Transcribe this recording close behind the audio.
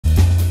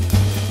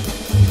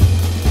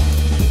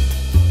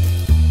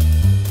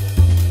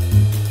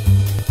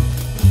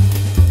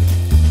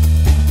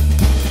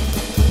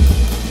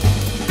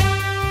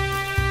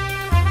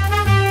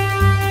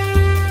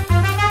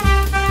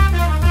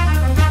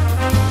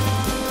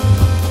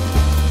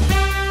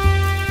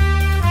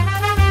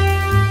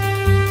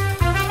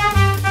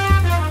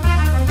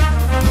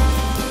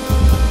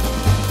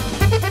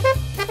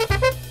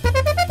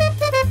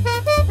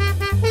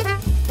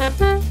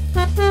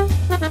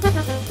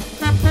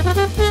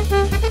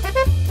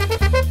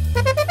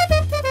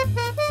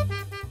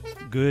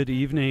Good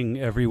evening,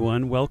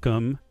 everyone.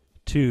 Welcome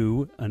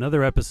to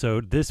another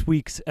episode, this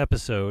week's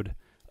episode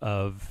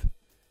of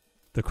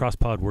the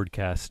Crosspod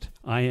Wordcast.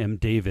 I am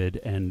David,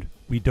 and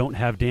we don't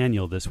have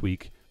Daniel this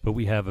week, but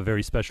we have a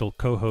very special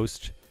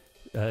co-host,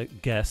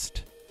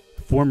 guest,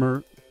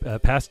 former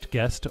past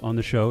guest on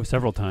the show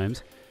several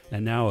times,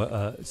 and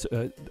now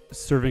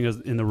serving as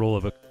in the role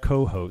of a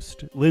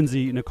co-host.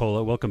 Lindsey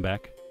Nikola, welcome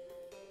back.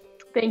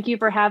 Thank you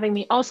for having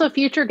me. Also,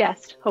 future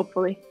guest,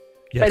 hopefully.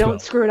 Yes, if I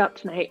don't screw it up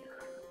tonight.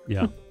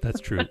 Yeah,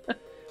 that's true.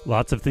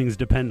 Lots of things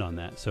depend on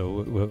that,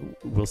 so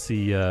we'll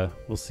see.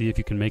 We'll see if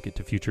you can make it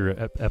to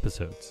future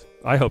episodes.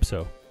 I hope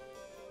so.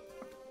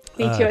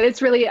 Me too.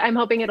 It's really. I'm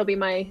hoping it'll be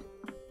my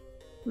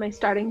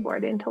starting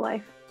board into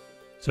life.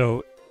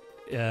 So,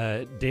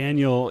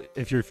 Daniel,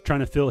 if you're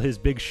trying to fill his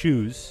big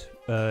shoes,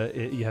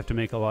 you have to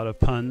make a lot of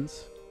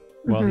puns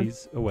while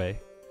he's away,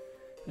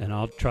 and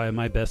I'll try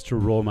my best to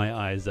roll my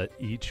eyes at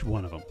each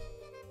one of them.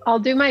 I'll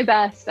do my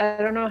best. I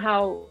don't know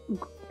how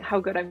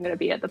good I'm going to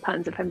be at the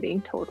puns, if I'm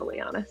being totally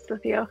honest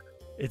with you.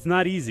 It's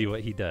not easy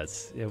what he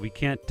does. Yeah, we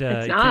can't. You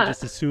can't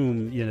just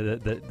assume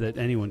that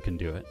anyone can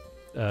do it.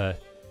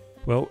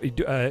 Well,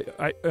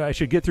 I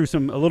should get through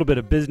a little bit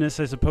of business,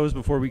 I suppose,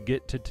 before we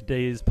get to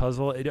today's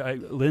puzzle.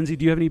 Lindsey,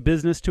 do you have any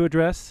business to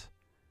address?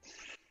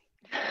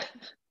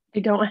 I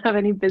don't have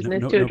any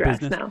business to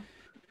address now.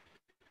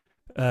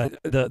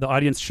 The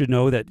audience should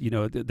know that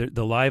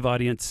the live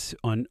audience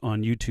on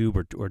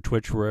YouTube or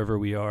Twitch, wherever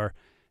we are,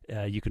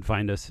 you can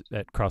find us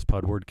at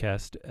Crosspod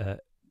Wordcast.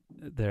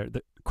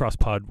 The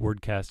Crosspod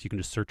Wordcast. You can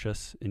just search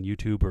us in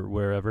YouTube or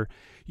wherever.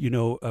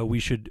 We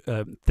should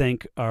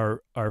thank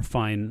our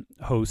fine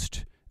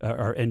host,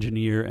 our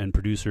engineer and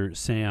producer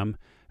Sam,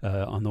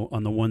 on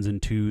the ones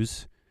and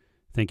twos.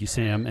 Thank you,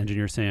 Sam,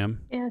 engineer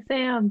Sam. Yeah,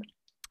 Sam.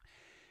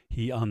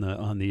 He on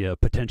the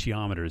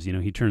potentiometers.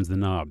 He turns the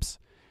knobs.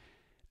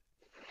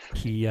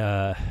 He's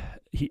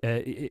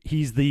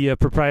the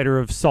proprietor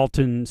of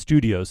Salton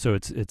Studios, so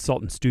it's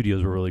Salton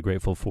Studios we're really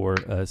grateful for.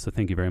 So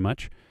thank you very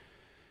much.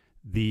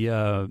 The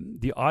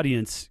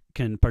audience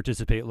can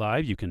participate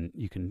live. You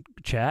can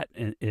chat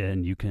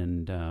and you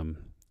can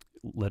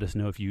let us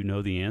know if you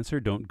know the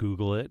answer. Don't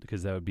Google it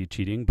because that would be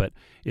cheating. But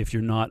if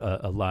you're not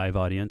a live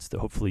audience,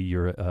 hopefully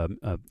you're a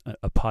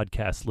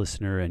podcast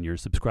listener and you're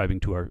subscribing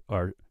to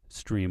our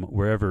stream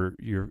wherever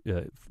your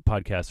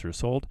podcasts are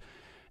sold,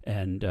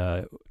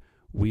 and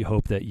we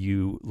hope that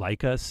you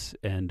like us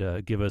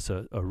and give us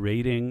a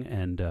rating.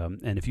 And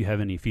if you have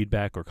any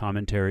feedback or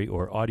commentary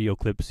or audio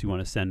clips you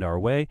want to send our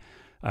way,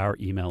 our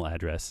email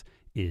address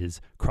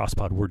is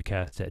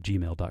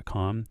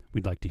crosspodwordcast@gmail.com.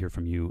 We'd like to hear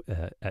from you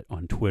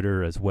on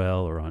Twitter as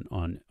well, or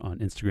on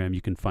Instagram.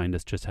 You can find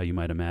us just how you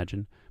might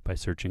imagine by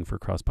searching for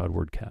Crosspod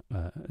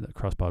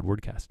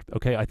Wordcast.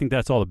 Okay, I think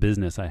that's all the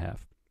business I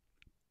have.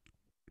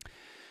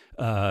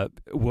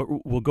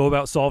 We'll go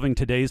about solving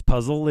today's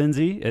puzzle,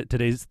 Lindsey.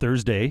 Today's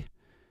Thursday,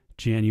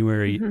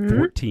 January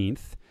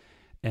 14th,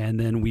 and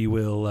then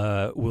we'll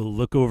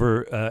look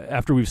over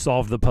after we've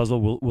solved the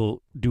puzzle.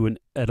 We'll do an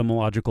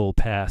etymological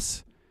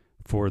pass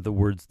for the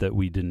words that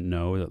we didn't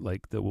know.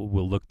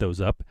 We'll look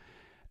those up,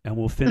 and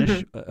we'll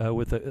finish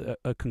with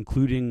a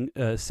concluding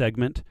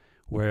segment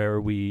where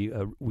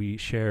we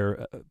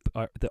share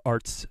the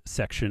arts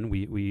section.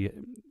 We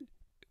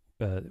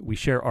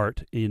share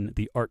art in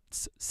the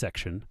arts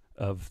section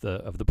of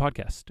the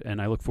podcast,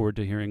 and I look forward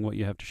to hearing what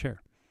you have to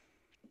share.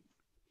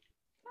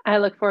 I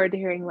look forward to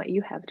hearing what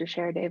you have to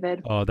share,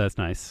 David. Oh, that's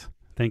nice.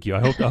 Thank you. I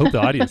hope the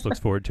audience looks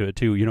forward to it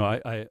too. One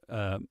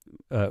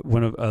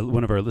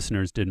of our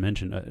listeners did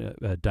mention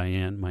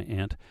Diane, my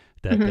aunt,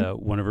 that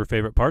one of her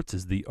favorite parts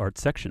is the art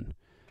section,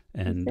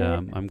 and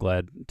I'm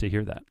glad to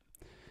hear that.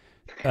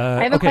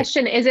 I have a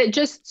question. Is it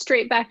just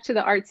straight back to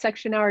the art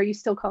section now, or are you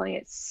still calling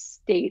it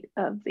state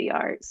of the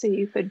art? So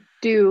you could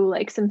do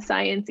like some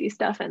science-y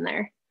stuff in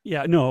there.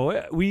 Yeah,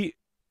 no, we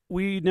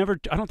never.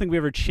 I don't think we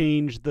ever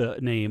changed the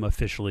name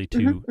officially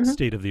to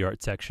state of the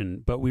art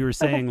section, but we were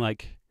saying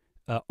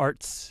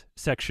arts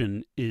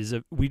section is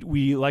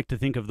we like to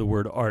think of the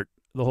word art.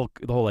 The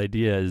whole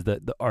idea is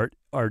that the art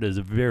is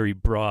a very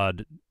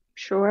broad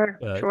word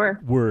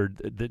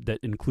that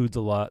includes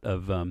a lot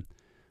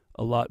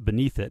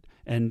beneath it,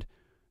 and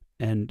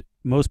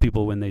most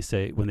people when they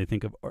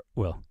think of art,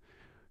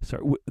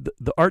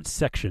 the arts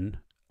section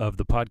of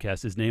the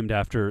podcast is named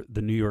after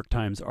the New York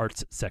Times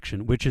arts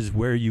section, which is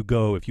where you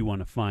go if you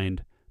want to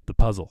find the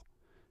puzzle.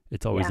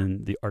 It's always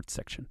in the arts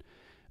section.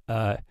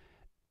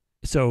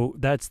 So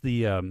that's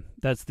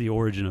the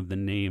origin of the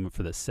name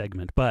for the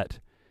segment. But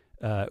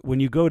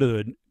when you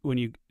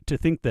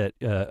think that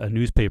a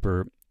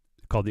newspaper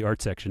called the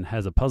art section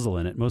has a puzzle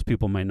in it, most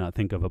people might not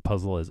think of a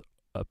puzzle as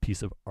a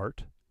piece of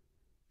art.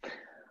 I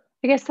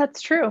guess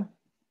that's true.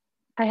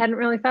 I hadn't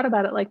really thought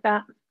about it like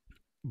that.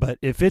 But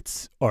if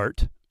it's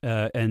art,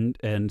 and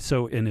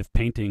if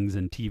paintings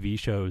and TV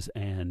shows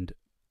and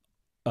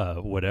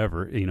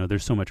whatever,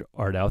 there's so much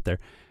art out there.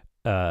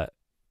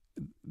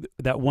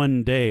 That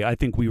one day, I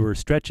think we were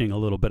stretching a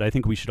little bit. I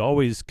think we should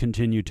always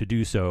continue to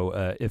do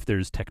so. If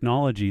there's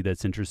technology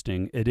that's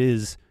interesting, it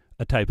is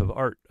a type of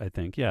art, I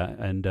think. Yeah.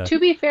 And to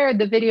be fair,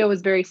 the video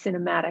was very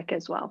cinematic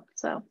as well.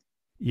 So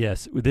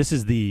yes, this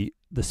is the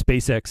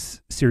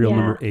SpaceX serial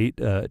number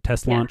 8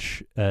 test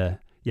launch.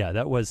 Yeah,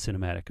 that was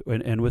cinematic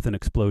and with an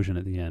explosion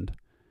at the end.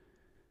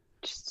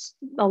 Just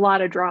a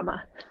lot of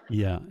drama.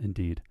 Yeah,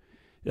 indeed.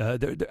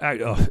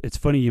 It's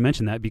funny you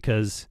mentioned that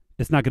because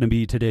it's not going to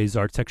be today's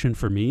art section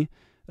for me.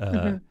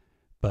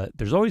 But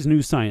there's always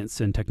new science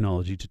and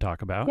technology to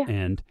talk about. Yeah.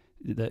 And,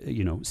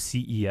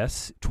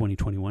 CES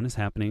 2021 is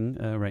happening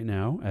right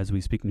now as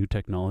we speak. New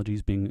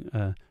technologies being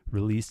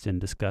released and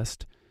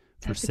discussed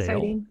for sale.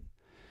 Exciting.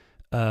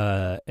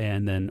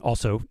 And then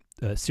also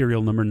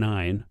serial number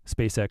 9,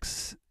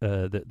 SpaceX,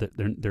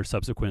 their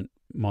subsequent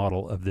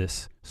model of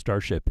this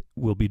Starship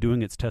will be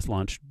doing its test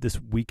launch this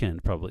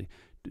weekend, probably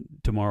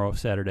tomorrow,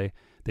 Saturday.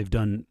 They've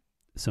done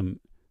some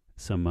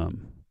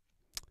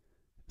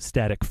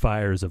static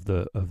fires of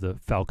the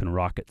Falcon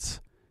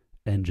rockets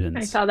engines.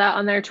 I saw that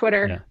on their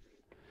Twitter. Yeah.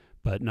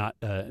 But not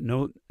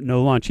no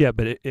launch yet.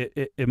 But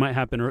it might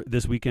happen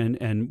this weekend,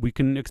 and we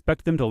can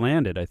expect them to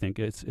land it. I think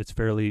it's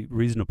fairly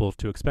reasonable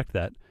to expect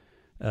that.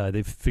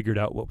 They've figured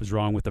out what was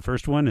wrong with the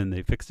first one, and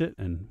they fixed it,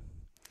 and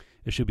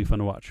it should be fun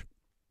to watch.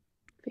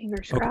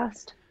 Fingers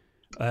crossed.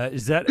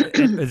 Is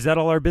that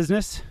all our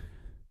business?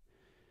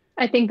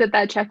 I think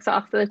that checks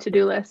off the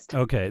to-do list.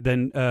 Okay,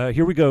 then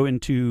here we go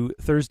into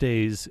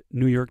Thursday's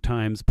New York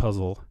Times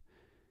puzzle.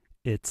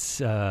 It's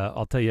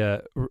I'll tell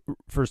you.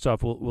 First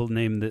off, we'll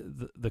name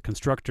the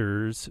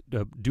constructors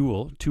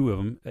dual, 2 of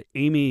them,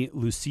 Amy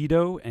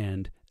Lucido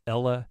and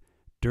Ella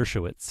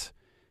Dershowitz,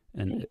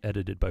 and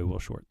edited by Will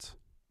Schwartz.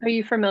 Are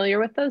you familiar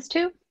with those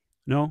 2?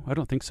 No, I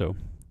don't think so.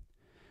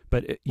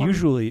 But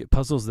usually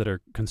puzzles that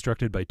are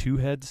constructed by 2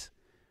 heads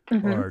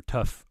are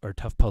tough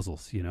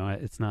puzzles.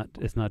 It's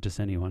not just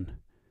anyone.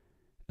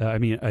 I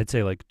mean, I'd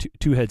say like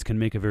two heads can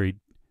make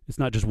it's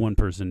not just one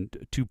person.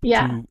 Two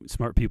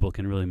smart people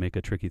can really make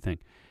a tricky thing.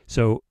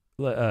 So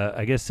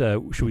I guess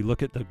should we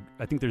look at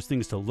I think there's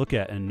things to look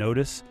at and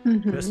notice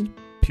just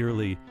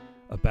purely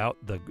about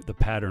the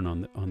pattern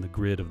on the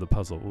grid of the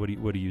puzzle.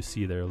 What do you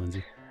see there,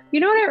 Lindsay? You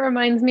know what it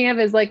reminds me of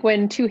is like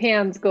when 2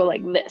 hands go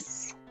like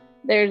this.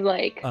 There's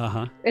like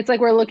it's like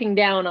we're looking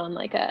down on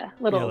like a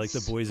little like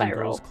the Boys and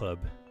Girls Club.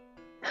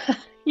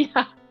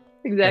 Yeah,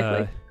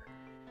 exactly.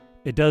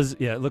 It does.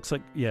 Yeah, it looks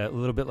like a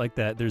little bit like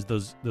that. There's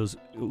those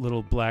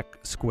little black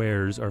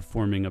squares are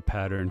forming a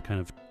pattern, kind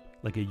of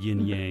like a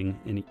yin yang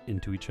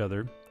into each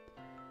other,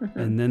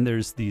 and then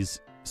there's these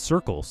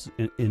circles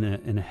in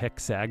a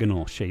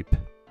hexagonal shape.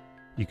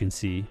 You can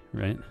see,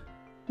 right?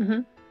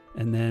 And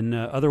then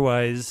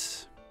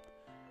otherwise,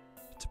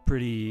 it's a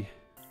pretty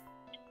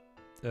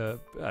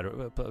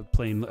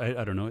plain.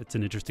 I don't know. It's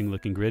an interesting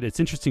looking grid. It's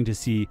interesting to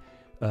see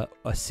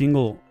a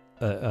single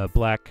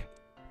black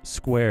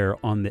square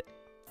on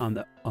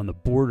the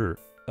border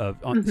of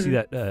see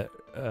that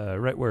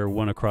right where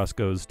one across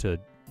goes to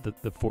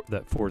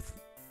that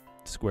fourth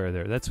square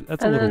there. That's a little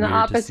weird. And then the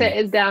opposite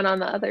is down on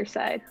the other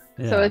side.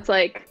 Yeah. So it's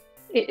like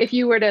if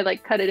you were to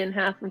like cut it in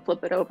half and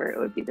flip it over, it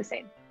would be the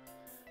same.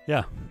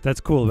 Yeah, that's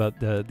cool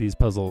about these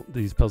puzzle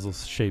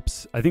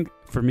shapes. I think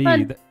for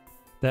me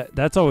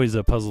that's always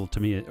a puzzle to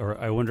me, or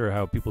I wonder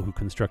how people who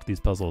construct these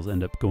puzzles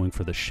end up going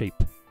for the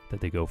shape that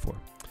they go for.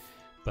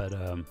 But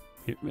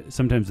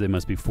sometimes they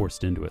must be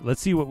forced into it.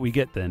 Let's see what we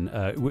get then.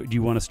 Do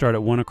you want to start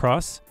at 1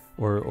 across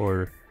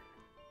or?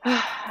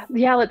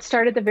 Yeah, let's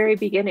start at the very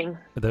beginning.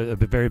 The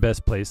very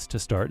best place to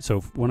start.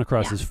 So 1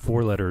 across is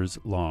 4 letters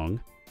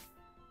long.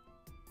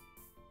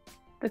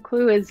 The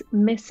clue is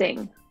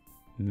missing.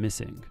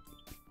 Missing.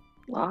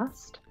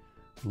 Lost.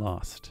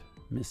 Lost.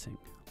 Missing.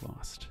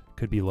 Lost.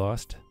 Could be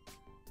lost.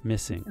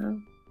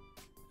 Missing.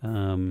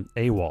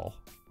 AWOL.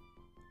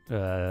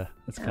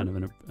 That's kind of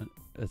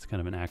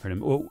an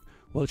acronym.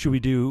 Well, should we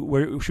do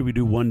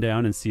 1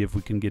 down and see if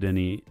we can get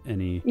any?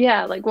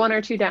 Yeah, like 1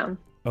 or 2 down.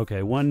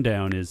 Okay, 1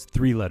 down is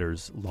 3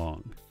 letters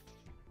long.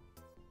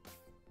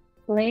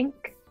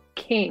 Blank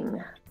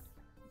king.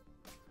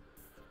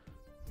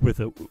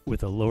 With a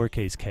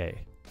lowercase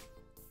k.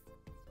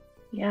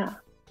 Yeah.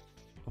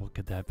 What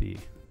could that be?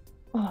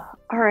 Oh,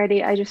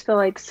 already, I just feel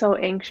like so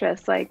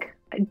anxious. Like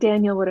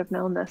Daniel would have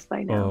known this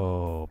by now.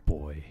 Oh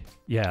boy,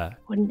 yeah.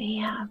 Wouldn't he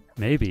have?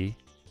 Maybe.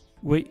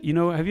 Wait,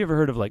 have you ever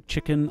heard of like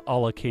chicken a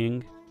la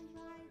king?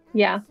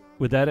 Yeah.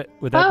 Would that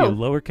be a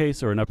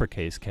lowercase or an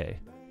uppercase k?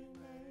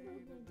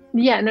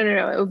 Yeah,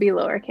 no. It would be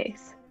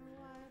lowercase.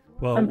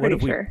 Well, I'm pretty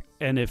sure.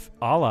 And if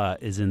Allah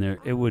is in there,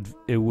 it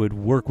would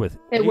work with.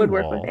 It would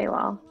work with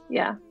AWOL.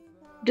 Yeah.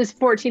 Just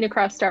 14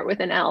 across start with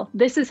an L.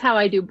 This is how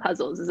I do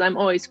puzzles.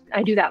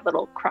 I do that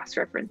little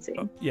cross-referencing.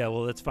 Oh, yeah,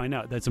 well, let's find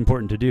out. That's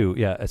important to do.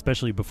 Yeah,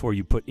 especially before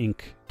you put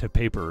ink to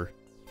paper.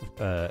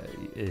 See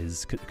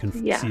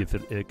if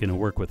it's going to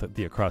work with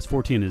the across.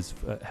 14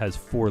 has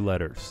 4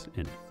 letters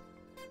in it.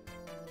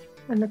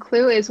 And the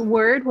clue is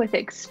word with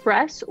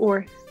express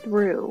or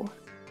through.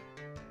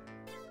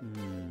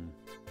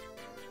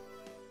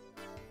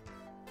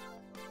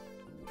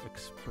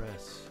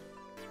 Express.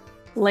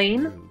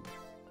 Lane. Through.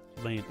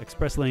 Lane,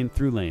 express lane,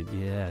 through lane.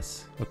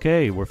 Yes.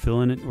 Okay, we're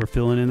filling it. We're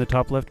filling in the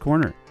top left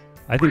corner.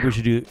 I think we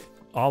should do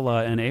a la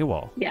and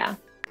AWOL. Yeah,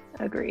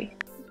 agree.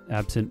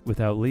 Absent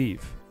without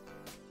leave.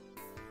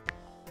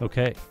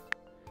 Okay.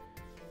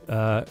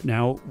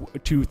 Now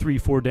 2, 3,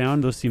 4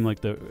 down. Those seem like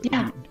the.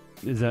 Yeah.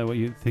 Is that what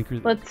you think?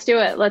 Let's do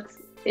it. Let's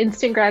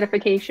instant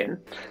gratification.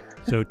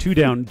 So 2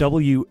 down,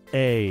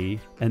 WA,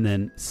 and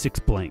then 6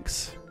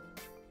 blanks.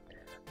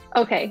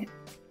 Okay.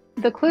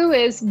 The clue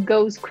is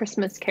goes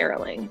Christmas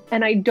caroling.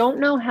 And I don't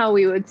know how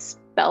we would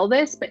spell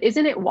this, but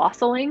isn't it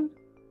wassailing?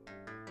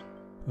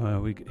 Here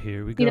we go.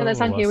 You know that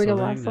song, Here We Go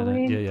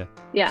Wassailing?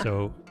 Yeah.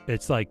 So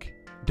it's like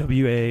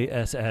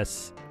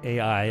WASSAILE.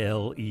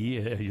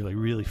 You're like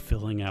really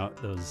filling out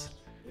those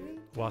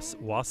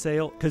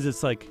wassail, because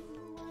it's like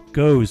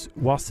goes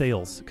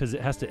wassails, because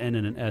it has to end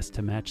in an S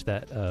to match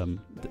that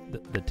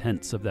the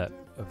tense of that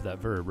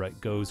verb,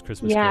 right? Goes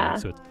Christmas caroling.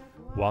 So it's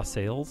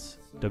wassails,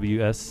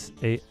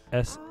 WSASSAILS.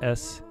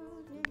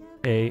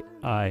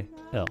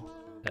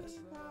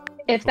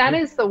 If that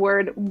is the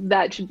word,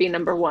 that should be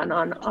number 1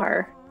 on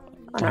our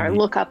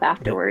lookup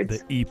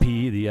afterwards. The EP,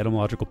 the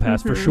etymological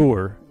pass, for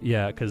sure.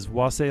 Yeah, because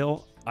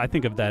wassail, I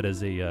think of that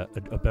as a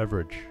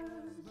beverage.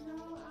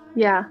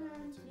 Yeah.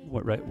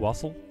 What, right?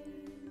 Wassail?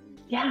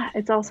 Yeah,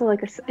 it's also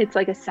like a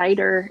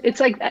cider. It's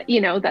like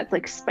that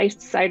like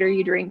spiced cider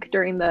you drink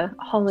during the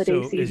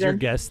holiday season. So is your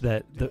guess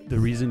that the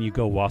reason you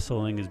go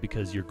wassailing is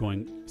because you're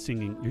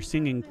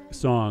singing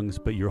songs,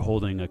 but you're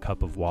holding a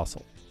cup of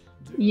wassail?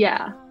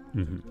 Yeah.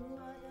 Mm-hmm.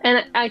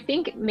 And I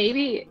think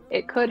maybe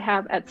it could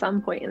have at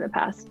some point in the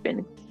past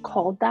been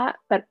called that,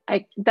 but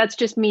that's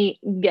just me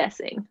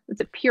guessing.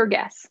 It's a pure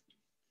guess.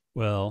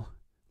 Well,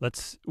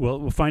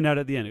 we'll find out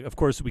at the end. Of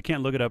course, we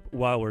can't look it up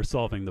while we're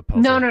solving the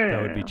puzzle. No,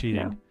 that would be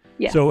cheating. No.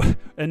 Yeah. So,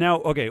 and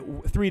now, okay,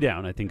 3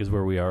 down, I think, is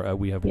where we are.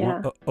 We have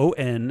one,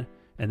 ON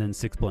and then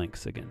 6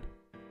 blanks again.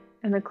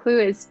 And the clue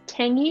is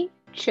tangy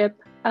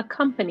chip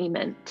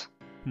accompaniment.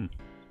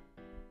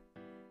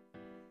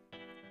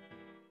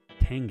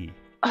 Tangy.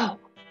 Oh,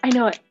 I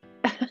know it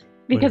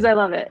because I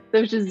love it.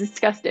 Which is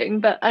disgusting,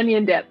 but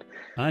onion dip.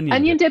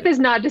 Onion dip is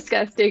not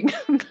disgusting,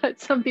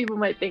 but some people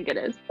might think it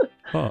is.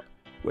 Oh,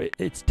 wait,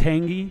 it's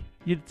tangy,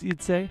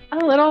 you'd say? A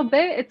little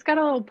bit. It's got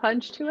a little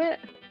punch to it.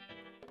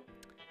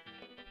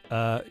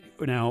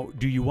 Now,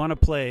 do you want to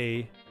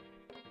play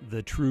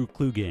the true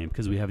clue game?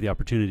 Because we have the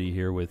opportunity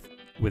here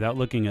without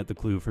looking at the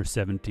clue for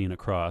 17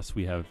 across.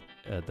 We have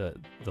the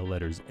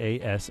letters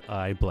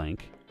ASI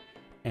blank,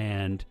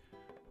 and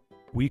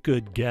we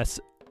could guess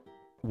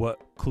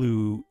what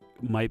clue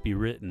might be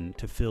written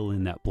to fill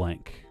in that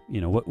blank.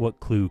 What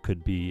clue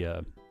could be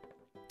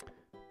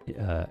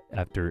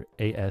after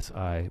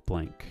ASI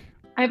blank?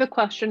 I have a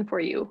question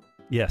for you.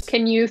 Yes.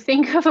 Can you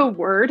think of a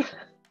word?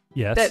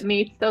 Yes. That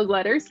meets those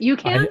letters? You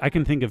can? I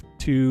can think of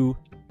 2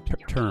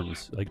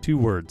 terms, like 2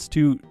 words,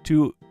 two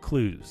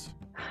clues.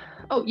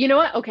 Oh, you know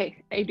what?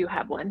 Okay, I do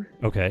have one.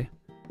 Okay.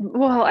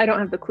 Well, I don't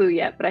have the clue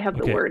yet, but I have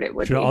the word it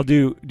would be.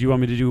 Do you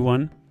want me to do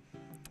one?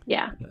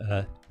 Yeah.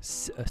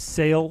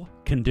 Sale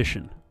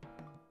condition.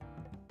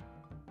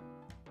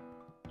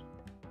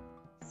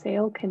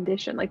 Sale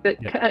condition, like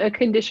a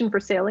condition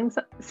for selling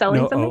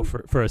something? Oh,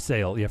 for a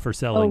sale. Yeah, for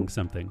selling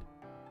something.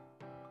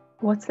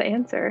 What's the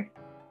answer?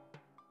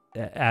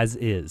 As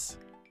is.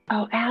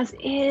 Oh, as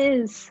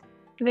is.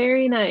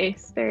 Very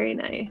nice. Very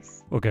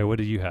nice. Okay, what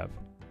do you have?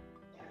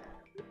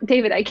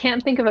 David, I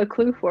can't think of a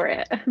clue for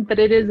it, but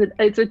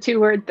it's a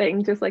 2-word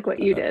thing, just like what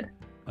you did.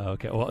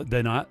 Okay, well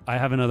then I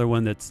have another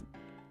one that's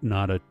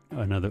not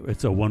another.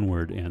 It's a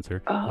 1-word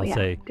answer. Oh, I'll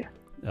say,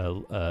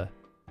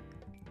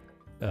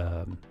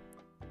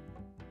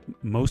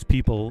 most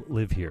people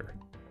live here.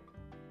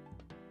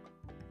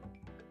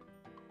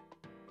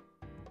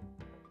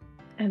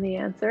 And the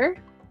answer?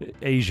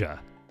 Asia,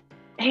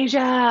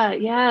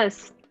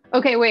 yes.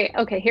 Okay, wait.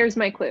 Okay, here's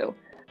my clue.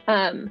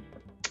 Sorry.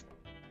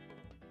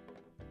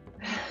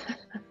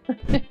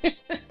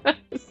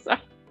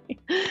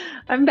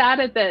 I'm bad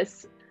at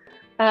this.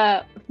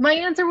 My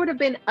answer would have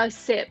been a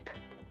sip.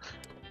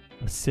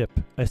 A sip.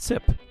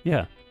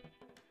 Yeah.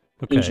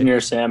 Okay.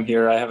 Engineer Sam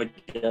here. I have a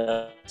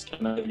guess.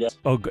 Can I guess?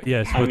 Oh,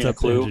 yes. What's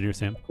up, Engineer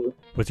Sam?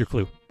 What's your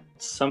clue?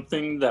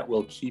 Something that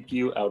will keep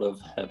you out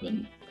of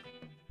heaven.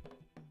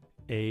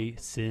 A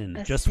sin.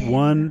 Just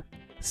one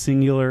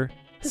singular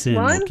sin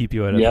will keep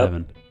you out of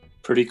heaven.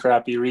 Pretty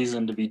crappy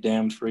reason to be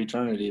damned for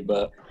eternity,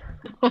 but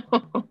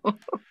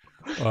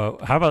how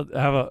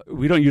about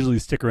we don't usually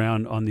stick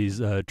around on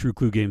these true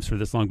clue games for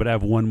this long, but I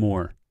have one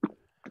more.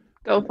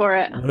 Go for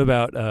it. What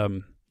about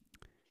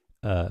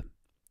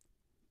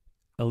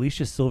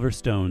Alicia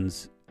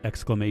Silverstone's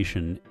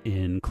exclamation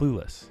in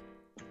Clueless?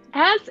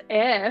 As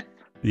if.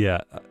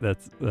 Yeah,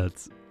 that's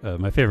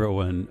my favorite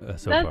one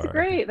so far. That's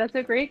great. That's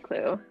a great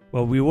clue.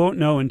 Well, we won't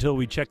know until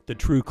we check the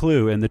true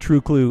clue, and the true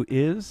clue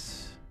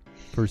is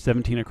for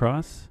 17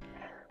 across.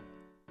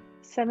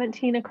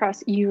 17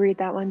 across. You read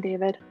that one,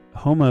 David.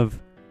 Home of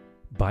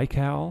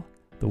Baikal,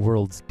 the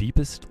world's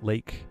deepest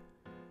lake.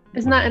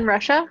 Isn't that in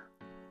Russia?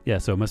 Yeah,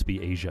 so it must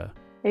be Asia.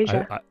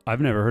 Asia.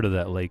 I've never heard of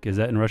that lake. Is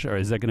that in Russia, or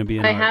is that going to be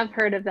in I have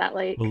heard of that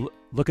lake. Well,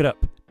 look it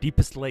up.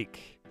 Deepest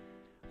lake.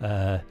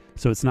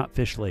 So it's not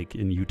Fish Lake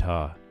in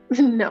Utah.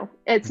 No,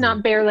 it's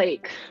not Bear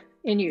Lake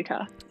in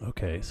Utah.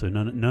 Okay, so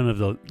none of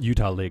the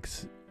Utah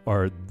lakes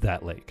are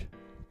that lake.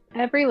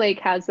 Every lake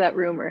has that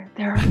rumor.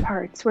 There are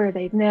parts where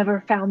they've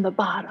never found the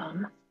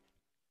bottom.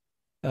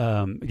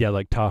 Yeah,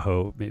 like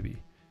Tahoe,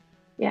 maybe.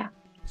 Yeah.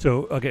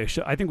 So, okay,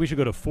 I think we should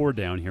go to 4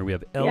 down here. We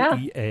have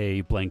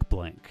LEA blank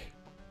blank.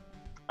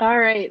 All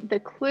right, the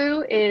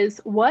clue is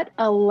what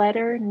a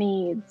letter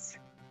needs.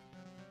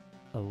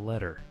 A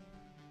letter.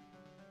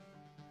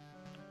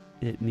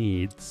 It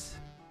needs...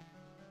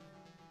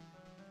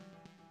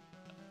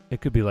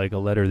 It could be like a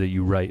letter that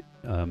you write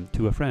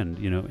to a friend,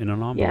 in an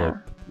envelope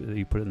that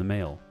you put in the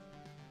mail.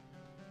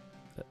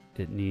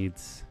 It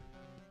needs...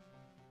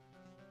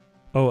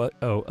 a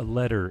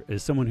letter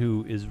is someone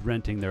who is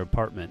renting their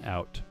apartment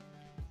out.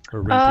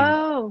 Or renting.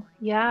 Oh,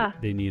 yeah.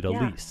 They need a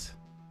lease.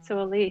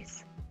 So a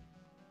lease.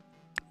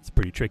 It's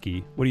pretty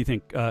tricky. What do you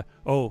think?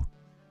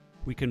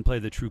 We can play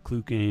the true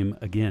clue game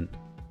again.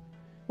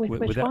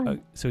 Which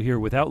one? So here,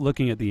 without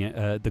looking at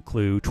the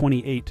clue,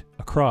 28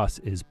 across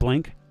is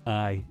blank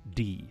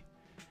ID.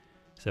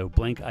 So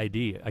blank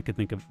ID, I could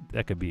think of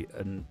that could be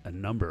a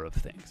number of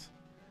things.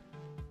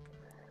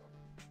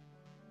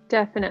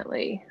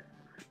 Definitely.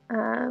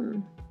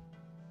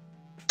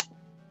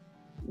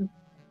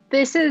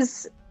 This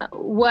is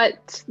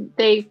what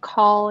they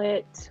call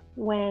it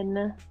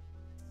when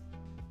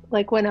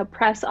a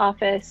press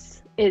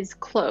office is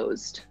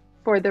closed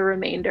for the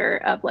remainder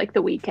of like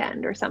the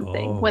weekend or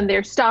something, when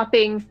they're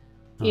stopping,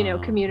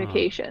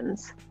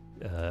 communications.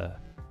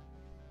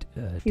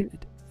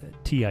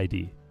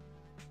 TID.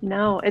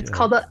 No, it's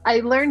called I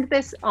learned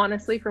this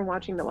honestly from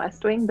watching The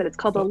West Wing, but it's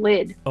called a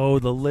lid. Oh,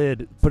 the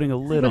lid. Putting a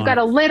lid on. We've got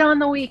a lid on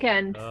the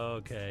weekend.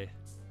 Okay.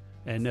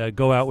 And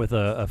go out with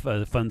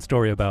a fun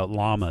story about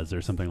llamas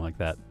or something like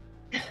that.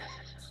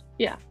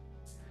 Yeah.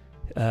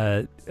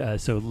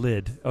 So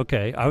lid.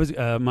 Okay.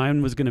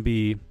 Mine was going to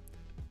be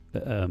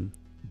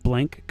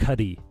blank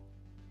cuddy.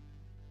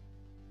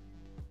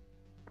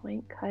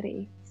 Blank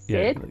cuddy.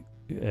 Sid?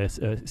 Yeah,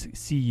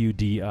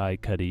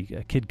 CUDI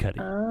Cuddy, Kid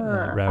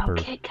Cudi, rapper.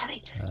 Kid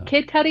Cudi.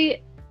 Kid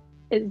Cudi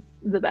is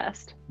the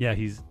best. Yeah,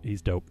 he's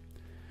dope.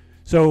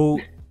 So,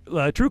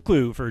 true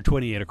clue for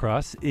 28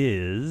 across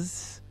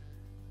is,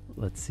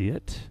 let's see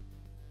it.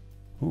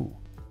 Ooh,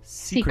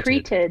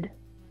 secreted.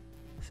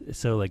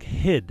 So like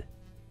hid.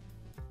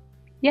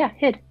 Yeah,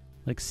 hid.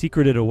 Like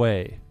secreted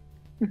away.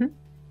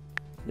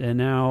 Mm-hmm. And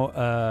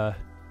now,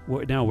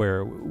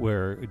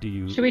 where do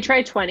you? Should we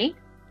try 20?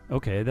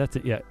 Okay, that's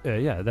it.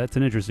 Yeah, that's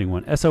an interesting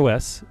one.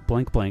 SOS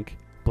blank blank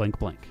blank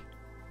blank.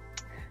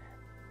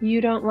 You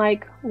don't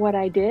like what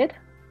I did?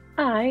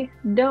 I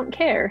don't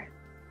care.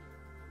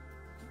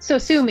 So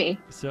sue me.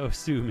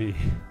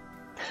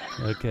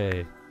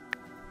 Okay,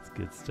 that's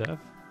good stuff.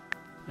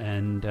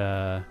 And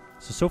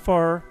so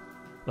far,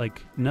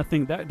 like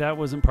nothing. That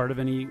wasn't part of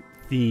any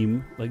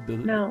theme. Like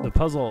the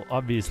puzzle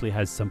obviously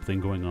has something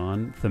going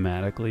on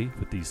thematically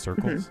with these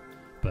circles,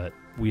 but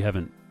we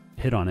haven't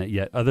hit on it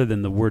yet, other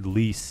than the word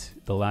lease.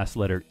 The last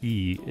letter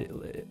E,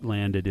 it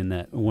landed in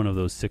that one of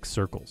those 6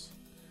 circles.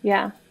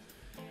 Yeah.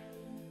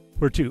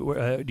 Where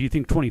to? Do you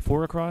think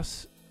 24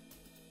 across?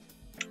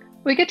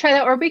 We could try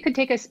that, or we could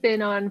take a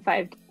spin on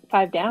 5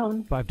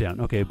 down. 5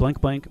 down. Okay,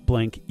 blank blank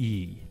blank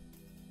E.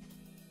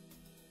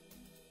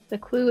 The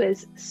clue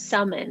is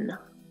summon.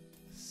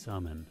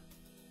 Summon.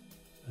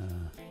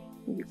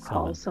 You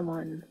call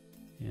someone.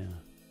 Yeah.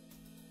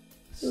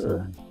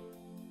 Summon.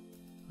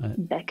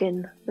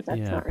 Beckon, but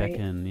that's not right.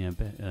 Beckon,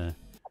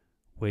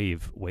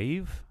 wave.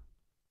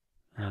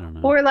 I don't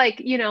know. Or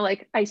like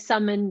I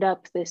summoned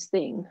up this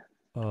thing.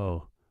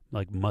 Oh,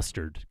 like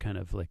mustard, kind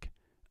of like.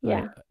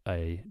 Yeah.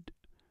 I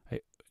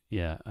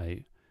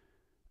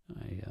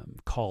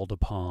called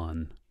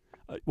upon.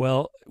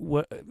 What?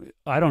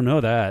 I don't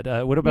know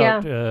that. What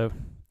about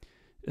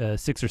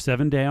 6 or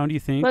 7 down? Do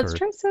you think? Let's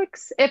try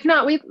 6. If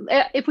not,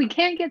 if we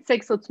can't get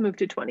 6, let's move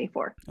to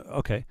 24.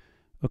 Okay.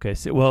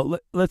 So,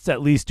 let's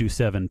at least do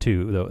 7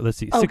 too, though. Let's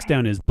see. Okay. 6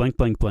 down is blank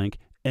blank blank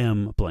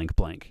M blank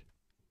blank.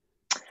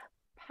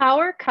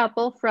 Power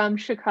couple from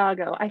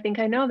Chicago. I think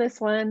I know this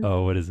one.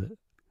 Oh, what is it?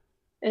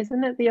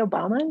 Isn't it the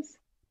Obamas?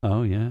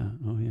 Oh yeah.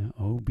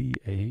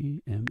 OBAMAS.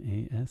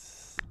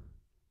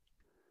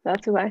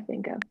 That's who I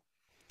think of.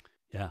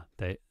 Yeah,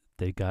 they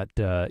got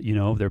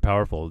they're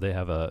powerful. They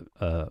have a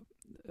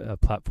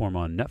platform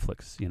on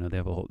Netflix. They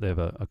have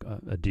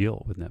a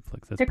deal with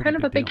Netflix. They're kind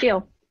of a big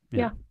deal.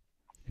 Yeah.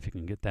 If you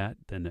can get that,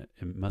 then it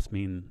must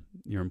mean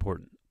you're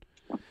important.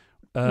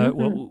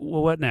 Well,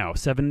 what now?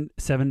 7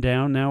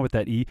 down now with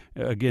that E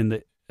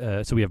again.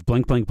 So we have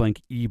blank blank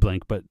blank E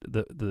blank, but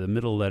the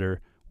middle letter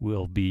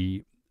will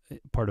be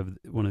part of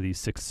one of these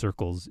 6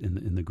 circles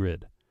in the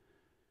grid.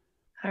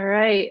 All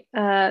right.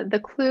 The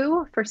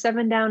clue for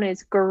 7 down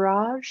is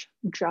garage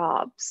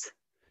jobs.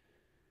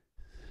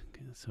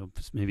 Okay, so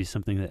maybe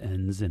something that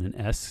ends in an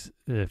S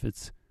if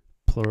it's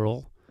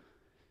plural.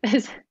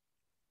 Is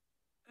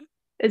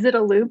Is it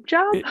a lube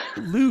job?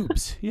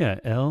 Lubes. Yeah.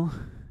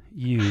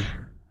 L-U-B.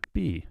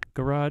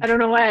 Garage. I don't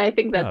know why I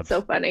think that's jobs.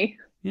 so funny.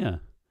 Yeah.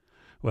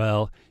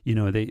 Well,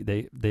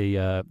 they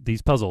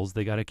these puzzles,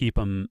 they got to keep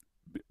them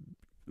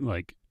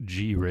like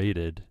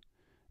G-rated.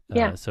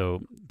 Yeah.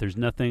 So there's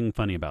nothing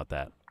funny about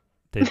that.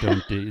 They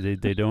don't.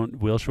 they don't.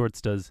 Will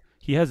Shortz does.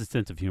 He has a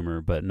sense of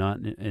humor, but not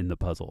in the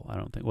puzzle. I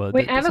don't think. Well,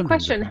 Wait, I have a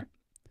sometimes they're question. fun.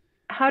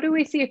 How do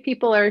we see if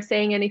people are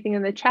saying anything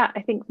in the chat?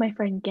 I think my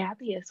friend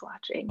Gabby is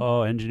watching.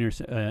 Oh, Engineer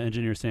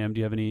Sam, do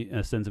you have any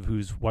sense of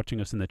who's watching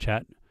us in the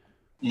chat?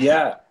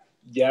 Yeah,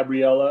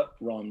 Gabriella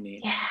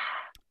Romney.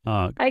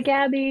 Yeah. Hi,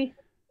 Gabby.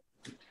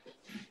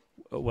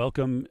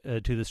 Welcome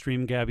to the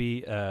stream,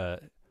 Gabby.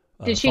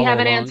 Did she have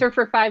an answer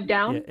for 5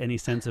 down? Yeah, any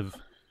sense of?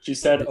 She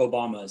said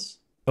Obama's.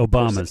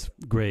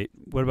 Great.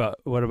 What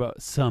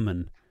about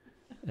summon?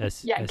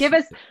 Give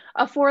us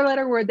a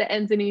 4-letter word that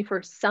ends in E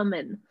for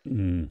summon.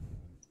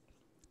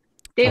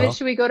 David,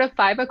 should we go to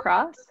 5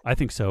 across? I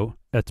think so.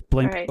 That's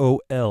blank right.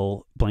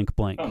 O-L blank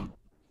blank.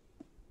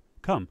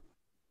 Come.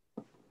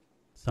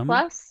 Summon?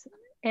 Plus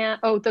and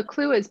the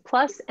clue is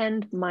plus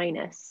and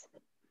minus.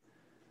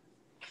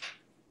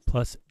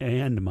 Plus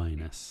and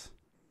minus.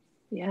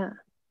 Yeah.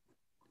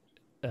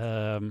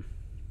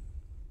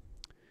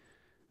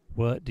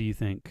 What do you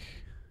think?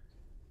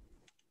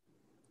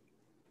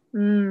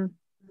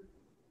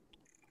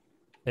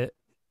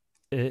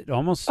 It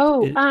almost.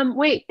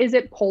 Wait, is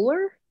it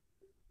polar?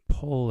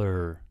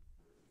 Polar,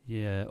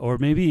 yeah, or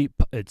maybe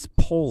it's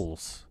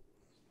poles.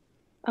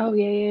 Oh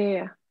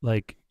yeah.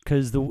 Like,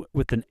 because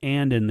with an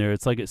and in there,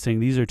 it's like it's saying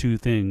these are two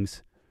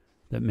things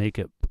that make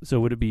it. So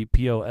would it be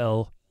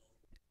P-O-L-E-S?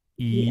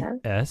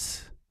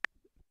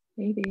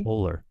 Maybe.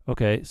 Polar.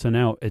 Okay, so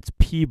now it's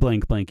P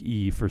blank blank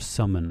E for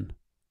summon,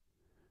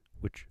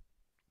 which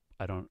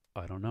I don't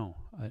know.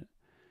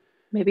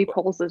 Maybe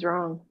poles is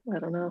wrong. I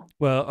don't know.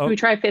 Well, Can we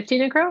try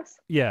 15 across?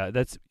 Yeah,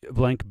 that's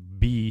blank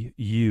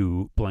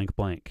B-U blank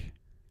blank.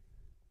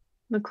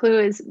 The clue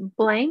is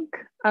blank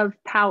of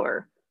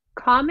power.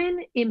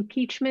 Common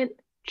impeachment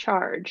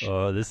charge.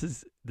 Oh, this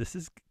is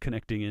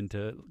connecting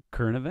into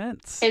current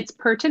events. It's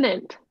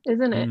pertinent,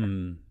 isn't it?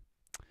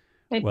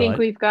 I think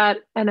we've got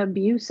an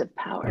abuse of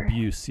power.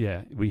 Abuse,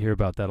 yeah. We hear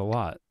about that a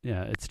lot.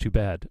 Yeah, it's too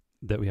bad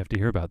that we have to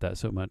hear about that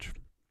so much.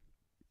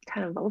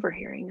 Kind of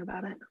overhearing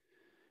about it.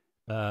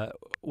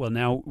 Well,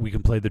 now we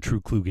can play the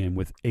true clue game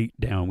with 8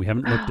 down. We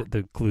haven't looked at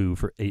the clue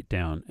for 8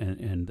 down,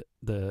 and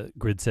the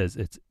grid says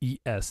it's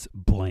ES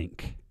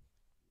blank.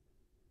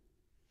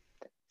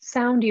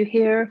 Sound you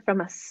hear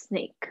from a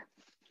snake.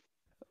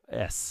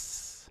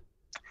 S.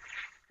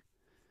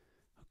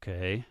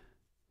 Okay.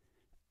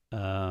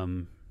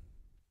 I'm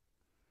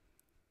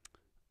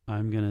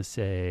gonna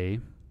say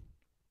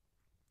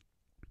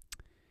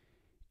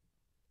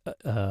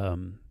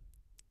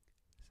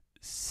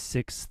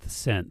Sixth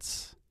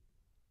Sense.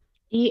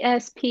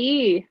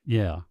 ESP.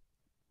 Yeah.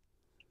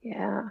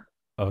 Yeah.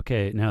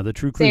 Okay, now the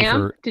true clue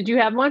Sam, did you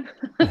have one?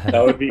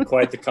 That would be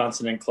quite the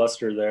consonant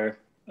cluster there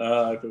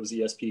if it was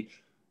ESP.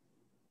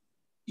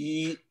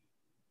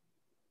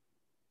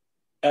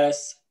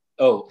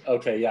 Oh,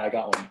 okay, yeah, I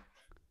got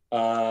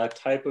one.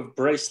 Type of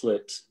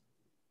bracelet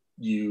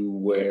you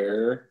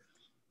wear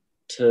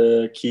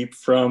to keep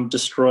from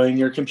destroying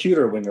your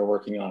computer when you're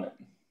working on it.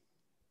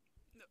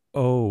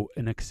 Oh,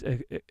 an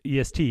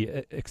EST,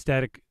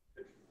 ecstatic,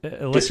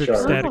 electric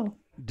static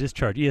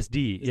discharge,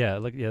 ESD. Yeah,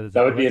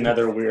 that would be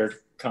another weird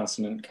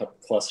consonant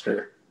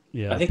cluster.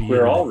 Yeah, I think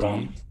we're all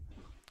wrong.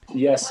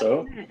 Yes,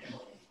 so.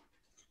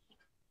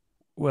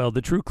 Well,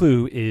 the true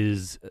clue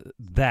is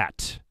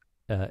that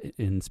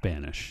in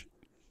Spanish.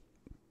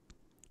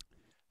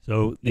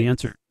 So the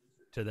answer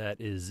to that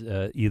is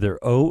either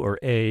O or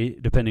A,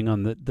 depending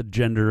on the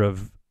gender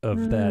of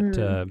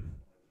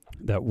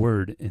that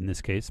word in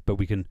this case. But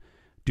we can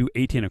do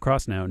 18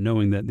 across now,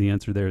 knowing that the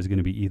answer there is going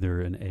to be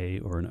either an A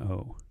or an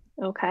O.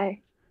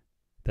 Okay.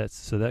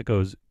 So that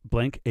goes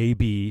blank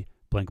AB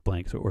blank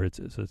blank. So it's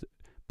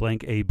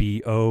blank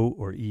AB O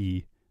or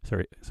E.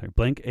 Sorry,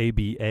 blank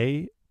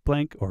ABA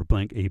blank or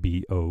blank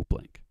ABO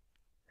blank.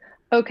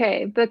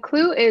 Okay, the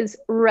clue is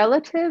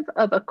relative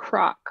of a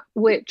croc,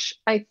 which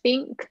I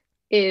think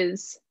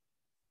is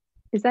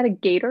that a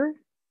gator?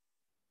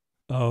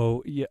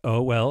 Oh, yeah.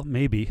 Oh, well,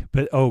 maybe.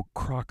 But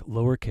croc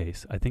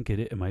lowercase. I think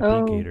it might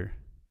be gator.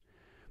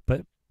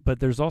 But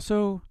there's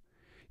also,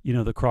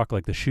 the croc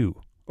like the shoe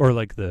or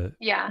like the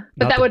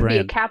but that would brand. be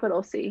a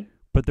capital C.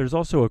 But there's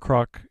also a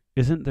croc.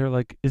 Isn't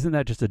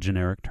that just a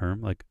generic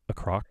term, like a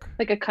croc?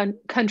 Like a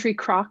country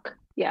croc?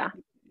 Yeah.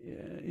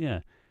 Yeah.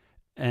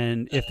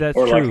 And if that's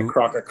or true, like a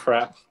crock of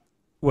crap.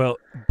 Well,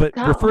 but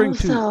referring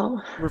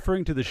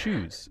to the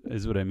shoes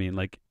is what I mean.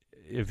 Like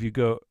if you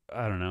go,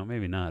 I don't know,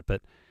 maybe not,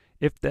 but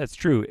if that's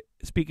true,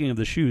 speaking of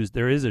the shoes,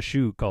 there is a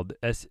shoe called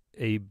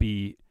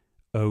SABOT,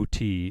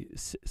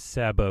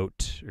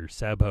 Sabot or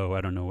Sabo.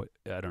 I don't know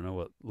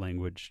what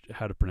language,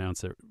 how to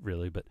pronounce it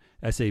really, but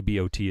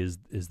SABOT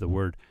is the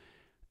word,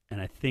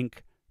 and I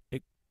think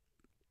it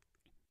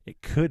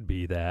could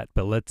be that,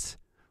 but let's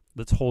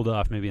hold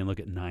off maybe and look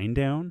at 9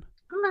 down.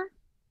 Okay.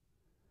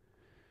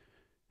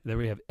 Then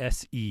we have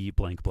SE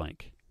blank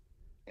blank.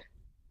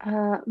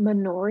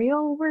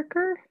 Manorial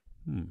worker.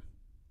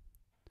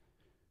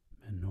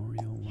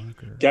 Manorial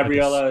worker.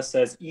 Gabriella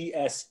says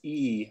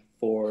ESE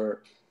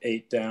for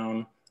 8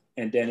 down,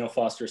 and Daniel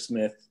Foster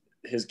Smith,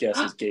 his guess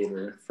is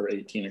Gator for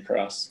 18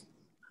 across.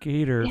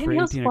 Gator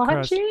Daniel's for 18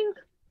 watching.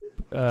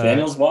 across.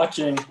 Daniel's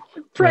watching.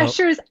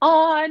 Pressure's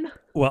on.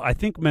 Well, I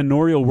think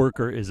manorial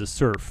worker is a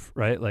serf,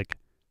 right? Like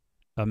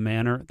a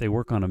manor. They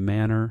work on a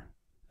manor,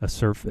 a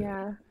serf.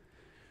 Yeah.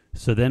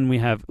 So then we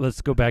have,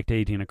 let's go back to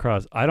 18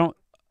 across. I don't,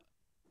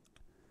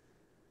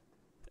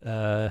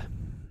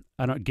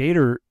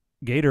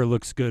 Gator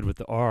looks good with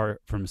the R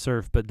from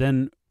surf, but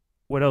then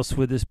what else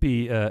would this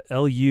be?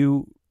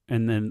 LU,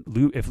 and then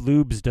if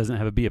lubes doesn't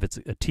have a B, if it's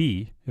a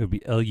T, it would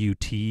be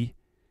LUTE,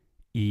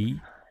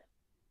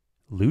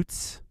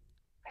 lutes.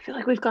 I feel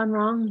like we've gone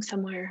wrong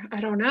somewhere. I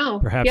don't know.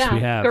 Perhaps we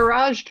have.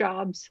 Garage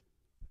jobs.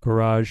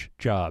 Garage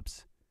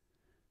jobs.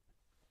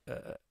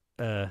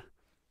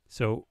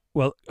 So,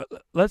 well,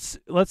 let's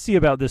see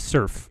about this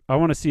surf. I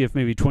want to see if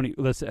maybe 20.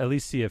 Let's at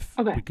least see if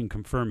we can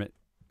confirm it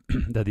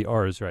that the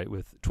R is right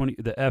with 20.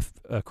 The F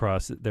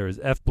across there is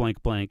F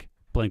blank blank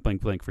blank blank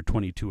blank for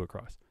 22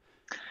 across.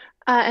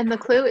 And the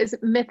clue is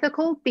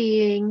mythical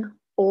being,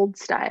 old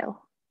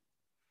style.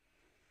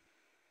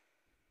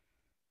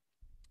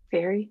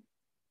 Fairy.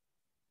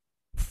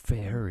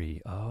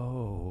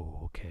 Oh,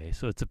 okay.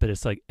 So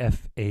it's like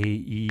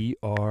FAERIE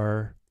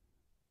or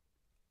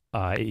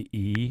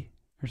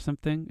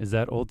something. Is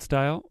that old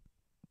style?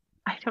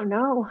 I don't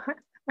know.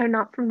 I'm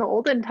not from the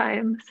olden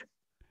times.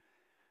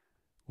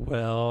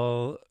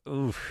 Well,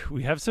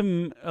 we have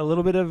a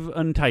little bit of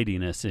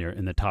untidiness here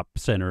in the top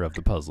center of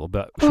the puzzle.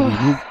 But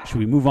should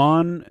we move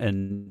on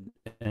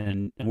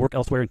and work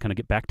elsewhere and kind of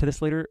get back to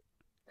this later?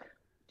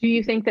 Do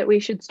you think that we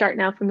should start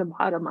now from the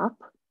bottom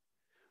up?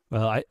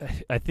 Well,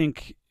 I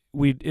think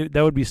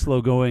that would be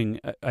slow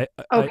going. I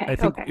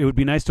think it would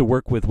be nice to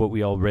work with what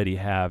we already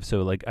have.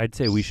 So, like, I'd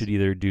say we should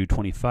either do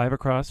 25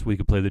 across. We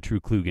could play the true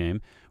clue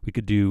game. We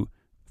could do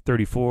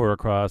 34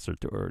 across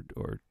or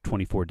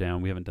 24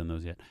 down. We haven't done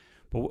those yet.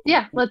 But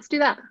let's do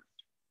that.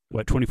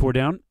 What, 24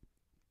 down?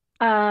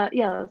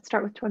 Let's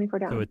start with 24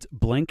 down. So it's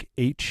blank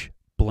H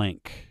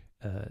blank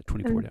 24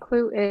 and down. The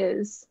clue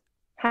is,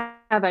 have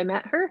I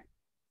met her?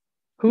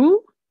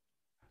 Who?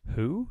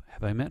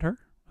 Have I met her?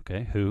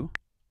 Okay, who?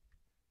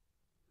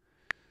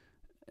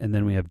 And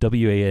then we have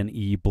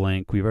WANE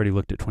blank. We've already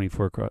looked at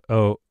 24 across.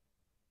 I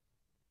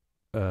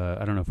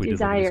don't know if we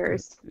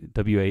Desires.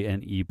 did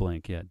WANE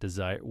blank. Yeah,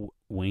 desire.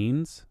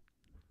 Wanes?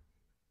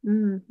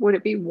 Would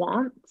it be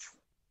wants?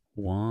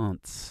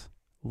 Wants.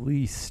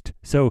 Least.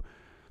 So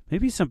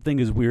maybe something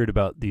is weird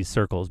about these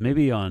circles.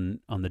 Maybe on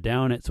the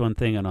down it's one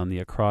thing and on the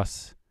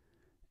across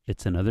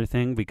it's another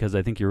thing, because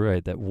I think you're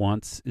right that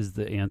wants is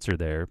the answer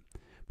there.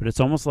 But it's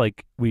almost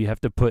like we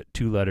have to put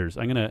two letters.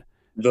 I'm going to...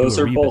 Those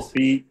are both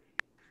B.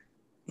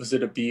 Was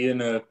it a B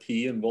and a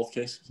P in both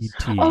cases?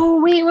 E-T.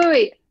 Oh,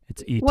 wait.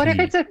 It's E-T. What if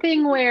it's a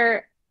thing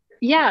where...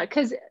 Yeah,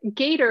 because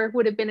Gator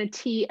would have been a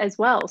T as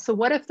well. So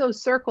what if those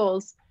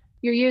circles,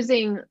 you're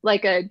using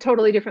like a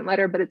totally different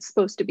letter, but it's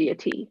supposed to be a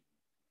T?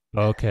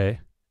 Okay.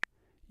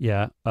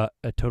 Yeah, a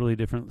totally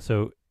different...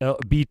 So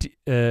B...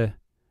 okay,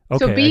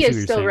 so B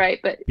is still right,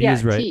 but B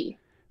is right. T.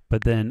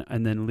 But then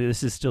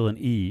this is still an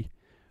E,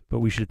 but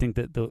we should think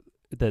that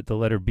the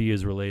letter B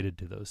is related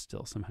to those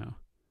still somehow.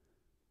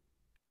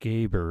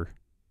 Gaber.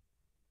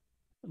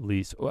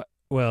 Lease.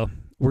 Well,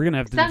 we're gonna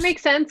have to. Does that make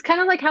sense?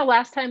 Kind of like how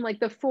last time, like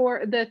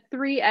the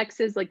three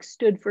X's like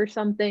stood for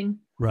something.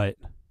 Right.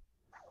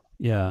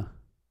 Yeah.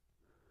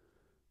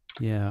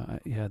 I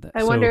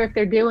wonder if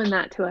they're doing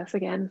that to us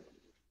again.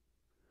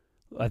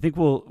 I think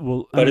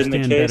we'll but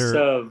understand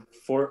better.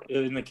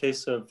 In the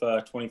case of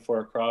 24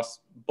 across,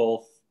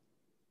 both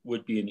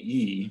would be an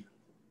E.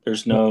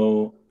 There's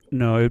no.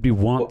 No, it would be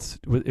wants.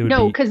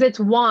 Because it's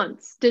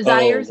wants.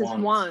 Desires is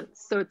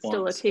wants, so it's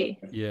still a T.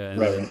 Okay. Yeah.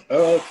 Right.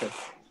 Oh, okay.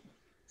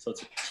 So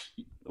it's a T.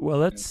 Well,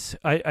 let's.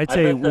 I'd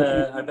say.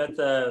 I bet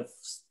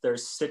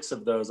there's 6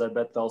 of those. I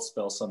bet they'll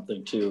spell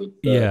something too.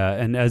 Yeah,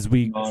 and as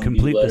we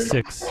complete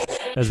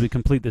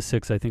the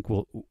 6, I think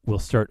we'll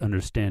start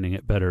understanding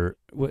it better.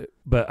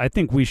 But I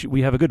think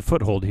we have a good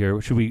foothold here.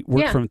 Should we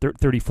work from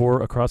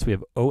 34 across? We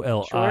have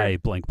OLI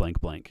blank blank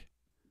blank.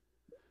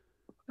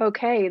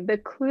 Okay, the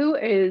clue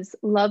is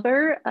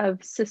lover of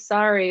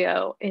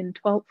Cesario in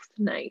 12th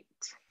Night.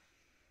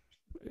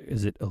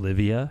 Is it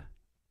Olivia?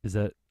 Is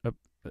that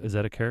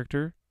a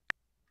character?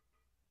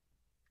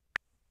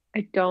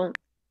 I don't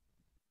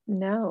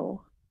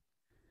know.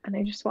 And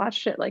I just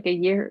watched it like a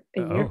year.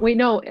 Wait,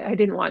 no, I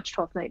didn't watch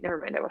 12th Night. Never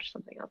mind, I watched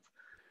something else.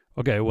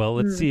 Okay, well,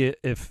 let's see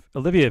if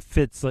Olivia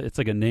fits. It's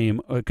like a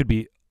name. It could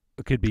be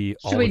Should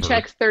Oliver. We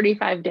check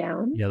 35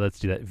 down? Yeah, let's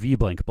do that. V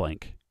blank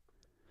blank.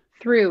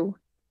 Through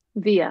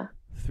via,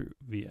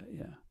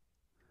 yeah.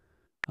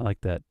 I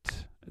like that.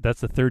 That's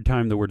the third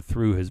time the word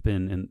through has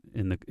been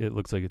in the. It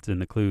looks like it's in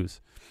the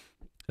clues.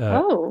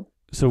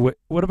 So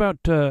what about?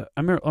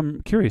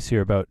 I'm curious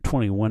here about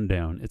 21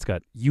 down. It's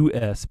got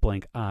US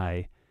blank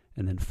I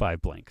and then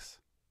 5 blanks.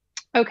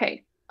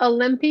 Okay,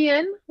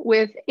 Olympian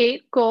with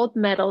 8 gold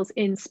medals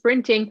in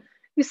sprinting,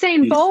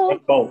 Usain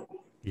Bolt. Bolt.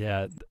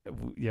 Yeah,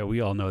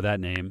 we all know that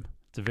name.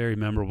 It's a very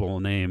memorable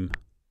name.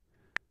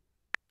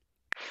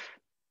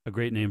 A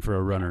great name for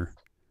a runner.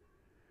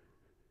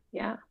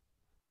 Yeah.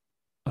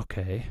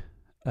 Okay.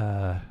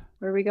 Where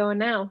are we going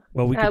now?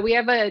 Well, we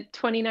have a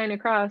 29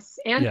 across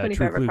and 25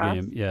 true across.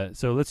 clue game. Yeah,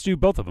 so let's do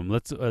both of them.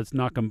 Let's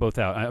knock them both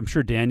out. I'm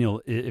sure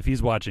Daniel, if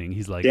he's watching,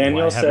 he's like,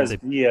 Daniel says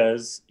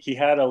Vias. He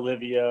had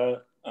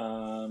Olivia.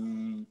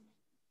 The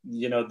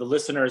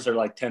listeners are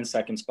like 10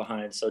 seconds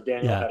behind. So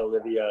Daniel had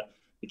Olivia.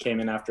 He came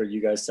in after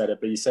you guys said it,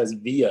 but he says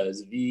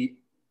Vias, V-I-A-S.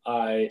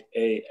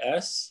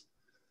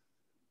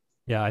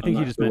 Yeah, I think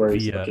he just meant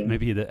Via.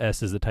 Maybe the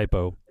S is a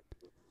typo.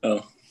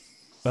 Oh.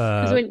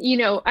 Because when,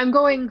 I'm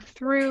going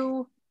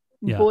through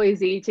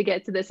Boise to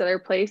get to this other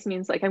place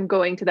means like I'm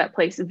going to that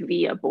place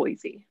via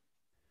Boise.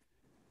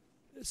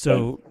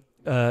 So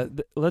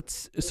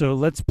let's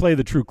play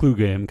the true clue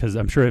game, because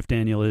I'm sure if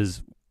Daniel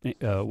is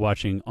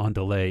watching on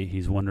delay,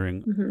 he's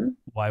wondering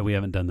why we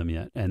haven't done them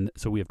yet. And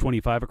so we have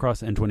 25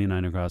 across and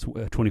 29 across.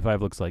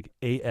 25 looks like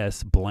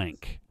AS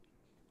blank.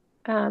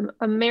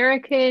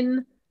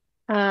 American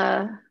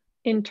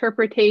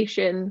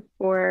interpretation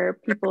for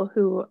people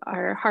who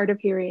are hard of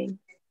hearing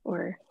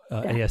or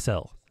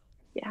ASL.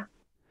 Yeah.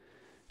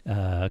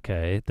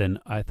 Okay, then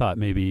I thought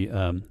maybe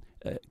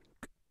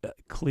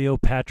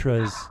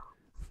Cleopatra's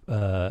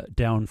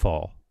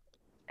downfall.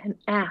 An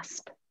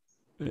asp.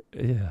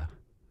 Yeah.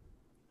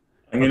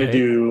 I'm going to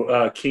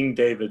do King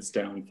David's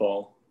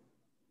downfall.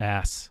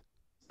 Ass.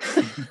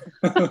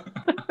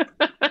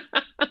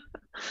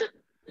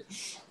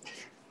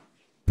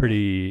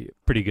 Pretty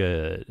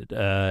good.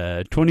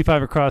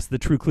 25 across. The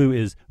true clue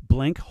is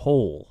blank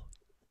hole.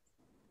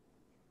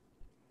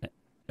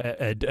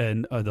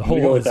 And the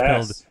hole is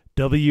spelled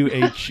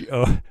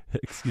W-H-O.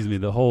 Excuse me.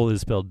 The hole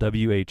is spelled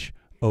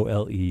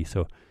W-H-O-L-E.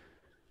 So,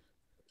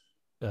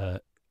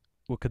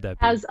 what could that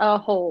be? As a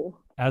whole.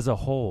 As a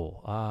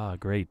whole. Ah,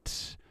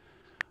 great.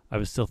 I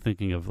was still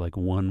thinking of like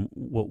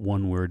what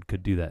one word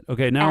could do that.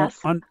 Okay, now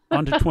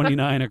on to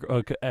 29.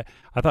 Okay,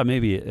 I thought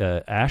maybe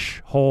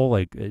ash hole,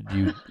 like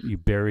you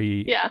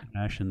bury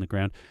ash in the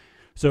ground.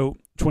 So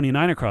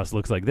 29 across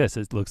looks like this.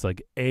 It looks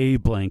like a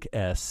blank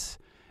S,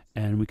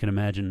 and we can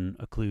imagine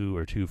a clue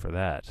or two for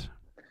that.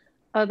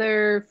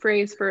 Other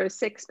phrase for a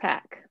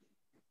 6-pack.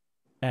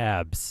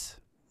 Abs.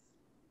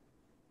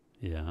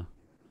 Yeah,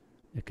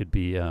 it could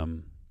be I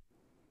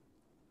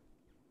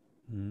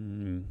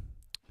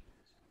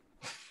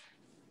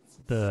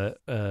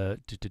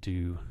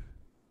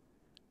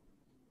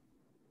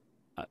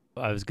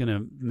was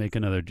gonna make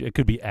another. It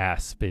could be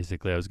ass.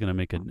 Basically, I was gonna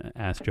make an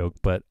ass joke,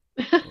 but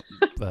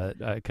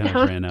I kind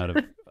of ran out of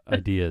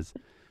ideas.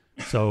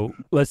 So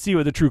let's see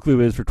what the true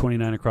clue is for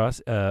 29 across.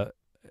 A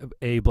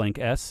blank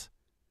S.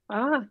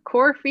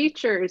 Core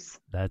features.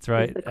 That's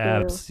right.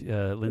 Abs.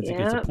 Lindsay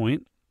gets a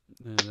point.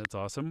 That's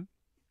awesome.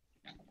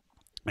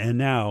 And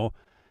now,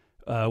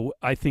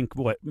 I think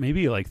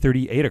maybe like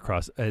 38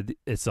 across.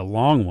 It's a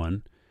long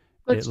one.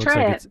 Let's looks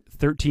try like it's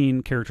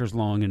 13 characters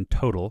long in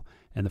total,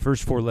 and the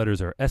first 4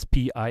 letters are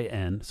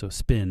S-P-I-N, so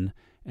spin,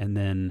 and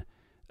then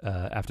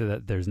after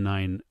that there's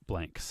 9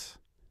 blanks.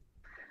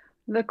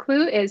 The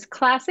clue is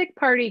classic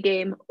party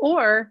game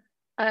or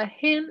a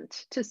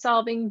hint to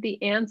solving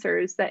the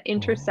answers that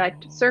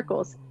intersect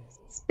circles.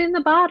 Spin the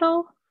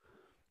bottle.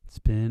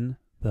 Spin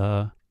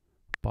the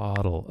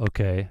bottle.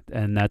 Okay,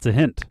 and that's a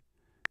hint.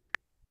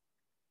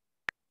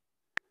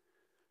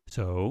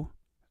 So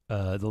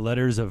the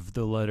letters of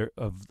the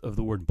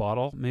word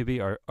bottle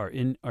maybe are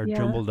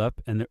jumbled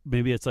up, and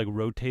maybe it's like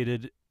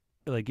rotated.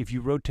 Like if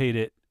you rotate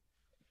it,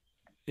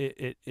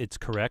 it's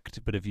correct.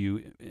 But if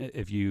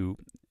you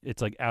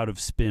it's like out of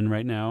spin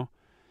right now,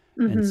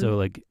 and so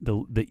like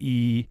the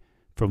E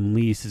from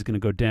lease is going to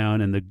go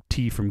down, and the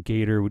T from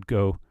gator would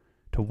go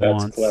to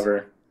wants. That's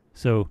clever.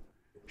 So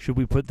should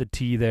we put the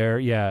T there?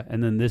 Yeah,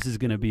 and then this is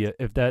going to be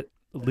if that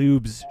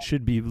lubes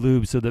should be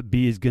lubes, so that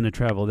B is going to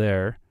travel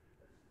there.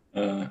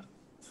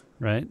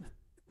 Right?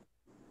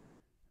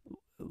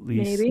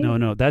 Lease. Maybe.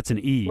 No, that's an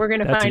E. We're going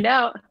to find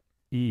out.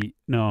 E.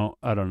 No,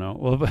 I don't know.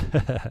 Well,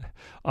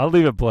 I'll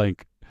leave it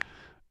blank.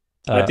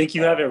 I think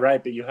you have it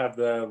right, but you have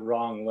the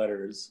wrong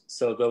letters.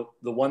 So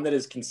the one that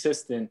is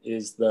consistent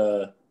is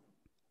the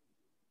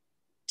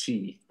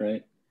T,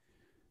 right?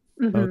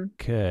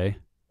 Okay.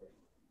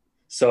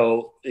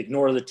 So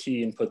ignore the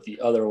T and put the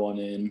other one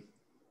in.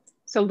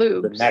 So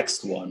lubes. The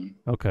next one.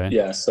 Okay.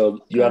 Yeah,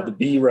 so you have the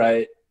B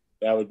right.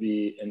 That would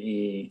be an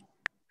E.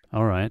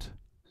 All right.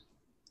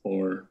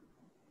 Or.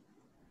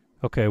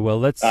 Okay, well,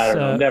 let's. I don't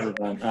know. Never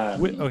mind.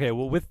 Okay,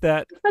 well, with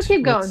that, let's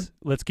keep going.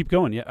 Let's keep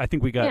going. Yeah, I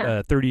think we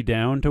got 30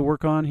 down to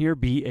work on here.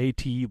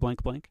 BAT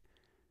blank blank.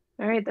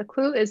 All right. The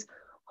clue is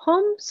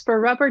homes for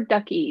rubber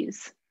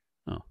duckies.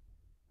 Oh,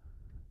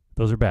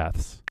 those are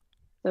baths.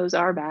 Those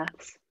are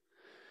baths.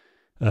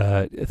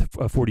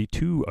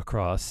 42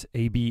 across.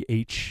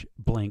 ABH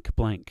blank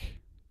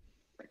blank.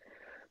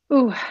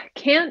 Ooh,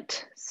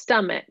 can't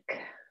stomach.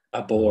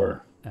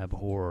 Abhor.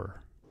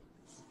 Abhor.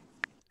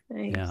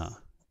 Nice. Yeah.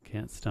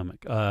 Can't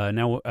stomach.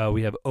 Now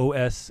we have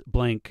OS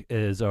blank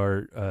is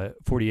our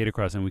 48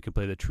 across, and we can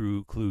play the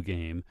True Clue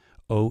game.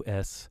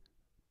 OS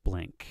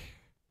blank.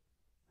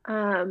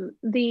 The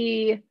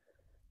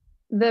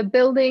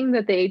building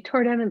that they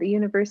tore down at the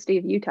University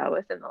of Utah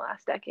within the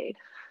last decade.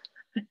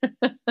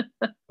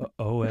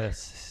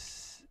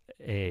 OST.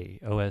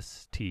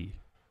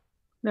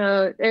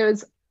 No, it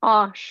was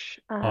OSH,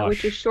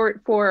 which is OSH.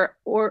 short for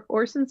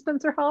Orson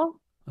Spencer Hall.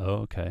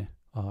 Oh, okay.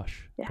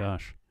 OSH. Yeah.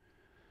 Gosh.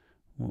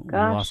 We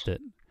Gosh. lost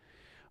it.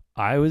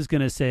 I was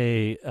going to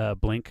say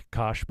blank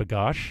kosh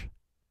bagosh.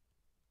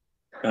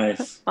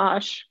 Nice.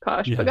 OSH,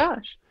 gosh, Yeah.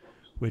 bagosh.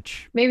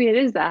 Which, Maybe it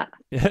is that.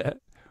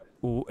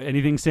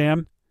 anything,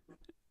 Sam?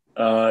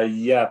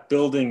 Yeah,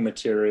 building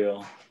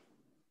material.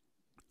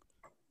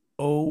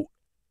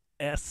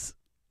 OS.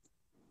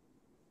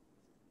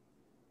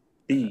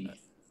 B.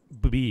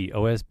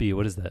 OSB.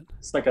 What is that?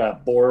 It's like a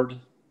board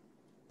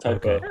type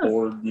Okay. of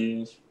board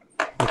used.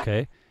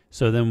 Okay.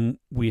 So then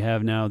we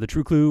have now the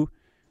True Clue,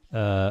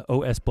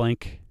 OS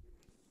blank.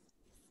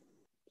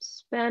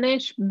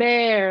 Spanish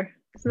bear.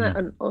 Isn't that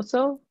an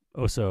oso?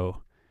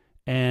 Oso.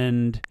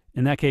 And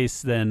in that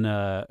case, then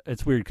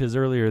it's weird because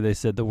earlier they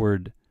said the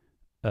word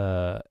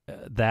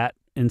that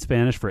in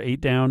Spanish for 8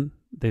 down.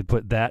 They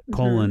put that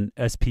colon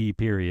SP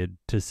period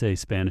to say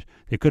Spanish.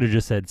 They could have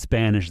just said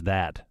Spanish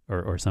that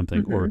or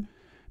something.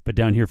 But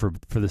down here for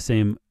the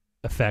same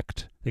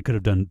effect, they could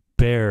have done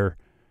bear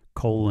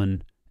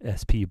colon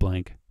SP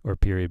blank or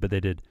period, but they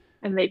did.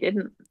 And they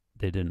didn't.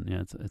 They didn't.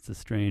 Yeah, it's a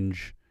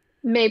strange.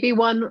 Maybe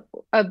one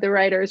of the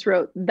writers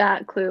wrote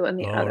that clue and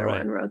the other right.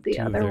 one wrote the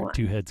other one.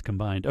 Two heads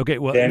combined. Okay,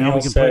 well, Daniel now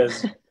we can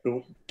says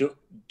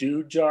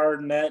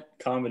Dujarnet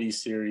Comedy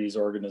Series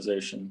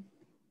Organization.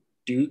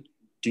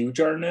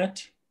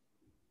 Dujarnet?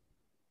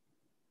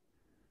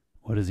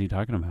 What is he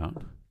talking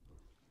about?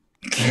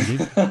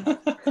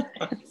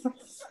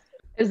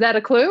 Is that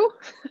a clue?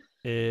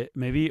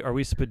 Maybe are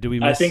we? Do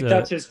we? I think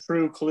that's his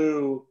True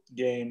Clue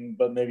game,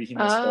 but maybe he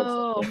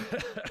misspelled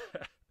something.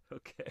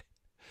 Okay.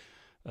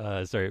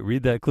 Sorry.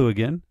 Read that clue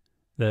again.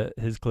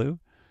 His clue.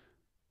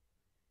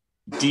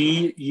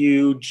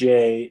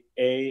 Dujarnet.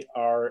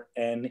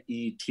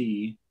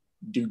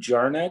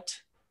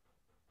 Dujarnet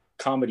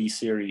Comedy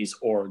Series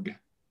org.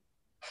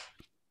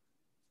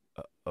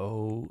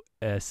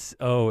 OS.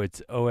 Oh,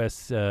 it's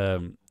OS.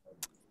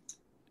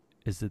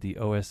 Is it the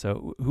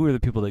OSO? Who are the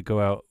people that go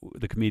out?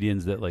 The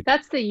comedians that like.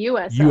 That's the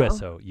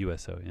USO.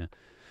 USO. Yeah.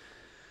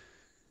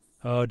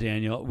 Oh,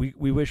 Daniel,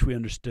 we wish we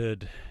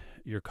understood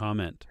your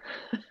comment.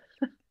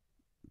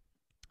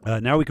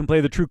 Now we can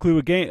play the True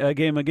Clue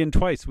game again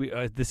twice.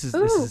 This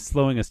is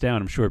slowing us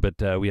down, I'm sure,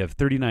 but we have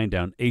 39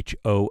 down.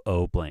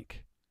 HOO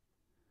blank.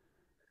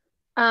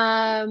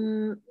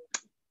 The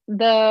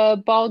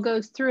ball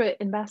goes through it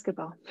in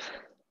basketball.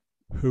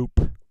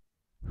 Hoop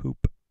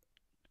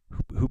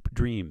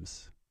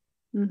dreams.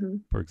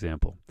 For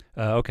example.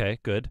 Okay,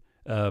 good.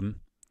 A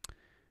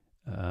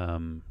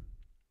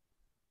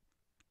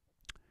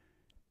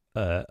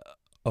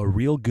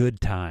real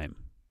good time.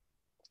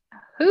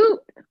 Hoot,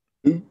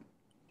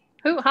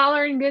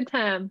 holler, and good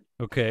time.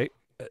 Okay.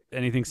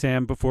 Anything,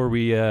 Sam, before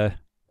we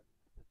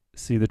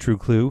see the True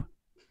Clue?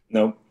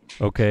 Nope.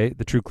 Okay.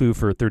 The True Clue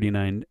for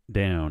 39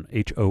 down.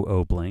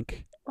 HOO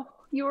blank. Oh,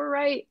 you were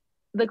right.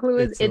 The clue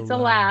is it's a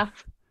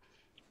laugh.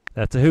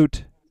 That's a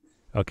hoot.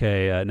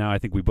 Okay. Now I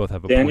think we both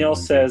have a Daniel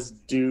point. says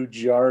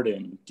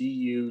Dujardin.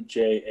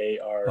 Dujardin.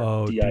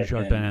 Oh,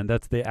 Dujardin.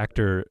 That's the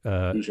actor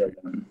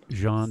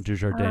Jean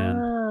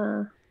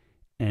Dujardin.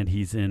 And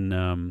he's in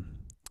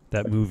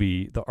that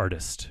movie, The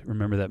Artist.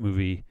 Remember that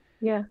movie?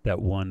 Yeah. That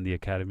won the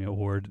Academy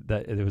Award.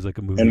 That it was like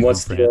a movie. And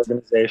what's from the France.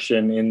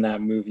 organization in that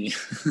movie?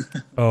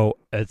 Oh,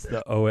 it's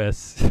the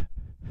OSI.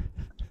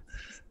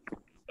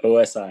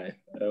 OSI.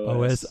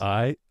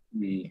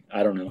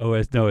 I don't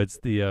know. No, it's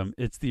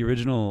the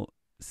original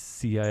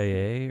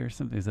CIA or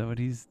something. Is that what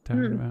he's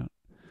talking about?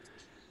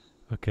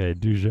 Okay,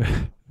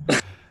 Duja.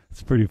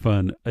 It's pretty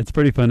fun. It's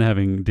pretty fun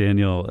having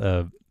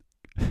Daniel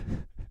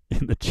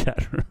in the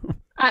chat room.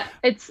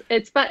 It's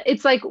fun.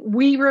 It's like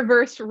we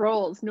reversed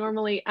roles.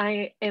 Normally,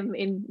 I am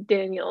in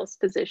Daniel's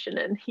position,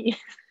 and he.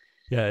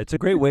 Yeah, it's a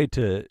great way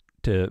to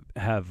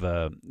have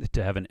an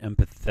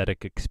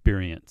empathetic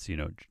experience.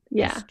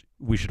 Yeah.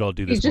 We should all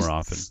do this more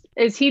often.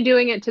 Is he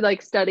doing it to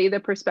like study the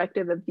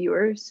perspective of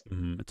viewers?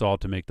 It's all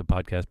to make the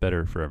podcast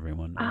better for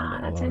everyone.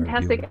 That's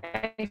fantastic!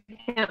 I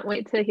can't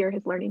wait to hear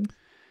his learnings.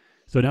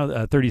 So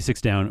now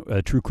 36 down.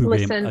 True Clue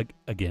game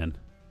again.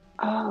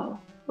 Oh,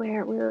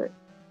 where?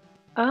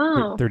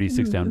 Oh,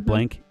 36 down.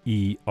 Blank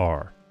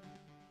ER.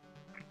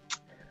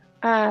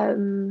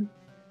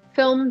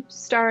 Film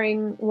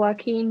starring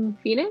Joaquin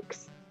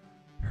Phoenix.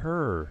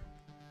 Her.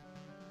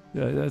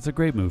 That's a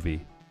great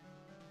movie.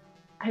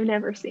 I've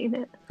never seen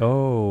it.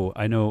 Oh,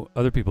 I know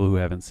other people who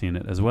haven't seen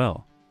it as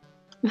well.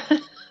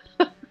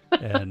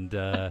 And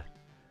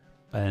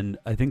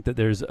I think that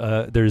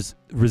there's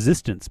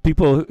resistance.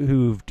 People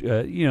who've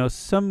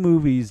some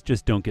movies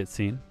just don't get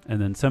seen, and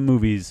then some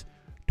movies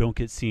don't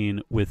get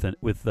seen with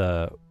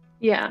a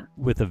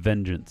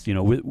vengeance.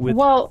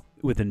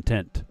 with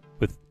intent.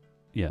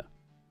 Yeah.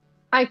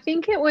 I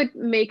think it would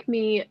make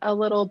me a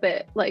little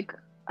bit like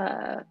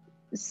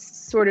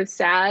sort of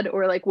sad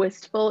or like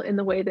wistful in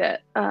the way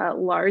that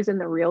Lars and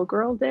the Real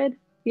Girl did,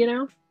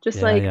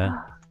 just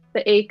Yeah.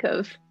 The ache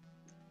of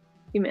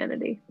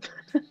humanity.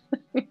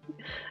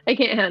 I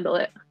can't handle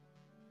it.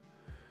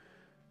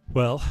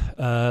 Well,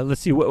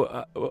 let's see.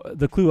 What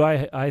the clue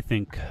I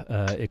think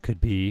it could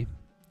be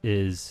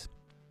is,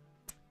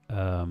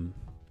 I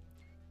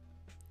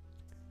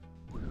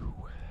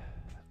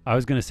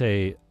was gonna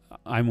say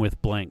I'm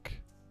with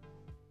blank.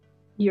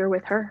 You're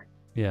with her.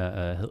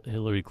 Yeah,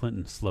 Hillary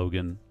Clinton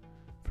slogan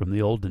from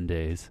the olden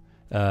days.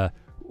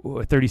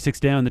 36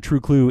 down. The true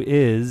clue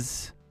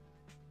is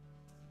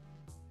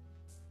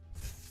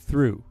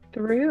through.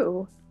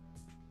 Through.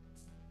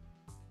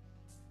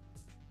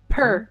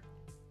 Per.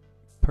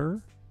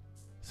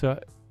 So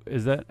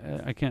is that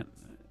I can't.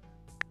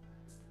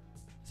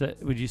 Is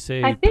that? Would you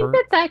say? I think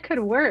that could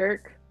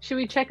work. Should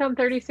we check on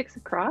 36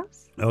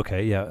 across?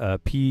 Okay. Yeah.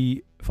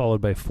 P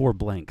followed by 4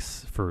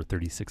 blanks for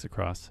 36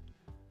 across.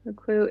 The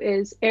clue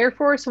is Air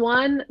Force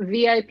One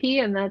VIP,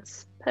 and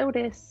that's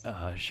POTUS.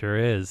 Sure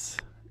is.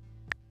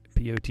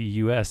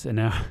 POTUS.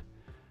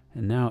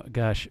 And now,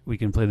 gosh, we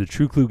can play the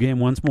True Clue game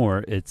once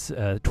more. It's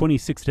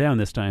 26 down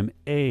this time.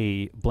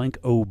 A blank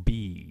OB.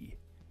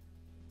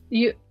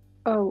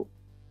 Oh,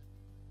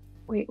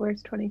 wait,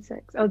 where's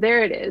 26? Oh,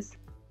 there it is.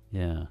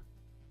 Yeah.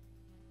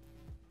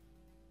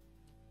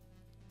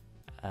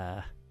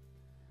 I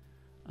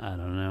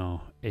don't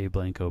know. A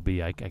blank OB.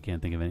 I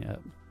can't think of any.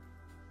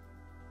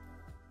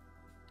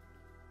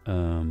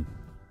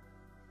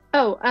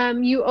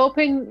 You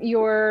open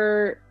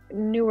your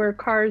newer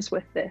cars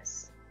with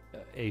this.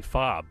 A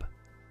fob.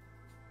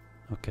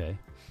 Okay.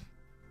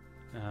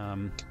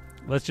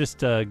 Let's just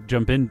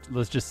jump in.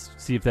 Let's just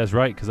see if that's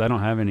right, because I don't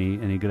have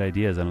any good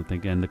ideas, I don't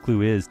think. And the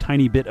clue is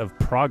tiny bit of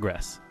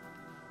progress.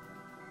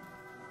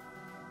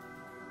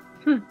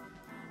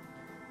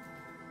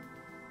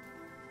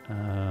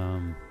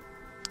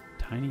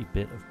 Tiny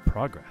bit of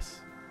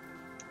progress.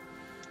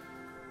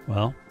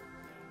 Well,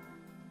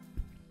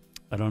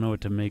 I don't know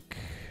what to make.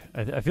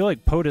 I feel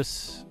like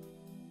POTUS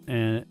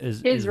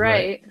is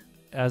right.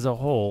 As a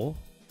whole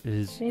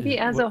is maybe is,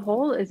 as a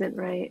whole isn't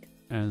right.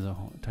 As a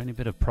whole, tiny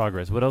bit of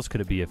progress. What else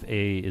could it be if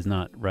A is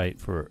not right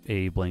for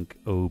A blank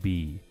OB?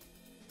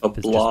 A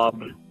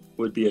blob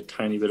would be a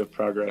tiny bit of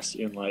progress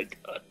in like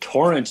a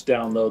torrent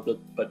download,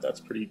 but that's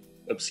pretty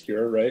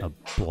obscure, right? A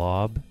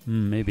blob?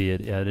 Maybe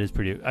it is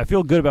pretty. I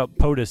feel good about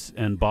POTUS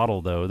and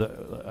bottle though.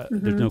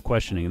 There's no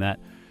questioning that.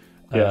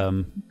 Yeah.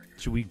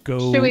 Should we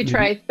go? Should we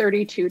try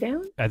 32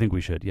 down? I think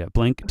we should. Yeah.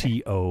 Blank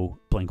Okay. TO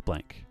blank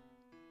blank.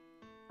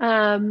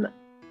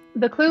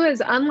 The clue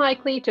is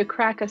unlikely to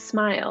crack a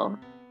smile,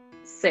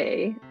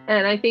 say,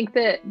 and I think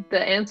that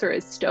the answer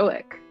is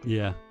stoic.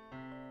 Yeah.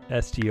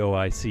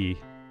 STOIC.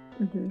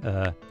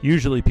 Mm-hmm.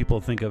 Usually people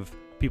think of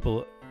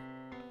people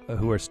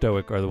who are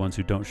stoic are the ones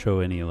who don't show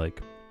any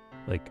like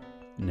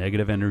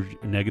negative energy,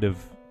 negative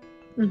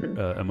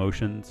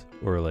emotions,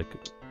 or like.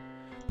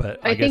 But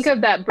I think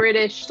of that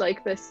British,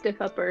 like the stiff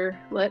upper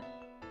lip.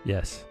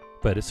 Yes,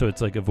 but so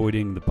it's like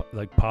avoiding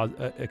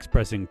the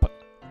expressing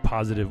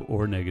positive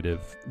or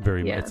negative.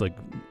 It's like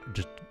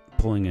just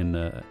pulling in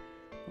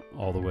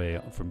all the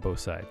way from both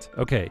sides.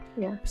 Okay.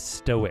 Yeah.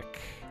 Stoic.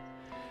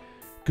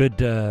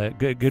 Good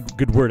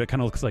word. It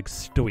kind of looks like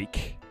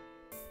stoic.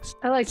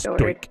 I like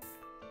stoic.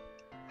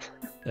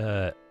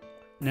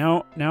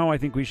 Now I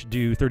think we should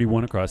do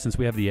 31 across. Since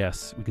we have the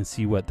S, we can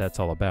see what that's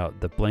all about.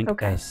 The blank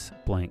S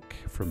blank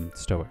from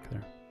stoic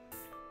there.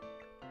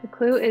 The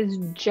clue is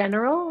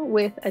general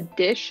with a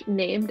dish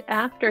named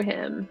after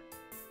him.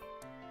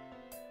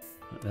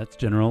 That's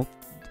general.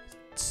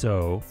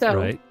 So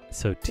right?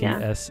 So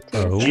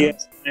TSO.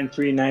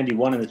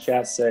 GS9391 in the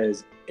chat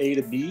says A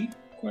to B?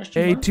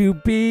 A to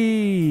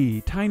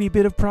B. Tiny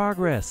bit of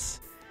progress.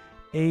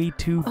 A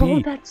to B. Oh,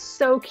 that's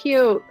so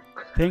cute.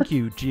 Thank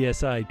you,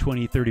 GSI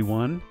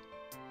 2031.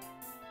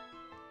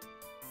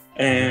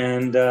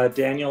 And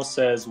Daniel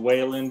says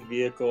Wayland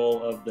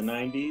vehicle of the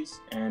 90s,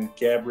 and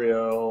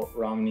Gabrielle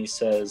Romney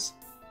says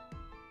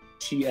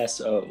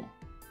TSO.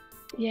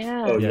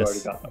 Yeah. Oh, you already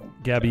got that one.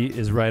 Gabby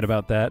is right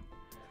about that.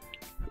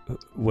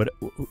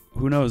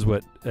 Who knows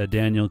what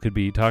Daniel could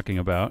be talking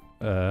about?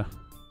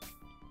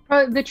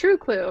 The true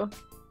clue.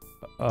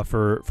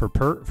 For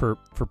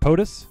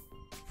POTUS?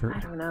 I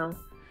don't know.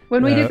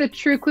 When we did the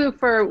true clue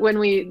for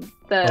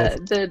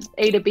the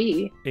A to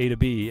B. A to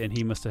B, and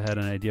he must have had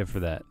an idea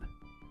for that.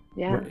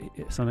 Yeah.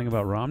 Something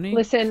about Romney?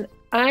 Listen,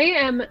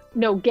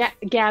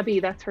 Gabby,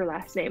 that's her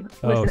last name.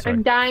 Listen,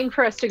 I'm dying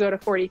for us to go to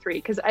 43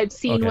 because I've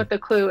seen what the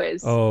clue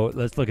is. Oh,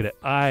 let's look at it.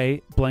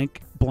 I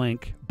blank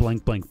blank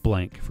blank blank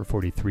blank for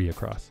 43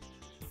 across.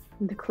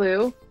 The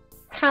clue,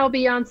 how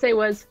Beyonce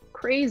was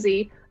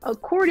crazy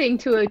according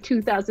to a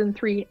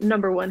 2003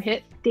 #1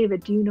 hit.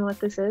 David, do you know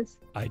what this is?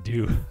 I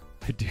do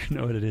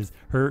know what it is.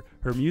 Her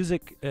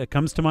music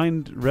comes to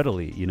mind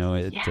readily.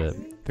 It's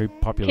very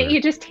popular. Can't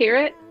you just hear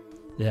it?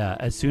 Yeah.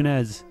 As soon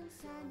as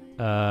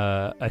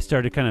I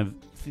started kind of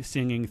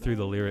singing through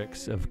the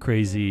lyrics of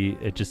Crazy.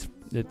 It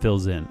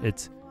fills in.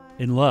 It's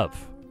In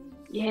Love.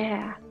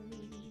 Yeah.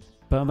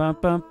 Ba ba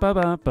ba ba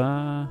ba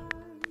ba.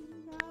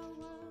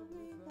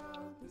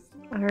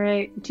 All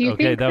right. Do you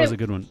Okay, think that was a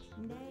good one.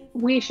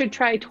 we should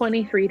try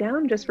 23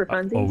 down just for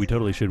funsies? Oh, we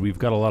totally should. We've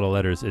got a lot of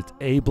letters. It's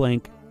A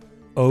blank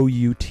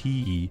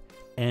OUTN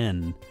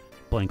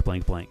blank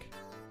blank blank.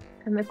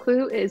 And the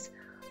clue is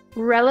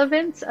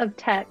relevance of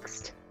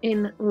text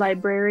in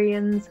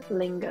librarians'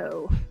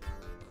 lingo.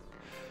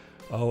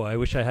 Oh, I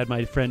wish I had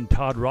my friend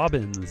Todd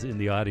Robbins in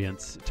the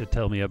audience to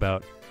tell me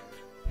about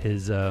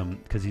his,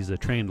 because he's a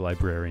trained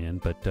librarian.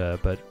 But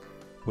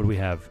what do we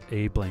have?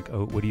 A blank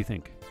O. What do you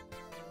think?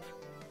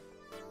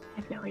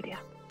 I have no idea.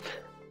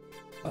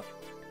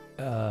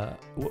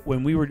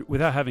 When we were,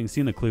 without having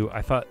seen the clue,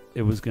 I thought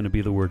it was going to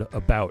be the word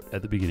about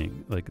at the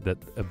beginning, like that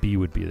a B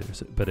would be there.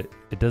 So, but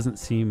it doesn't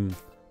seem,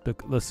 the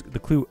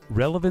clue,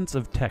 relevance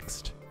of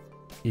text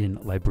in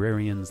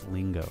librarians'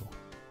 lingo.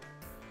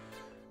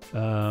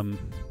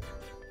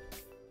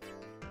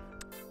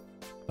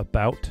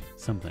 About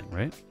something,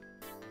 right?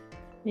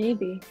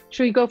 Maybe.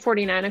 Should we go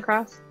 49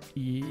 across?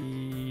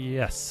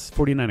 Yes.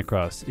 49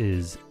 across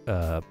is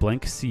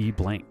blank C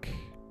blank.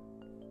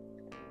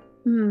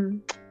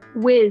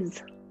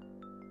 Whiz.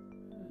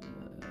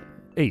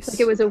 Ace.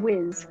 Like it was a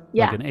whiz.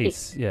 Yeah. Like an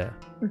ace. Yeah.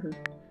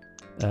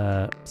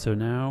 Mm-hmm. So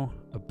now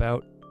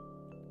about.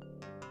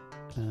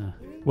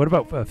 What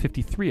about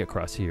 53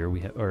 across here? We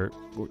have,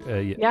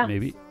 Yeah.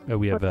 maybe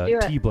we have Let's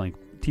do T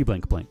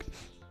blank blank.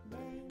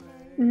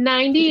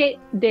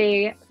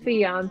 90-Day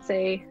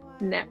Fiance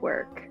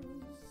Network.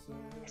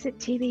 Is it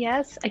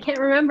TBS? I can't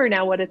remember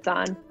now what it's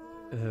on.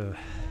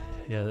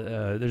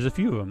 There's a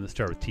few of them that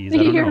start with T's. I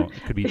don't know.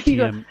 It could be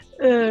TM.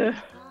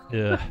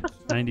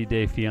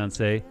 90-Day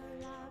Fiance.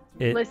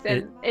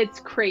 Listen,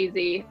 it's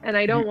crazy, and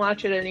I don't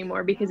watch it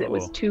anymore because it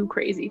was too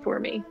crazy for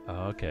me.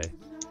 Oh, okay.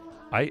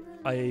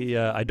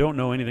 I don't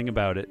know anything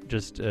about it.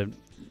 Just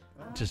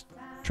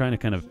trying to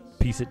kind of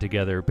piece it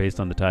together based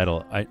on the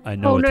title. I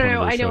know. Oh it's no, one of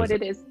those I know shows what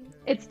it is.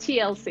 It's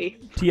TLC.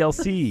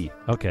 TLC.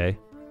 Okay.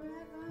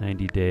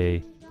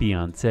 90-Day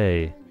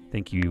Fiance.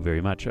 Thank you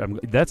very much.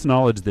 That's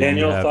knowledge that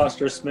Daniel you have.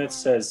 Foster Smith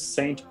says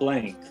Saint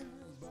Blank.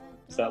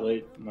 Is that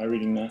late? Am I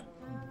reading that?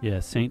 Yeah,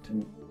 Saint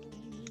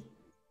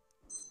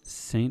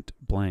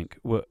Blank.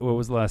 What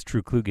was the last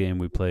True Clue game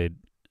we played?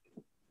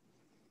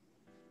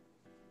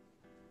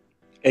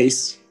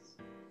 Ace.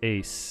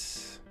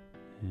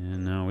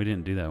 And no, we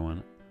didn't do that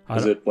one.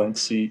 Is it Blank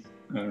C?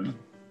 I don't know.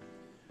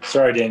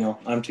 Sorry, Daniel.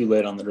 I'm too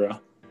late on the draw.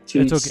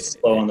 Too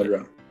slow on the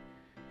draw.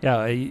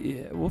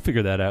 Yeah, we'll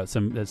figure that out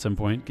at some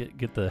point.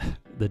 Get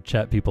the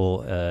chat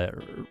people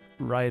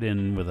right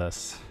in with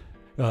us.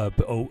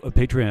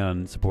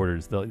 Patreon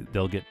supporters,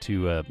 they'll get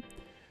to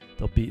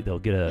they'll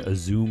get a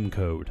Zoom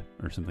code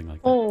or something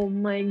like that. Oh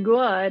my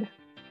god.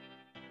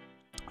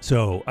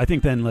 So I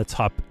think then let's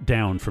hop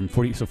down from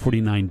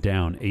 49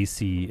 down,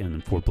 AC, and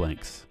then 4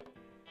 blanks.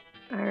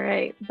 All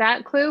right,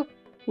 that clue.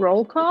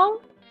 Roll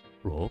call.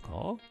 Roll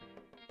call.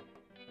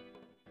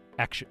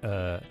 Action.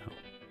 No.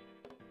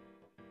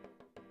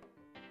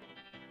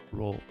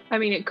 Roll. I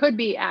mean, it could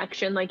be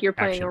action, like you're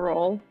playing Action. a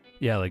role.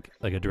 Yeah, like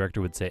a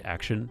director would say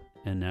action,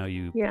 and now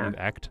you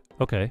act.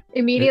 Okay.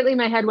 Immediately,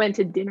 my head went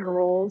to dinner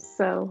rolls.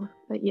 So,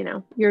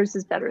 yours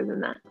is better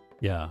than that.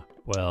 Yeah.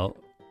 Well,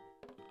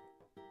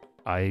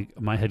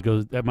 my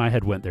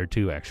head went there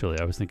too. Actually,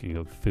 I was thinking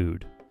of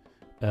food.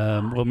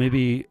 Well,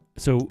 maybe.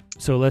 So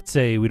let's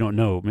say we don't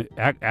know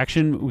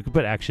action. We could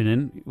put action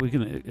in. We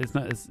can. It's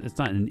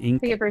not an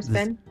ink. Take it for a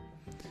spin.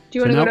 Do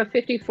you want to go to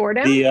 54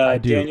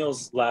 down?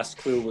 Daniel's last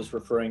clue was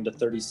referring to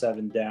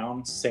 37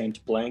 down.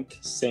 Saint Blank,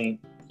 Saint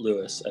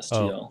Louis, STL.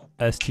 Oh,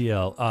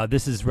 STL.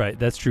 This is right.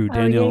 That's true.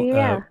 Daniel.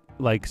 Yeah.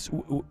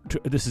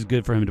 This is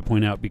good for him to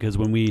point out because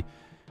when we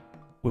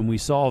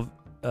solve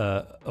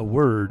a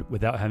word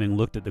without having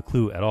looked at the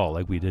clue at all,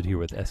 like we did here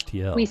with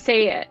STL, we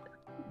say it.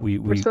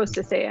 We're supposed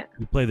to say it.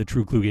 We play the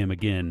True Clue game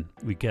again.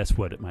 We guess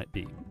what it might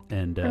be,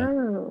 and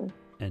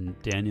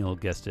Daniel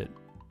guessed it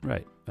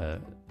right, or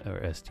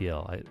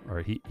STL,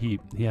 or he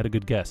had a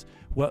good guess.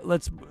 Well,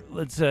 let's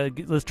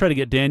try to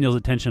get Daniel's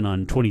attention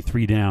on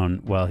 23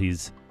 down while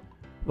he's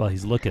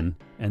looking,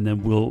 and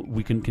then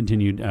we can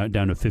continue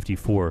down to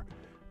 54.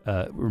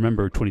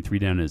 Remember, 23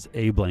 down is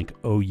A blank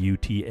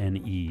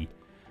OUTNE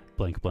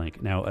blank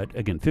blank. Now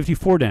again,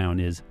 54 down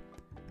is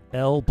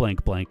L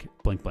blank blank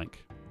blank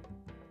blank.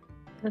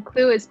 The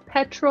clue is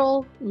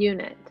petrol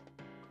unit.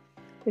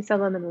 They sell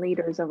them in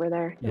liters over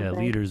there. Yeah,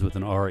 liters with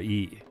an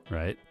RE,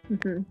 right?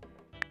 Mm-hmm.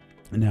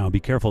 Now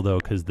be careful though,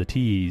 because the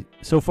T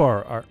so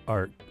far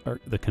our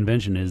the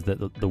convention is that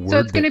the word. So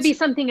it's going to be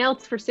something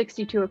else for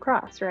 62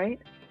 across, right?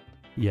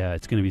 Yeah,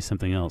 it's going to be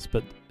something else.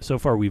 But so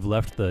far we've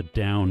left the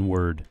down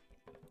word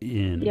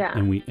in,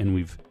 and we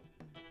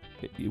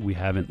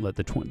haven't let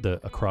the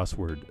across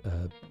word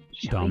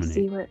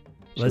dominate.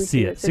 Let's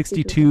see it.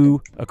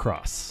 62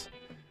 across.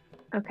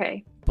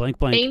 Okay. Blank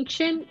blank.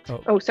 Ancient.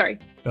 Oh sorry.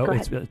 Oh,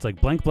 it's like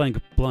blank blank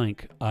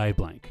blank I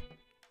blank.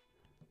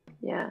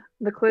 Yeah.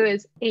 The clue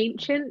is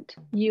ancient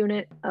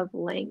unit of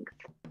length.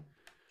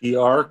 The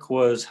arc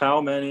was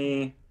how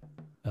many?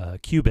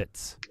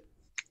 Cubits.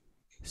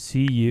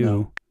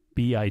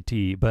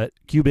 C-U-B-I-T. But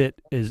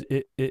cubit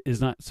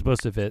is not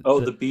supposed to fit. Oh,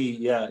 the B.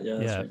 Yeah,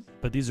 that's right.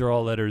 But these are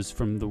all letters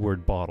from the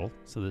word bottle,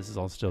 so this is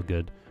all still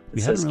good. We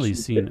It haven't says really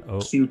Q-tit.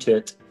 seen...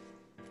 Q-tit.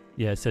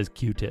 Yeah, it says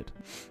Q-tit.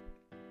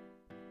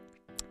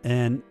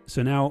 And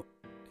so now,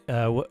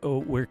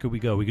 where could we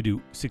go? We could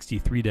do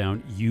 63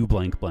 down, U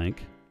blank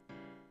blank.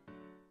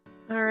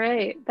 All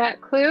right.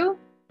 That clue,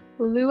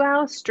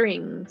 luau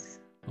strings.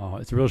 Oh,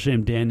 it's a real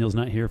shame Daniel's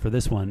not here for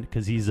this one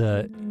because he's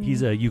a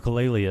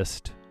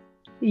ukuleleist.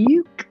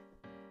 Uke.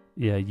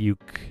 Yeah,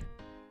 uke.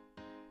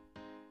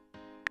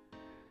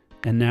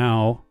 And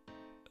now,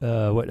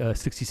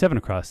 67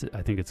 across,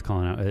 I think it's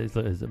calling out.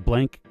 It's a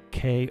blank,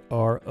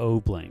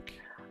 K-R-O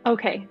blank.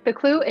 Okay. The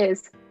clue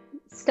is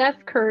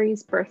Steph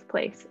Curry's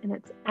birthplace, and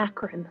it's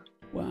Akron.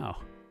 Wow.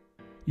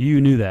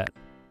 You knew that.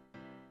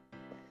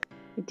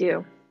 I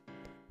do.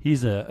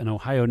 He's an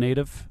Ohio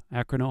native,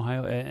 Akron,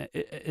 Ohio.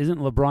 Isn't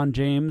LeBron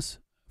James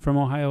from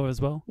Ohio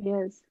as well? He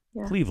is.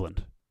 Yeah.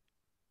 Cleveland.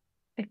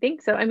 I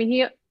think so. I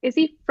mean, is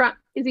he from?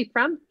 He's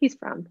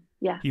from.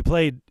 Yeah. He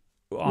played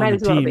on Might the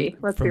as well team be.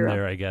 Let's from be real.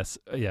 there, I guess.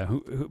 Yeah,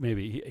 who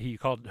maybe he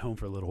called home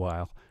for a little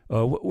while.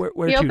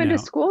 Where He to opened now? a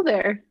school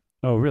there.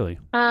 Oh, really?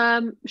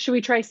 Should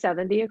we try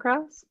 70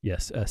 across?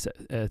 Yes.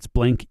 It's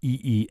blank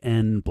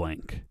EEN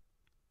blank.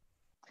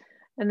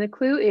 And the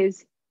clue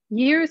is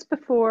years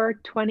before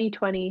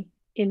 2020,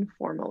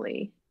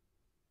 informally.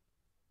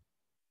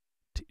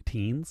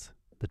 Teens?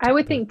 I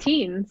would think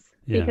teens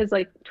Yeah. because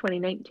like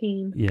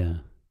 2019. Yeah.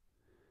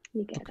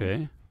 You get it.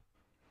 Okay.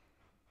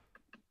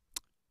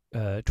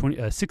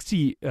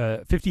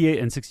 58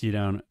 and 60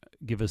 down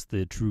give us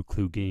the true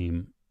clue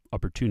game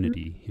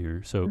opportunity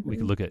here. So we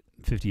can look at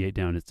 58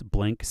 down. It's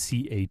blank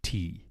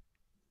C-A-T.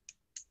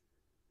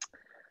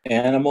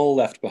 Animal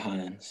left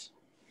behinds.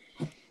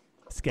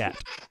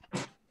 Scat.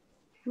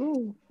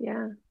 Ooh,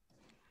 yeah.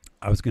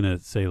 I was going to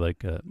say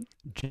like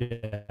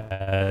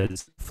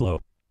jazz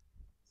flow.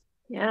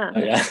 Yeah. Oh,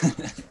 yeah.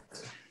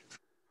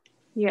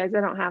 You guys,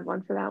 I don't have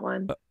one for that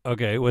one.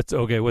 Okay, what's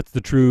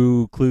the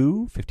true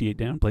clue? 58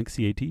 down, blank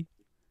C-A-T.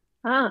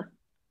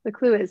 The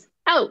clue is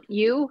out,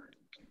 you.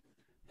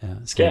 Yeah,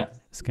 Scat.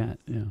 Scat,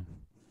 yeah.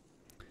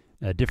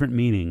 A different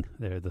meaning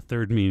there, the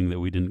third meaning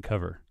that we didn't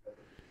cover.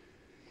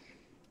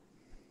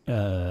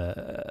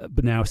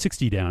 But now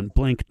 60 down,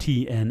 blank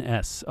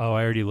T-N-S. Oh,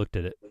 I already looked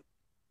at it.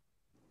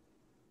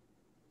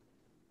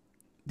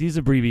 These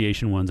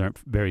abbreviation ones aren't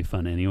very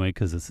fun anyway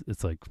because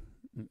it's like...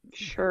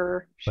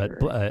 Sure.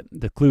 But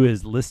the clue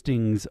is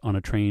listings on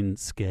a train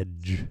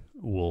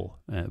schedule.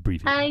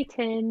 Abbreviation.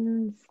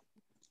 Items.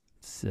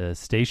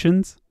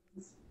 Stations?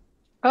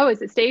 Oh,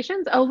 is it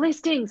stations? Oh,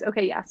 listings.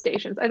 Okay, yeah,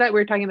 stations. I thought we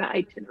were talking about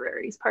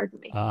itineraries. Pardon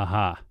me.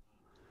 Aha.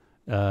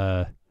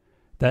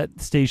 That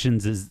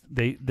stations is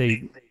they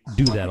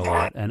do that a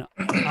lot, and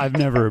I've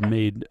never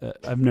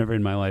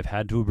in my life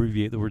had to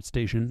abbreviate the word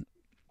station,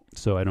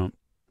 so I don't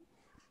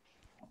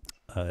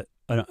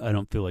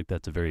feel like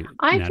that's a very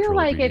I feel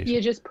like if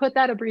you just put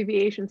that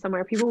abbreviation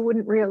somewhere, people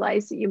wouldn't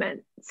realize that you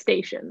meant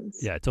stations.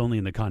 Yeah, it's only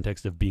in the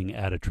context of being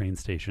at a train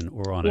station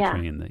or on a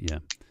train that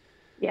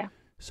Yeah.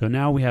 So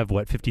now we have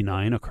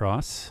 59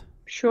 across.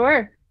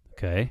 Sure.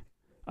 Okay.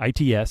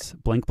 ITS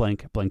blank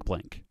blank blank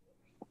blank.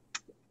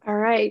 All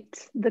right.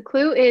 The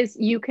clue is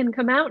you can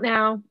come out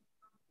now.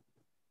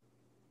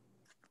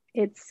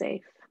 It's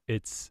safe.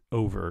 It's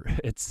over.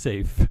 It's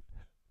safe.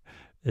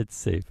 It's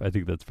safe. I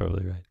think that's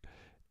probably right.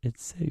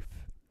 It's safe.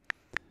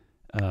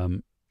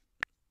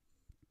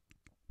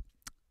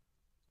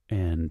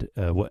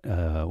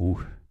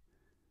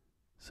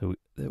 So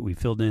we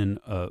filled in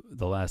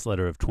the last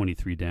letter of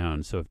 23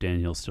 down. So if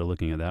Daniel's still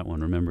looking at that one,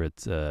 remember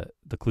it's the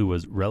clue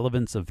was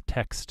relevance of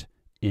text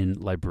in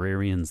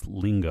librarian's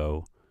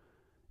lingo,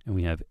 and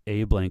we have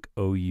a blank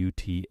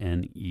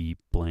O-U-T-N-E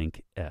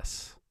blank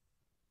S.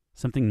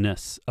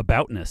 Somethingness,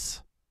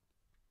 aboutness.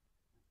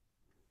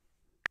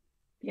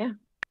 Yeah.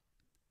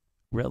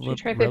 Should we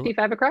try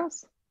 55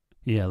 across?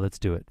 Yeah, let's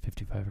do it.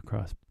 55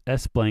 across.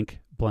 S blank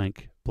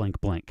blank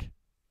blank blank.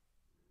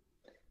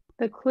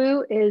 The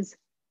clue is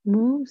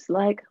moves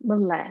like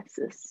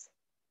molasses.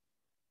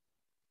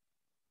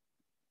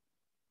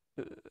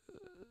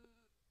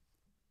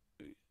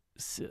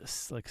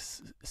 Like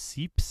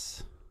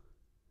seeps?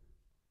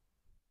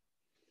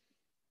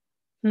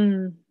 I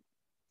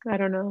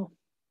don't know.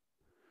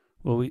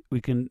 Well,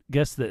 we can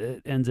guess that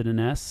it ends in an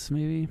S,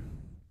 maybe?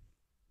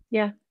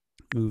 Yeah.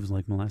 Moves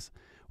like molasses.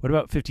 What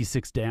about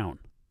 56 down?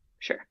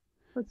 Sure.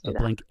 Let's do that.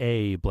 Blank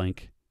A,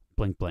 blank,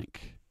 blank,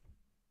 blank.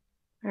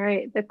 All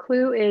right. The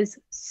clue is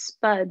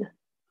spud.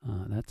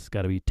 That's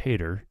got to be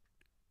tater.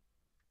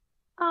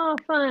 Oh,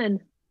 fun.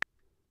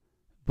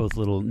 Both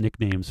little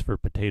nicknames for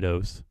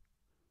potatoes.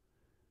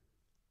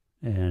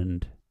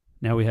 And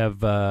now we have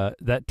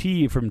that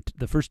T from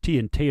the first T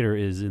in tater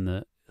is in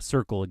the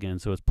circle again,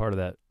 so it's part of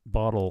that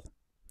bottle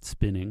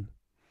spinning.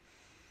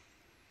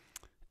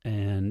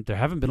 And there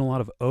haven't been a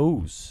lot of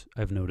O's,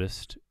 I've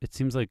noticed. It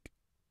seems like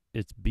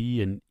it's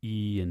B and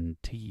E and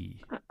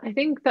T I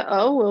think the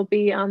O will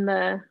be on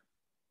the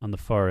on the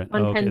far end.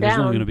 one Oh, okay. pen There's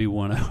only down. going to be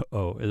one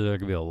O. There's going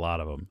to be a lot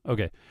of them.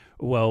 Okay.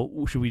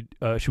 Well, should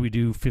we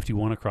do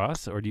 51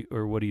 across, or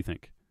what do you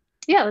think?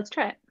 Yeah, let's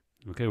try it.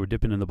 Okay, we're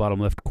dipping in the bottom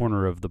left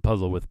corner of the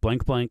puzzle with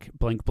blank blank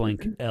blank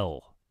blank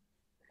L.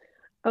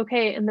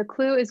 Okay, and the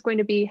clue is going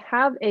to be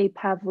have a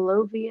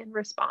Pavlovian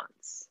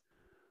response.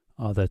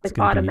 Oh, that's Like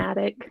going to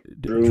automatic. be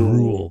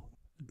Drool.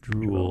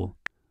 drool,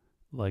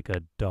 like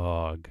a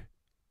dog,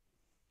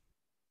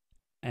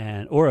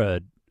 and or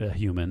a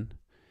human.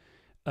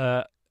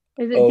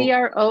 Is it Oh,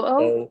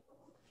 DROO?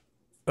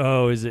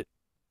 Oh, is it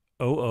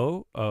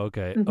O? Oh,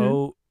 okay. Mhm.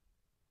 O,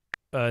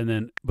 and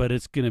then, but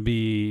it's going to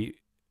be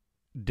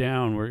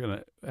down. We're going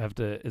to have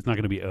to, it's not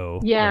going to be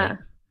O. Yeah, Right?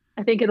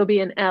 I think it'll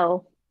be an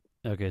L.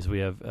 Okay, so we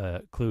have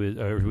clue is,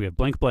 or we have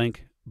blank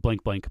blank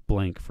blank blank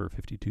blank for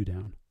 52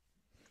 down.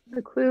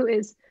 The clue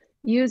is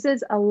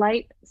uses a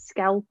light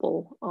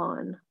scalpel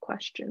on ?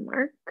 Question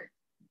mark.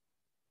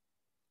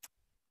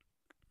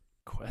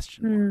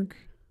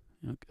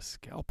 Like a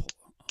scalpel.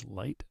 A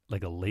light,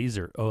 like a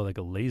laser. Oh, like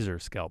a laser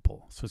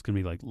scalpel. So it's going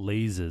to be like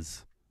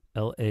lasers.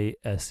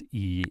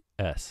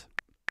 LASES.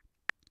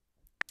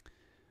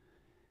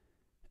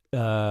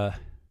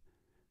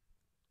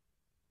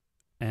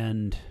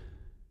 And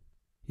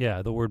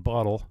yeah, the word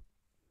bottle.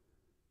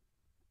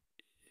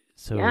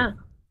 So Yeah.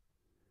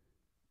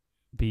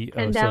 B.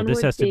 Pen Oh, so down this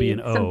would has to be be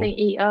an O. something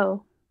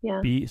EO. Yeah.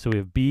 B. So we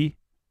have B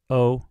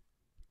O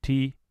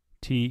T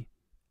T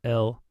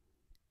L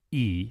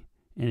E,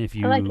 and if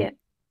you I like it.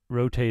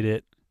 rotate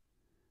it,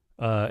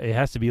 it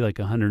has to be like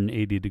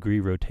 180-degree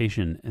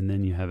rotation, and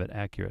then you have it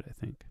accurate, I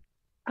think.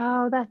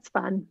 Oh, that's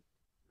fun.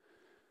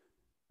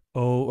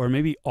 Oh, or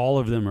maybe all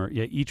of them are.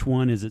 Yeah, each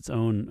one is its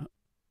own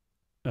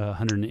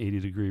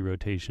 180-degree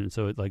rotation.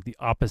 So it, like the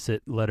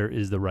opposite letter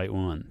is the right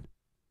one.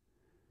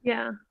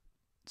 Yeah.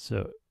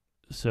 So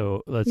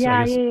let's.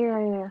 Yeah, I guess,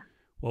 yeah.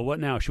 Well, what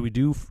now? Should we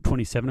do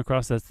 27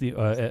 across? That's the.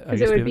 I Because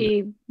guess it would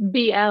we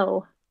be BL,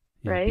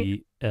 yeah,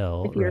 right?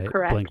 BL, If you're right?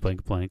 correct. Blank,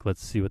 blank, blank.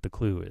 Let's see what the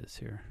clue is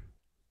here.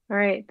 All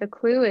right. The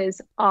clue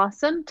is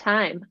awesome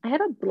time. I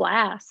had a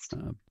blast.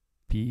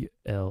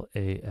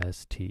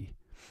 BLAST.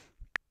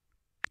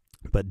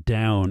 But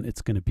down,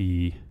 it's going to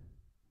be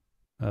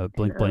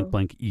blank, blank,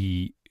 blank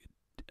E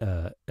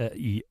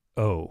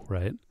O,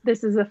 right?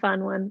 This is a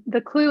fun one.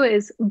 The clue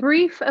is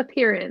brief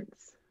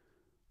appearance.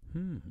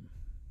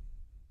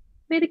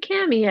 Made a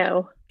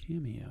cameo.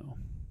 Cameo.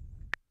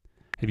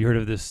 Have you heard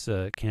of this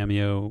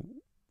Cameo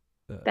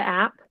The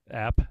app?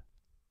 app?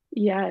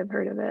 Yeah, I've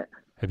heard of it.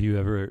 Have you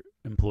ever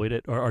employed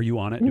it, or are you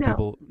on it? No.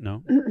 People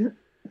no?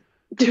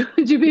 Do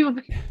people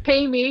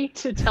pay me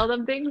to tell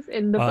them things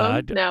in the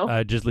phone?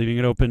 No. Just leaving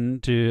it open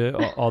to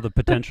all the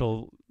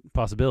potential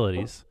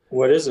possibilities.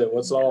 What is it?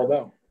 What's it all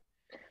about?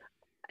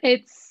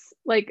 It's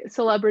like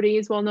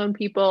celebrities, well-known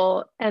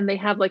people, and they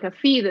have like a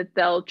fee that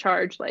they'll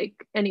charge,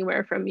 like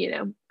anywhere from,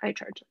 I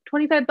charge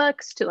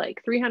 $25 to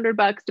like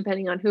 $300,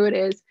 depending on who it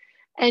is.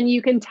 And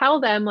you can tell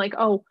them like,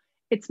 oh,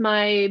 it's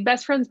my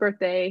best friend's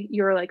birthday.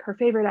 You're like her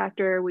favorite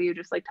actor. Will you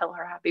just like tell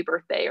her happy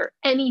birthday or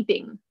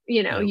anything?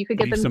 You could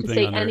get Leave them to something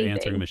say on their anything.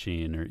 answering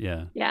machine, or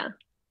Yeah.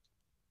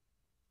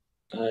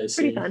 I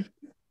see. Pretty fun.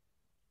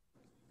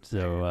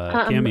 So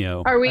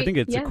Cameo, I think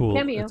it's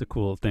Cameo. it's a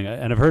cool thing,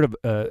 and I've heard of,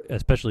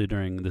 especially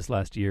during this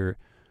last year,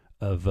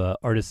 of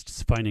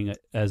artists finding it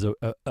as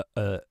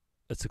a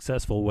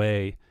successful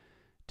way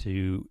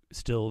to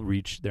still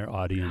reach their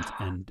audience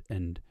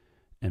and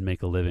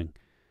make a living.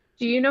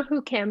 Do you know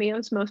who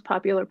Cameo's most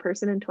popular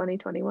person in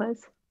 2020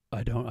 was?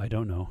 I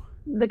don't know.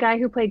 The guy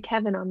who played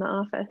Kevin on The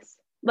Office.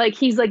 Like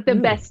he's like the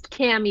best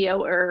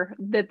cameoer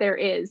that there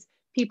is.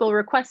 People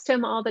request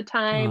him all the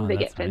time. They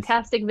get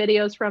fantastic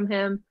videos from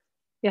him.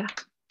 Yeah.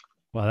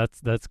 Wow,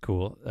 that's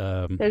cool.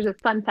 There's a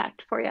fun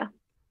fact for you.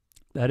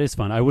 That is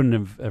fun. I wouldn't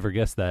have ever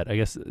guessed that. I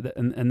guess,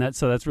 and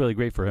that's really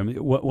great for him.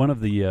 One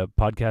of the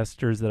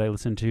podcasters that I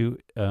listen to,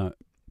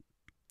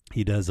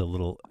 he does a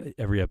little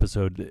every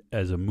episode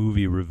as a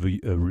movie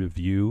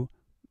review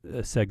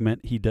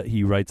segment.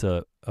 He writes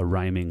a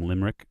rhyming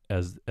limerick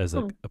as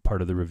a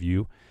part of the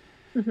review,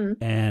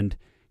 and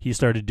he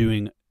started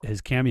doing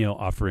his Cameo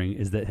offering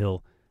is that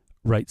he'll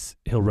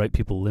write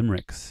people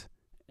limericks.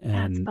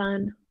 And, that's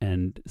fun.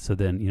 And so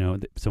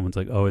then, someone's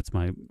like, oh, it's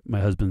my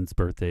husband's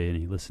birthday, and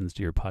he listens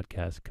to your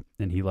podcast,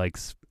 and he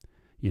likes,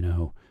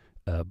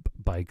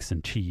 bikes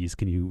and cheese.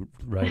 Can you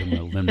write him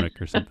a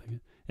limerick or something?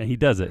 And he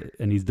does it,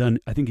 and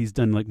I think he's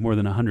done like more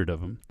than 100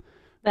 of them.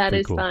 That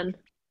is cool. Fun.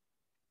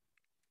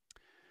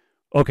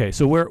 Okay,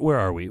 so where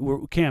are we?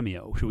 We're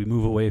Cameo. Should we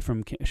move away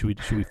from? Should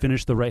we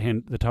finish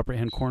the top right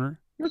hand corner?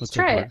 Let's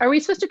try it. Are we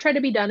supposed to try to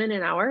be done in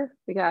an hour?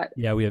 We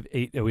have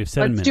 7 minutes.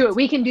 Let's do it.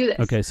 We can do this.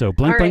 Okay, so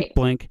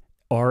blank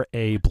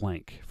RA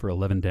blank for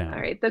 11 down.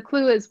 All right. The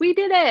clue is we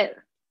did it.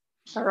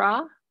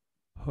 Hurrah!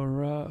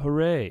 Hurrah!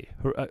 Hooray!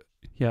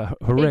 Yeah,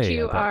 hooray!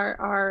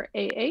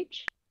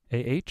 HURRAH.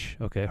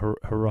 AH. Okay.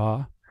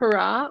 Hurrah!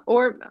 Hurrah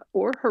or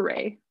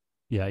hooray.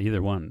 Yeah,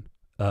 either one.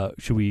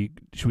 Should we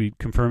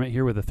confirm it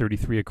here with a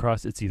 33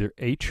 across? It's either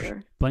H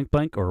Sure. blank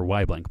blank or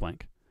Y blank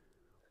blank.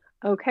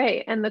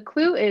 Okay, and the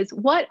clue is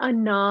what a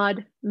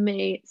nod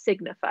may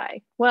signify.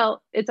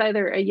 Well, it's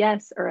either a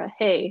yes or a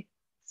hey,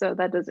 so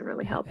that doesn't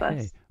really help Hey. us.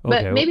 Okay,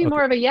 But maybe okay.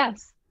 more of a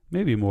yes.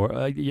 Maybe more.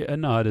 Yeah, a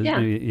nod is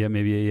Yeah.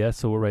 maybe a yes.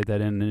 So we'll write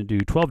that in and do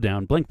 12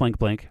 down. Blank blank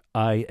blank.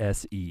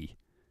 ISE.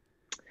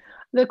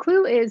 The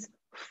clue is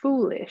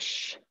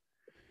foolish.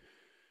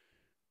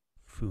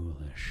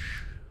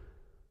 Foolish.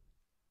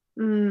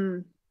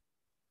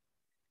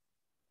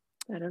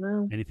 I don't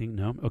know. Anything?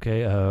 No.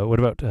 Okay. What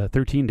about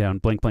 13 down?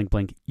 Blank blank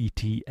blank.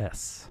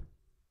 ETS.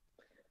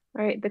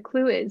 All right, the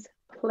clue is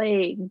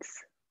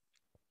plagues.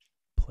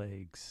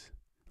 Plagues.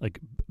 Like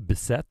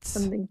besets.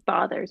 Something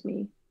bothers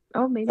me.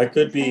 Oh, maybe That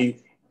could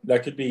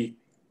besets. be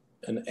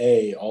an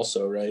A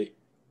also, right?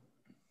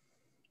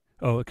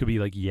 Oh, it could be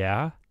like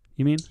yeah.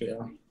 You mean?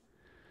 Yeah.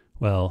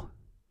 Well,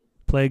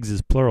 plagues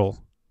is plural.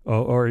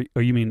 Oh, or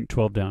you mean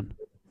 12 down?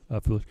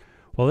 Foolish.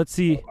 Well, let's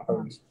see.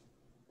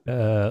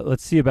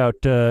 Let's see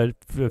about 10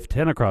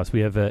 across. We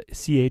have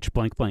CH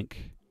blank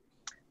blank.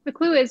 The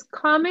clue is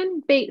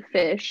common bait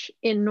fish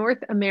in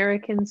North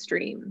American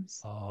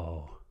streams.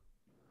 Oh,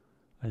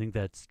 I think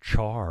that's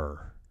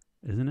char,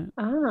 isn't it?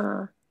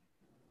 Ah,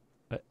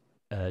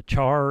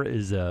 Char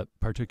is a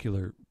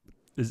particular.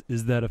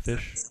 Is that a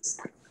fish?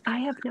 I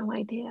have no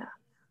idea.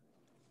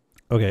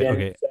 Okay. Yeah,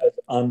 Okay. it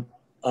says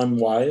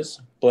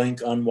unwise,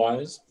 blank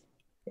unwise,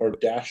 or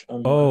dash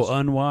unwise. Oh,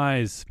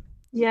 unwise.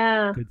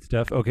 Yeah. Good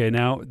stuff. Okay,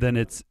 now then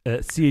it's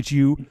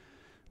CHU.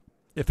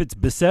 If it's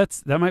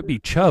besets, that might be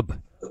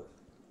chub.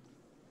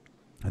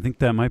 I think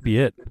that might be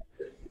it.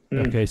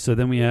 Okay, so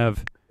then we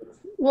have.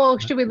 Well,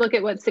 should we look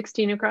at what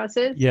 16 across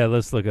is? Yeah,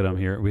 let's look at them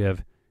here. We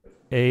have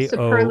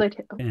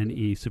Superlative.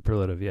 AONE,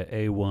 superlative. Yeah,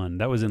 A1.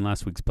 That was in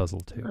last week's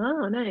puzzle too.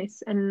 Oh,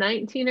 nice. And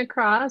 19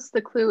 across,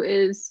 the clue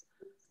is,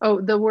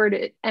 the word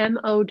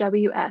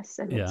MOWS,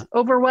 and Yeah. it's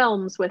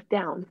overwhelms with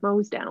down,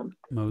 mows down.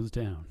 Mows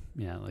down.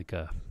 Yeah, like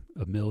a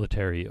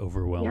military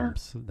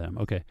overwhelms them.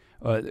 Okay,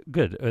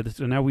 good.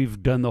 So now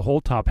we've done the whole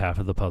top half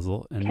of the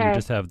puzzle, and we Okay.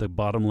 just have the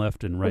bottom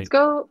left and right. Let's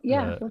go.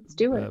 Yeah, let's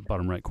do it.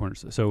 Bottom right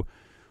corners. So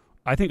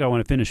I think I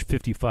want to finish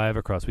 55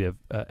 across. We have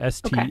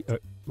ST. Okay.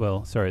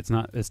 Well, sorry, it's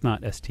not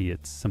ST.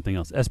 It's something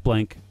else. S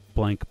blank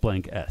blank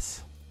blank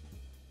S.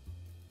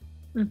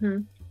 Mm-hmm.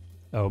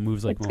 Oh, it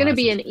moves like It's going to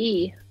be molasses. an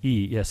E.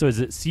 E. Yeah. So is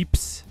it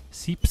seeps?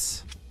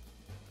 Seeps.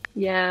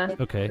 Yeah.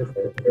 Okay.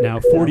 Now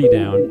 40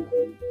 down.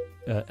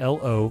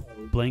 LO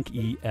blank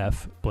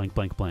EF blank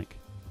blank blank.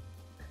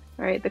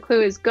 All right. The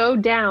clue is go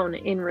down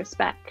in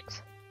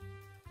respect.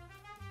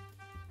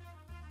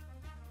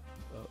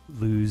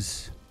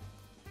 Lose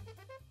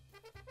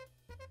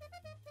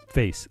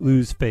face.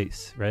 Lose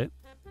face. Right.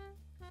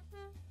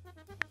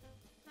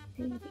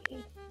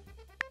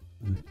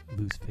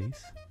 Lose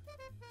face.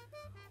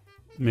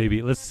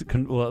 Maybe let's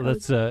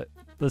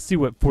see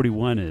what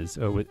 41 is.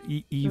 Oh, with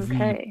EV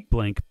Okay.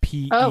 blank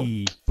PE Oh.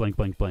 blank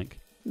blank blank.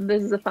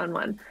 This is a fun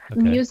one.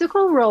 Okay.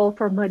 Musical role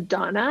for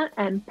Madonna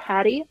and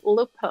Patti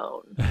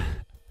LuPone.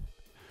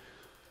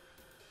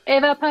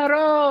 Eva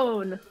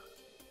Peron.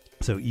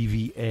 So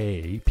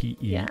EVA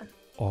Yeah.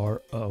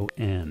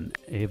 PERON.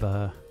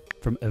 Eva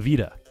from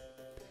Evita.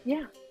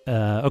 Yeah.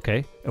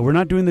 Okay. We're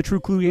not doing the true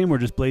clue game. We're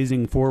just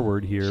blazing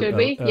forward here. Should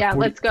we? Yeah,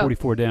 let's go.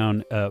 44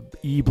 down.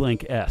 E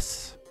blank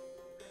S.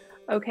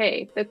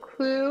 Okay. The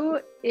clue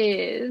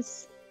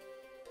is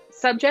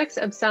subjects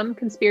of some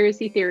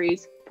conspiracy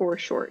theories for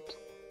short.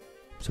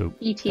 So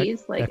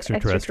ETs, like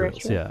extraterrestrials.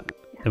 extraterrestrial. Yeah.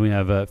 Then we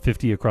have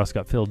 50 across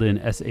got filled in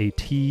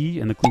SAT,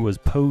 and the clue was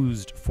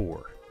posed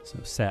for. So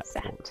sat.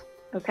 For. Sat.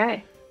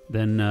 Okay.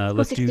 Then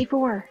let's do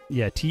 64.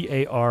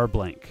 TAR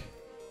blank.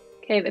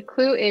 Okay. The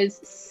clue is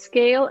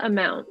scale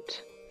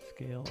amount.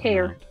 Scale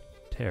Tare. amount.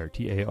 Tare.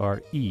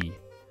 TARE. Mhm.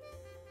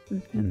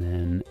 And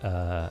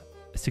then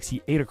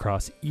 68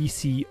 across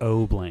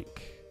ECO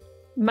blank.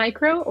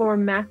 Micro or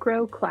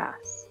macro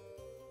class.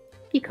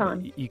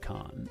 Econ.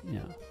 Econ.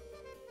 Yeah.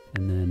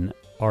 And then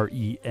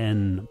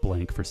REN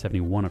blank for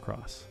 71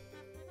 across.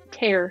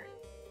 Tear.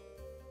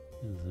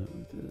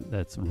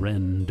 That's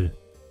rend,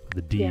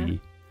 the D. Yeah.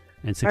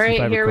 And All right,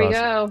 65 here we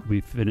across. go.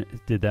 We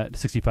did that.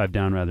 65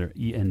 down, rather.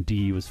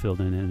 END was filled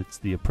in, and it's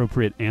the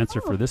appropriate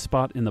answer for this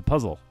spot in the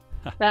puzzle.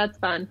 That's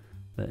fun.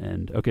 The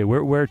end. Okay,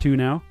 where to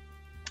now?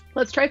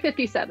 Let's try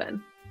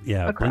 57.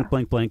 Yeah, Across.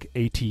 blank, blank,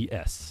 blank,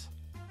 ATS.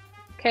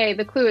 Okay,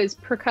 the clue is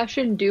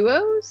percussion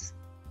duos.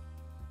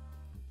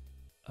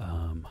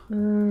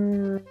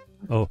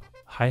 Oh,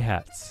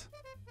 hi-hats.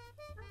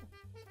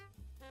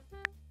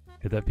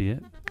 Could that be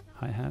it?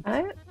 Hi-hats?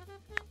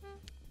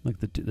 Like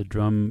the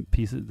drum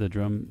pieces, the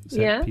drum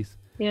set piece?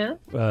 Yeah.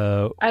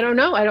 I don't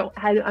know. I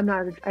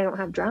don't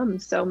have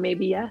drums, so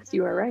maybe yes,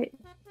 you are right.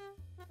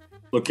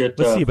 Look at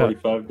Let's see about-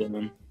 45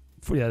 then.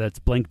 Yeah, that's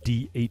blank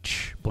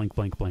DH blank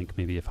blank blank.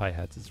 Maybe if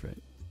hi-hats is right.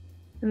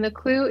 And the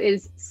clue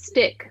is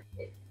stick.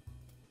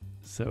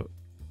 So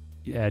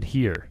you add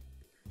here.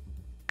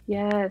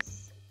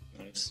 Yes.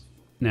 Nice.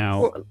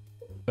 Now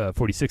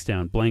 46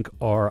 down. Blank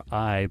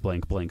RI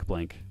blank blank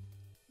blank.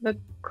 The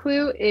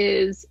clue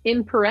is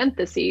in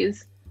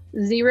parentheses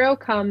 0,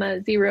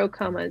 0,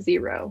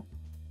 0.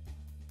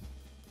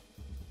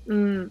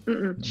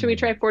 Should we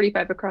try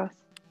 45 across?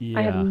 Yeah.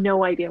 I have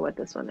no idea what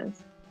this one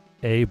is.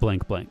 A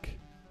blank blank.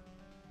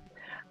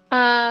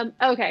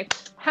 Okay.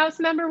 House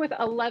member with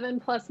 11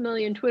 plus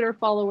million Twitter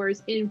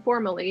followers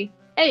informally.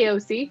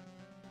 AOC.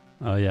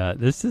 Oh yeah,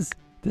 this is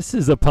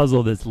a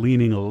puzzle that's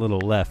leaning a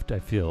little left, I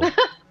feel.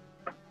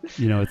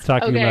 It's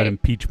talking about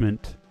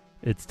impeachment.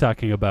 It's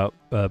talking about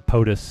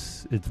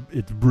POTUS.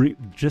 It's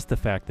just the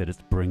fact that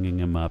it's bringing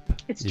him up.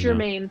 It's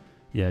germane.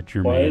 Yeah,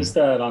 germane. Why is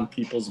that on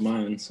people's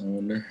minds? I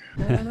wonder.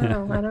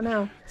 I don't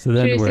know. So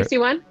then we're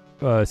 61.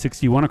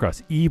 61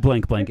 across. E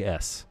blank blank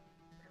S.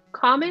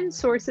 Common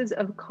sources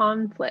of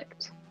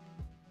conflict.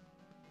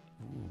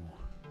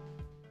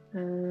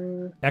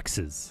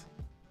 X's.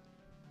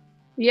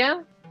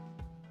 Yeah.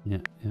 Yeah.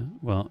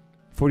 Well,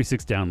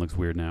 46 down looks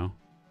weird now.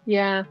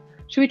 Yeah.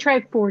 Should we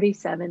try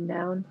 47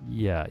 down?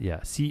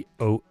 Yeah.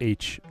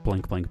 COH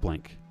blank blank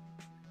blank.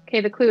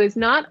 Okay, the clue is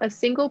not a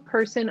single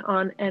person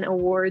on an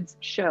awards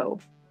show.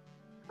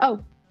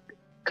 Oh,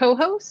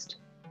 co-host?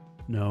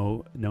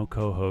 No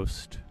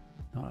co-host.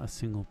 Not a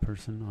single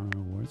person on an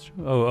awards show.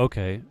 Oh,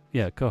 okay.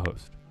 Yeah,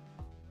 co-host.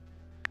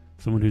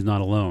 Someone who's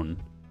not alone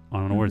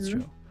on an awards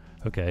show.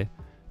 Okay.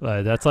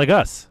 That's like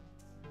us.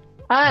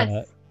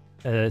 Us.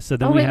 So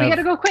then we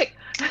gotta go quick.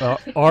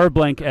 R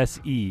blank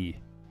SE.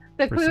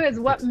 The clue is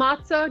what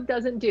matzo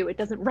doesn't do. It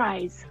doesn't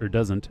rise. Or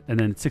doesn't. And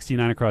then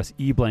 69 across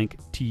E blank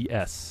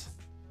TS.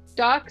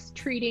 Docs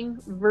treating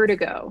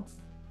vertigo.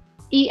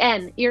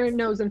 EN, ear,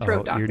 nose, and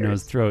throat doctors. Ear,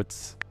 nose,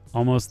 throats.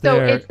 Almost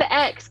there. So it's the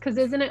X, because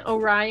isn't it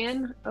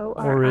Orion?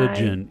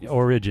 Origin.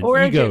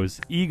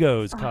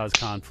 Egos cause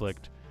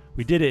conflict.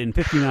 We did it in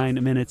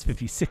 59 minutes,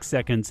 56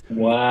 seconds.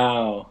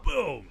 Wow.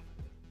 Boom.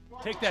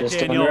 Take that, Just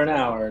Daniel. under an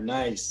hour.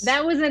 Nice.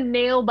 That was a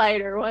nail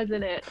biter,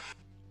 wasn't it?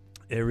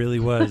 It really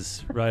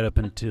was. Right up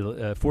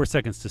until 4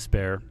 seconds to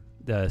spare.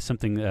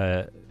 Something,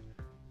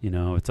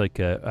 it's like,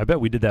 I bet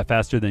we did that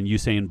faster than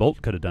Usain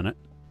Bolt could have done it.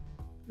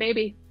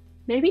 Maybe.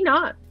 Maybe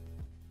not.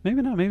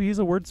 Maybe not. Maybe he's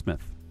a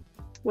wordsmith.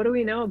 What do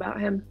we know about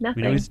him?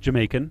 Nothing. We know he's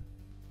Jamaican.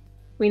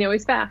 We know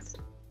he's fast.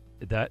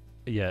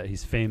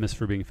 He's famous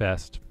for being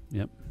fast.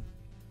 Yep.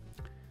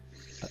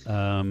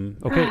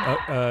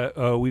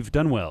 Okay. We've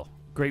done well.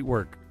 Great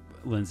work,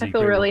 Lindsay. I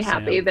feel really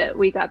happy that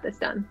we got this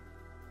done.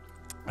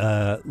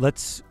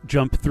 Let's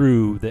jump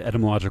through the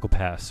etymological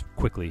pass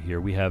quickly here.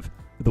 We have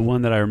the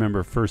one that I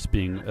remember first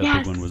being a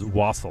big one was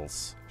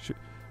wassels. Should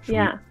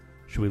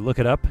we look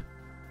it up?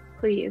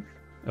 Please.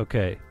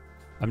 Okay.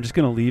 I'm just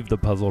going to leave the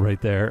puzzle right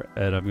there,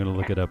 and I'm going to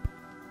look it up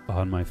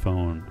on my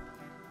phone.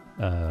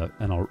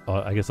 And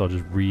I guess I'll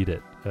just read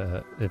it,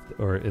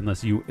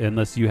 unless you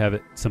have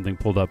it something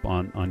pulled up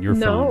on your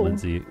phone,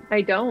 Lindsay. No,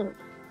 I don't.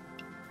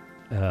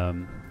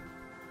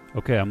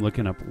 Okay, I'm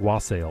looking up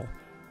wassail,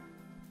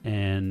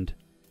 and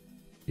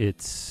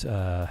it's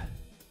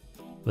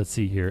let's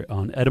see here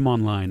on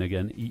Etymonline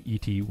again,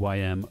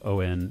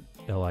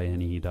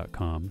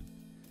 ETYMONLINE.com.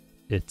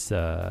 It's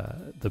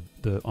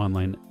the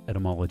online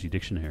etymology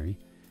dictionary.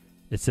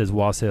 It says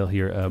wassail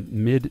here,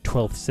 mid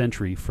 12th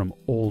century from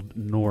Old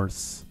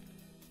Norse.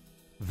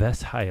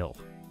 Vesheil.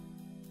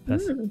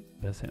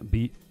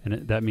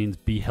 That means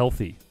be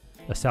healthy.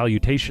 A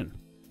salutation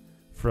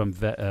from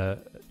the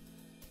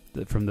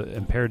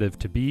imperative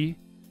to be,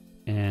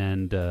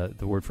 and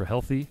the word for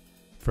healthy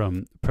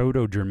from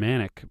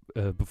Proto-Germanic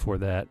before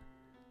that.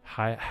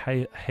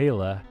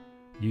 Hela,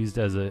 used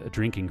as a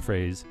drinking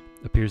phrase,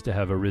 appears to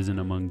have arisen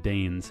among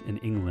Danes in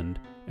England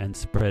and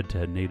spread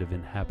to native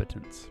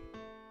inhabitants.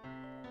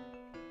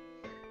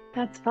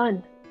 That's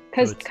fun.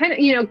 Because kind of,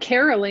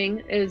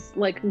 caroling is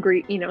like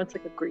it's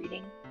like a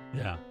greeting.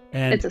 Yeah,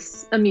 and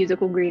it's a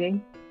musical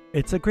greeting.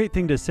 It's a great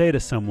thing to say to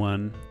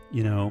someone.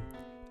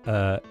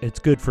 It's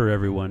good for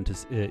everyone to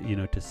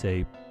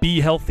say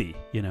be healthy.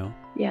 Yeah.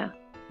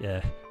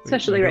 Yeah.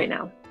 Especially right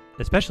now.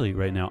 Especially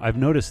right now, I've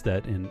noticed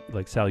that in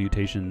like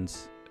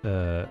salutations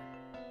at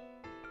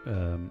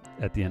the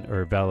end,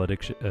 or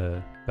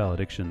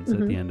valedictions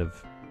at the end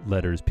of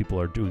letters, people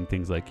are doing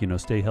things like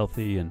stay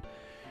healthy and.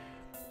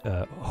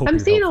 Hope I'm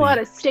seeing healthy. a lot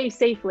of stay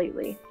safe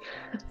lately.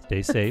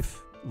 Stay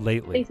safe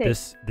lately. Stay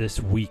safe.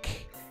 This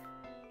week.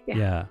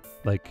 Yeah.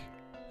 Like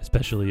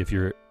especially if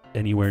you're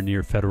anywhere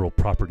near federal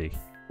property.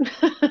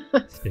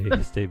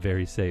 Stay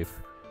very safe.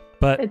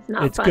 But it's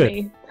not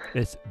funny. Good.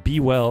 It's be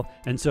well.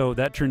 And so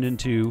that turned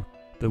into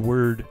the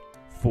word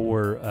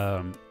for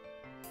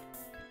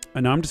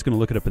and now I'm just going to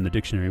look it up in the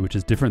dictionary, which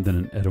is different than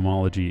an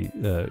etymology.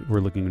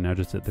 We're looking now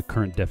just at the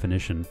current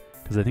definition,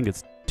 because I think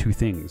it's two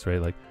things,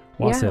 right? Like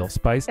wassail,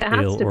 spiced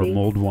ale or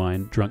mulled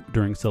wine drunk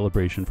during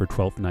celebration for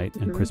Twelfth Night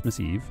and Christmas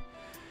Eve.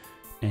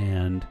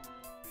 And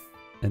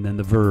then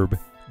the verb,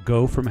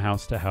 go from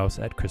house to house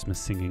at Christmas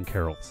singing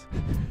carols.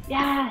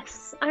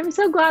 Yes. I'm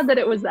so glad that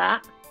it was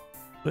that.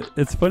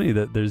 It's funny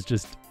that there's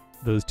just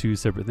those two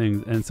separate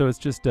things. And so it's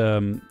just,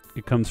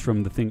 it comes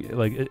from the thing,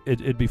 like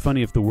it'd be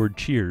funny if the word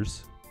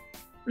cheers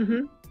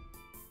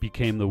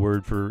became the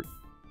word for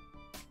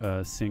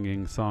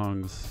singing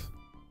songs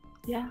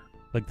Yeah.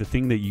 Like the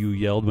thing that you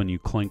yelled when you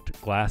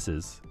clinked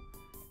glasses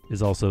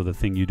is also the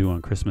thing you do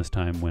on Christmas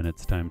time when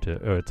it's time to,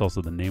 or it's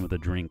also the name of the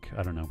drink.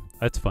 I don't know.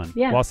 That's fun.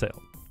 Yeah.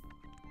 Wassail.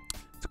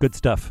 It's good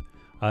stuff.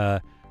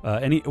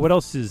 What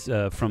else is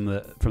from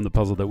the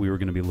puzzle that we were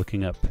going to be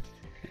looking up?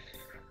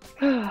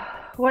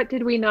 What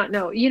did we not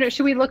know?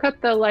 Should we look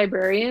up the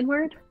librarian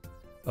word?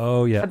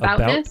 Oh yeah,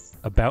 Aboutness.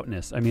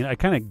 Aboutness. I mean, I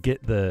kind of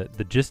get the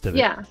gist of it.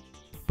 Yeah.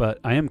 But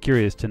I am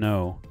curious to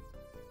know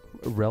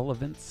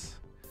relevance.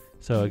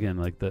 So again,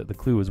 like the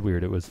clue was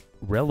weird. It was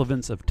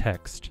relevance of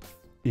text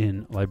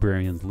in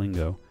librarian's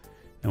lingo.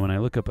 And when I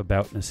look up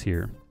aboutness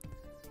here,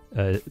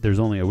 there's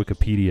only a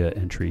Wikipedia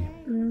entry.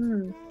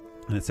 And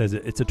it says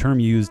it's a term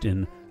used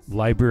in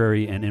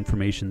library and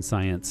information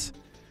science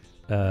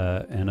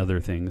and other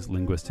things,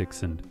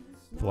 linguistics and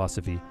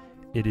philosophy.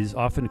 It is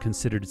often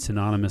considered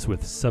synonymous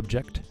with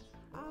subject.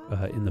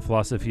 In the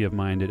philosophy of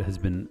mind, it has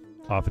been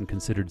often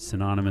considered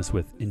synonymous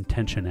with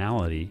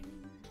intentionality.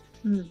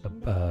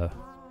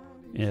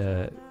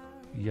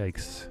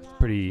 Yikes.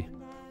 Pretty,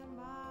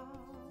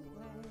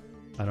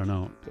 I don't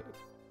know.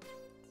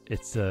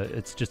 It's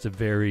just a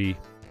very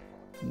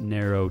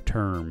narrow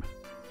term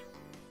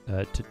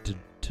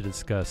to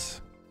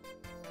discuss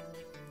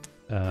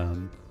a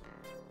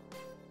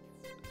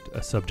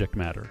subject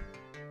matter.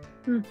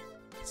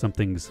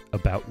 Something's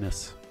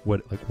aboutness,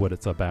 what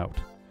it's about.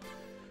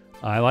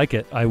 I like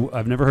it.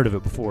 I've never heard of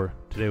it before.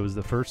 Today was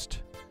the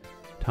first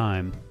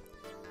time.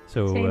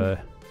 So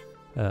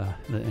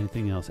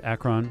anything else?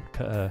 Akron,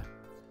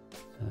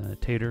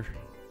 Tater.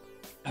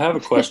 I have a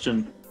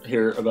question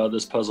here about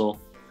this puzzle.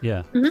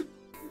 Yeah.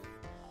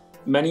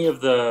 Many of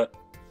the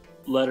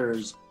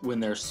letters, when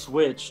they're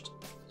switched,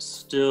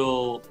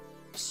 still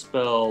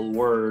spell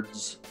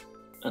words,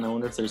 and I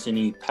wonder if there's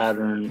any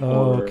pattern.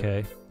 Oh,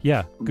 okay.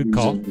 Yeah, good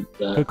call.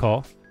 Good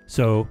call.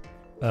 So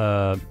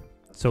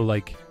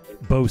like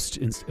boast.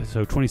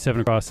 So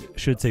 27 across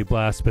should say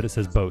blast, but it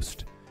says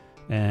boast,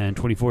 and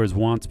 24 is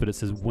wants, but it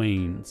says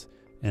wanes,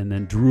 and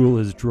then drool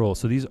is droll.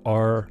 So these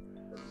are,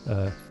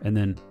 and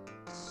then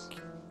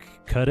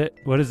cut it.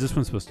 What is this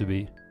one supposed to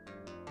be?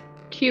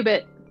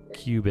 Cubit.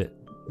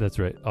 That's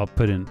right. I'll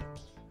put in.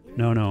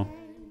 No.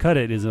 Cut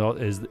it is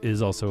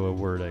also a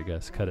word, I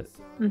guess. Cut it.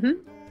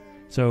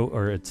 So,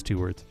 or it's two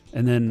words,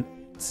 and then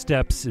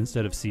steps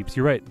instead of seeps.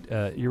 You're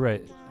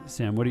right,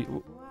 Sam. What do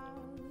you?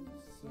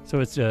 So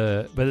it's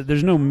but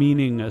there's no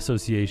meaning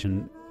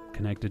association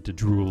connected to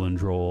drool and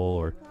droll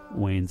or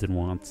wanes and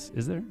wants,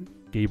 is there?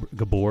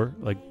 Gabor,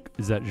 like,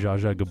 is that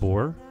Jaja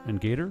Gabor and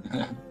Gator?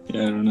 Yeah, I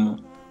don't know.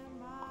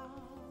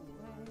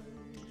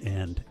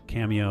 And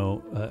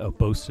cameo of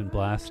boast and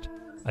blast.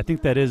 I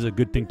think that is a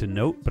good thing to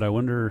note, but I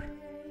wonder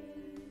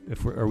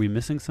if are we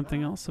missing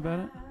something else about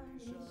it?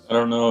 I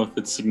don't know if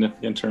it's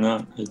significant or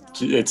not.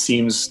 It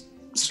seems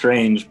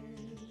strange.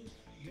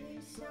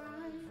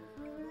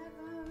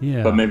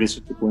 Yeah. But maybe it's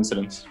just a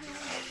coincidence.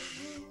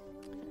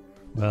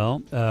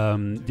 Well, I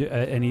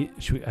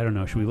don't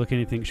know. Should we look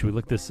anything? Should we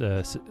look this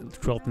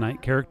 12th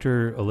Night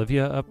character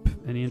Olivia up?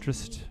 Any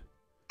interest?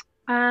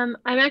 I'm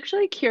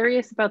actually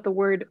curious about the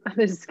word.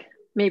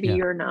 Maybe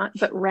you're not,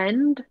 but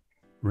rend.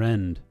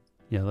 Rend.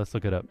 Yeah, let's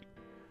look it up.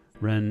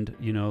 Rend.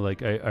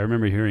 Like I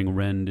remember hearing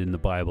rend in the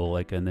Bible,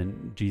 like, and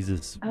then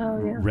Jesus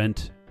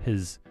rent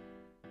his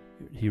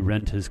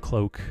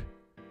cloak,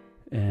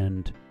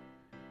 and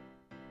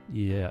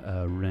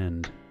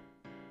rend.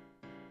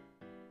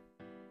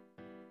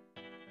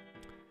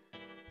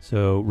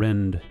 So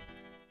rend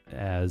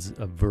as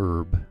a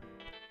verb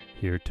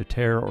here, to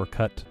tear or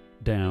cut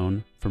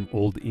down, from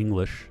Old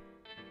English.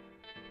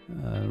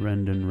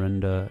 Rend and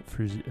renda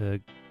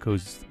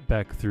goes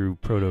back through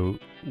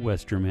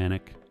Proto-West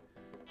Germanic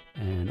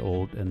and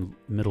Old and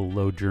Middle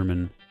Low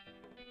German.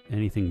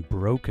 Anything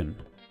broken.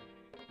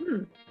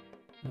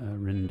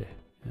 Rende.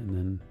 And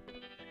then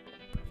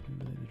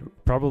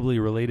probably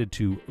related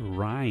to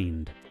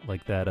rind,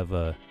 like that of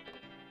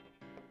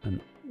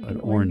an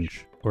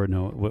orange. Or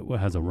no, what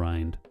has a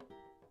rind?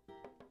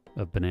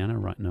 A banana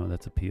rind? No,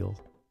 that's a peel.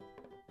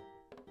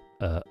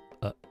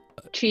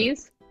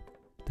 Cheese?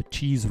 The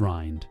cheese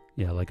rind.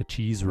 Yeah, like a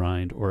cheese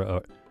rind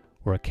or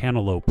a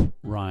cantaloupe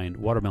rind,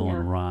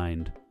 watermelon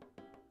rind.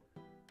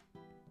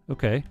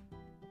 Okay.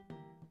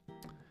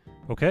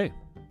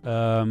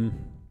 I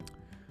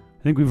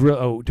think we've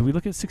did we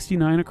look at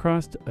 69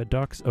 across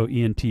docs? Oh,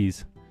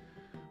 ENTs.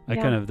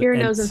 Ear,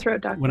 nose, and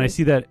throat doctor. When I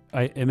see that,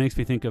 it makes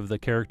me think of the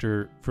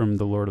character from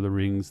the Lord of the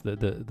Rings,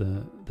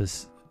 the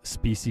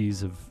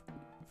species of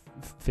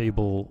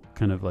fable,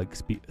 kind of like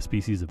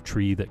species of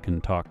tree that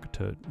can talk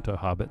to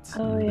hobbits.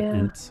 Oh, and yeah. The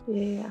Ents.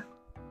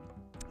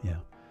 Yeah.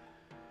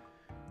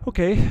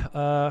 Okay.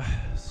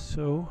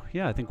 So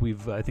yeah, I think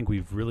we've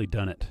really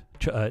done it.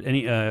 I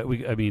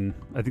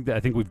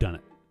think we've done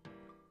it.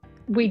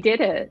 We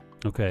did it.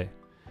 Okay.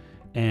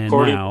 And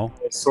According now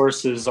to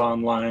sources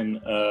online,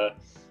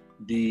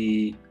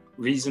 the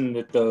reason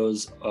that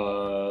those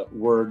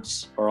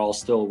words are all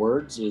still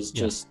words is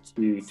just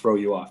to throw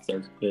you off.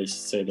 They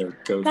say they're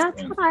ghost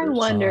That's answers. what I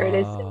wondered.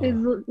 Is a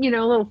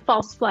little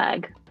false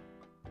flag.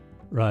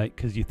 Right,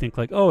 because you think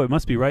like, oh, it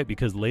must be right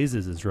because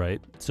Lazes is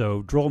right,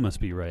 so droll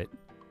must be right.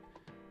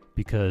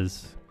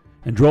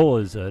 And droll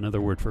is another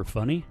word for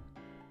funny,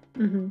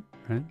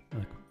 right?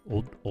 Like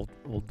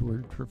old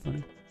word for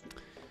funny.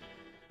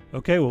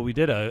 Okay, well, we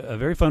did a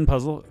very fun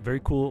puzzle, very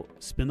cool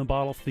spin the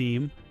bottle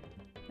theme,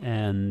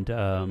 and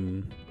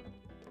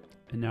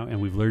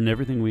we've learned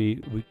everything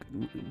we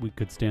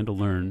could stand to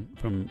learn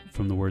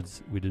from the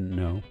words we didn't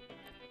know.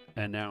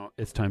 And now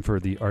it's time for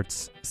the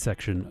arts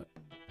section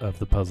of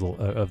the puzzle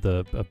of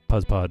the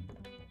Puzzpod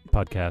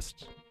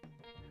podcast.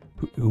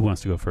 Who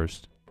wants to go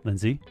first?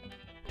 Lindsay,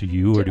 do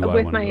you or do I want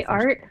to go first? With my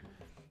art?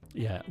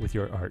 Yeah, with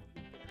your art.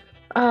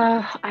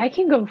 I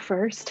can go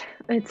first.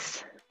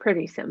 It's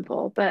pretty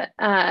simple, but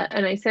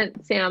and I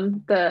sent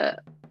Sam the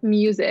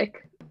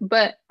music,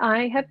 but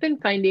I have been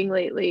finding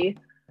lately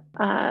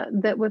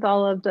that with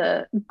all of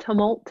the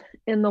tumult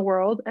in the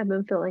world, I've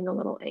been feeling a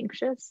little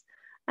anxious.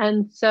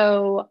 And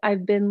so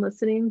I've been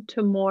listening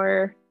to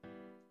more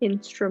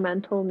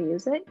instrumental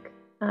music.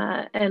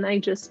 And I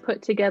just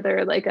put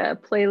together like a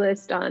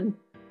playlist on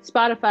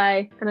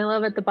Spotify. And I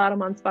love at the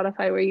bottom on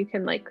Spotify where you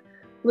can like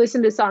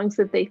listen to songs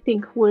that they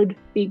think would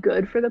be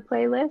good for the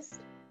playlist.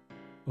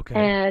 Okay.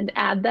 And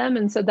add them.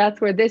 And so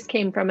that's where this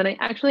came from. And I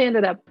actually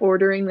ended up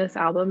ordering this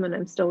album and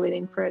I'm still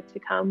waiting for it to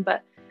come.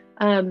 But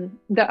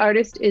the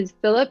artist is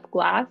Philip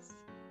Glass.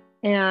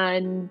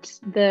 And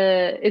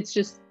it's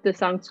just the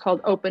song's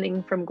called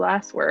Opening from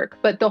Glasswork.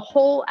 But the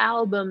whole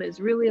album is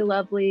really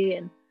lovely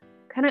and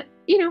kind of,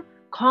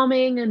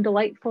 calming and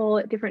delightful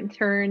at different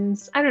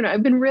turns. I don't know.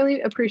 I've been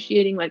really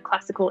appreciating like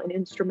classical and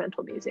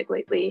instrumental music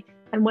lately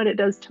and what it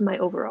does to my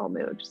overall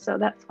mood. So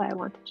that's why I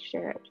wanted to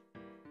share it.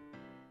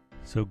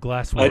 So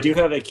Glasswork. I do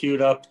have it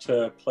queued up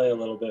to play a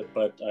little bit,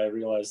 but I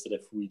realize that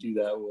if we do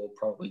that, we'll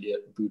probably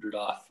get booted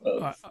off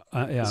of.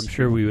 Yeah, I'm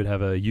sure we would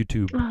have a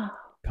YouTube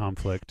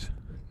conflict.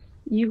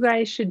 You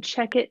guys should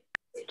check it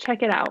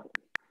out.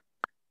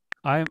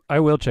 I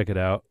will check it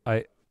out.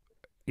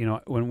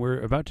 When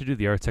we're about to do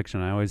the art section,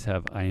 I always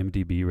have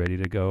IMDb ready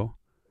to go,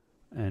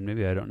 and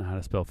maybe I don't know how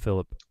to spell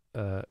Philip.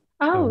 He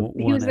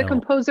was the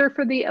composer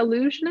for The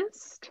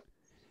Illusionist.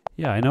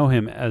 Yeah, I know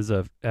him as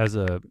a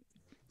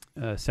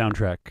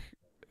soundtrack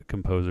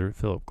composer,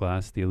 Philip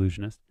Glass, The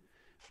Illusionist.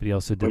 But he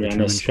also did The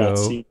Truman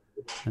Show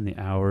and The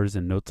Hours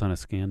and Notes on a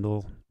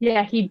Scandal.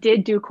 Yeah, he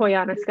did do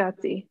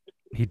Koyaanisqatsi.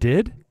 He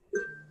did?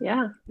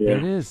 Yeah. There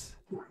it is.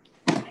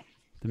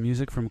 The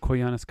music from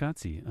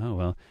Koyaanisqatsi. Oh,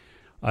 well.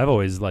 I've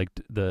always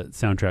liked the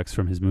soundtracks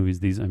from his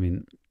movies.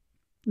 And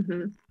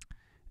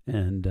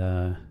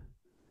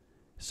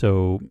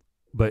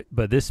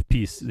but this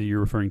piece that you're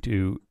referring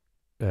to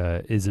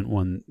isn't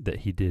one that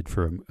he did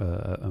for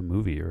a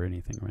movie or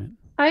anything, right?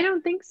 I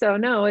don't think so.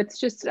 No, it's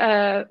just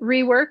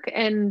rework,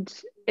 and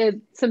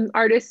some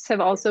artists have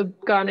also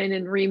gone in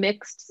and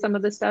remixed some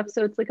of the stuff.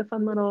 So it's like a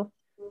fun little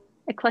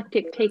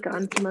eclectic take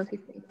on some of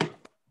his things.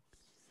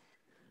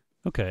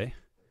 Okay,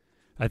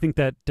 I think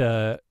that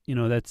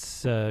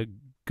that's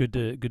good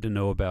to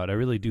know about. I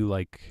really do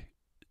like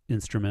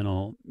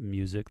instrumental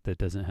music that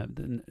doesn't have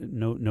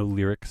no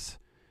lyrics,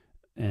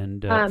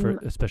 and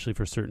especially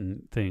for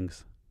certain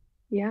things.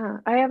 Yeah,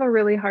 I have a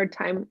really hard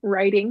time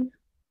writing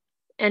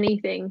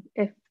anything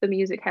if the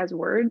music has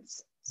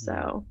words.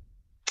 So,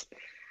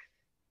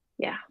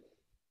 yeah.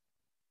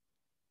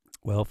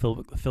 Well,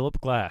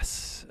 Philip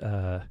Glass,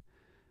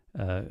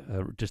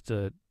 just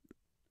a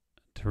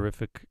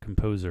terrific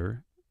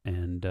composer,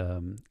 and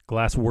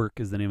Glasswork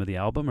is the name of the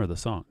album or the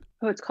song?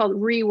 Oh, it's called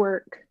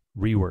Rework.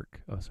 Rework.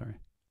 Oh, sorry.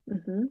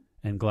 Mm-hmm.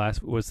 And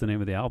Glass, what's the name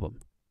of the album?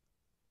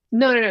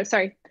 No,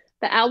 sorry.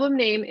 The album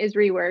name is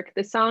Rework.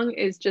 The song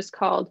is just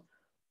called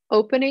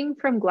Opening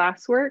from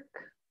Glasswork.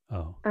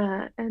 Oh.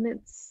 And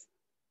it's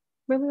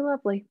really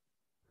lovely.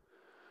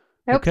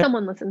 I hope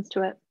someone listens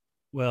to it.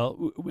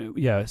 Well,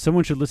 yeah,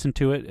 someone should listen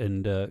to it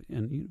and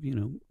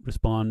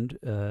respond.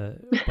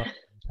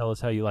 Tell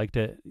us how you liked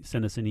it.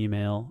 Send us an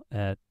email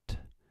at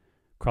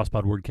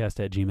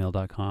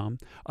crosspodwordcast@gmail.com.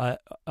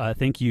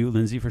 Thank you,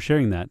 Lindsay, for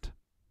sharing that.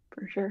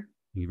 For sure.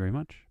 Thank you very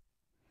much.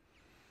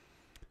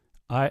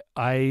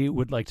 I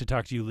would like to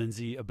talk to you,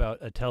 Lindsay, about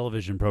a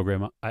television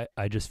program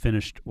I just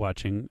finished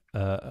watching.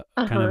 Kind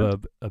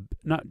of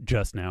not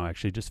just now,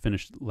 actually, just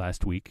finished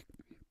last week.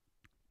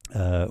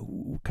 I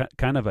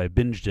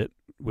binged it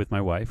with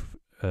my wife.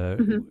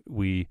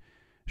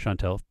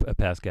 Chantel, a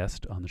past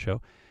guest on the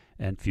show,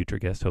 and future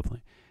guest,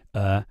 hopefully.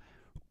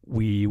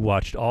 We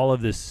watched all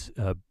of this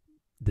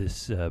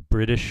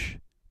British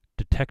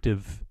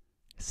detective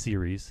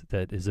series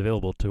that is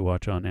available to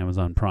watch on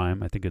Amazon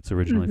Prime. I think it's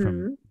originally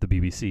from the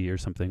BBC or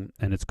something,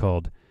 and it's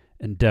called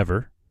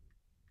Endeavour.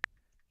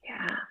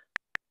 Yeah,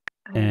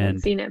 I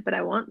haven't seen it, but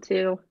I want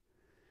to.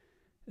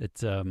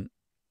 It's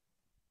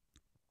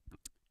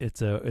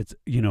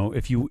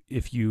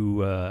if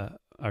you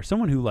are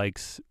someone who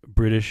likes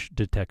British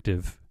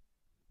detective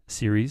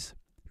series,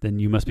 then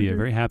you must be a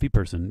very happy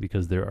person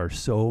because there are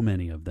so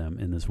many of them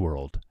in this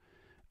world.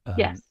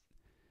 Yes.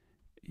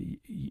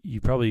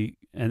 You probably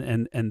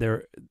and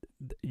there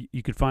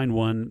you could find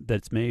one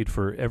that's made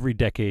for every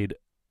decade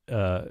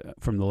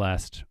from the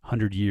last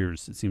 100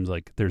 years. It seems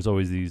like there's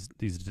always these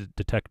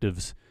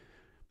detectives.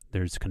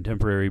 There's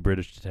contemporary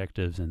British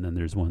detectives, and then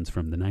there's ones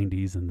from the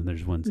 90s, and then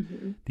there's ones.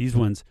 These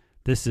ones.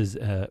 This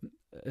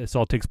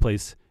all takes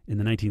place in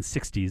the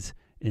 1960s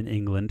in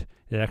England.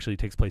 It actually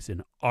takes place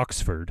in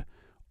Oxford.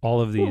 All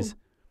of these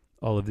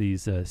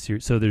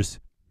series. So there's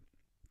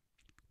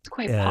it's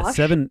quite posh.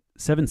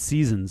 seven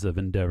seasons of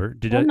Endeavor.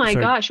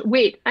 Gosh!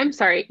 Wait, I'm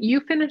sorry.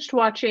 You finished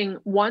watching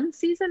one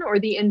season or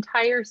the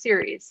entire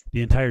series?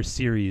 The entire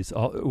series.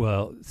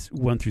 1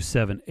 through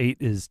 7. 8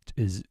 is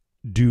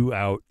due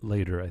out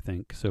later, I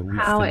think. So we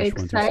how finished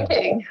 1 through 7.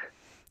 exciting!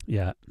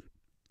 Yeah,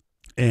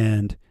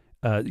 and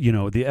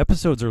the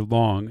episodes are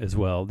long as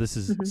well. This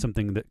is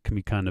something that can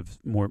be kind of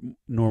more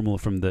normal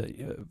from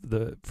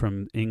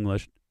from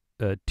English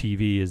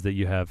TV, is that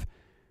you have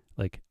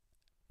like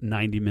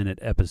 90-minute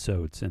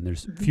episodes, and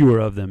there's fewer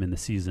of them in the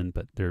season,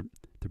 but they're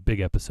big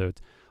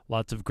episodes.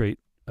 Lots of great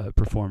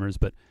performers,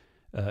 but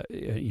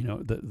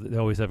they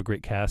always have a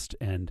great cast,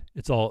 and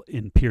it's all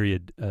in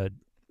period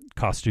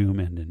costume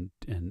and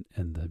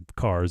the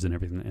cars and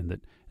everything,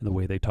 and the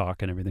way they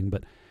talk and everything.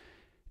 But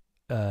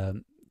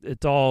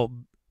it's all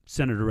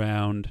centered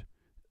around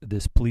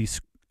this police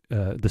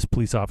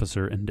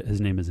officer, and his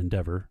name is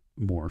Endeavor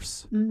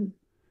Morse.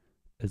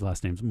 His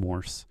last name's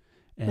Morse,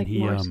 and like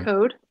Morse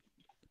code.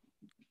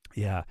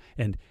 Yeah,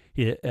 and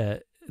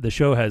the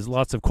show has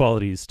lots of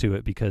qualities to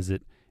it because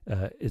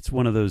it's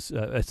one of those.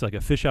 It's like a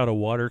fish out of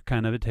water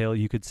kind of a tale,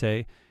 you could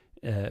say.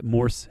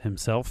 Morse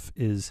himself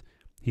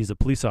he's a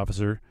police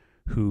officer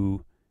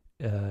who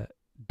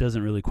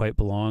doesn't really quite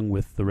belong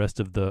with the rest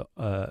of the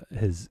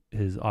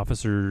his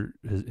officer,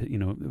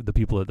 the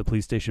people at the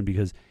police station,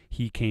 because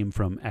he came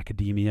from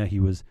academia. He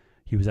was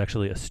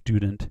actually a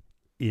student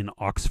in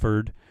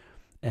Oxford,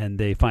 and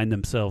they find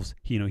themselves,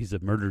 he's a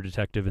murder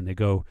detective, and they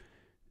go,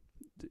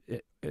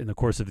 in the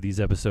course of these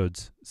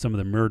episodes, some of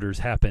the murders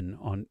happen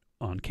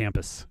on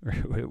campus, or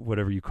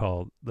whatever you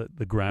call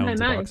the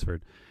grounds of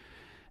Oxford,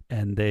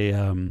 and they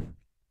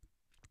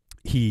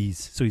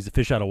he's a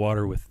fish out of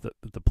water with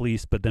the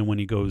police. But then when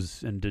he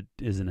goes and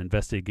is an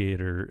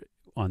investigator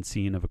on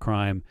scene of a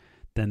crime,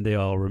 then they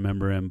all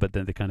remember him. But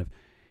then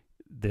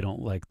they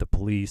don't like the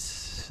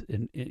police,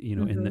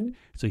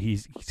 so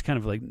he's kind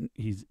of like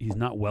he's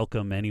not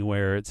welcome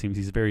anywhere. It seems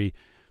he's very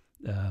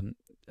kind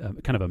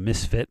of a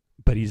misfit,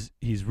 but he's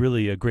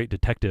really a great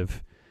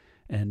detective.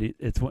 And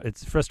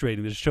it's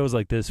frustrating. There's shows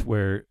like this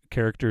where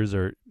characters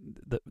are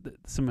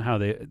somehow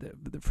they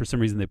for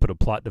some reason they put a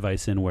plot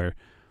device in where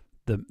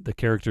the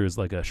character is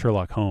like a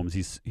Sherlock Holmes.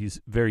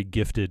 He's very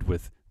gifted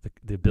with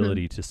the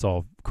ability to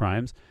solve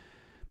crimes,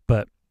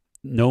 but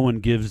no one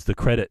gives the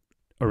credit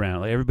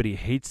around. Like, everybody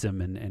hates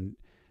him, and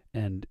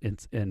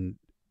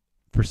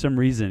for some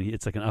reason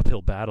it's like an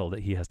uphill battle that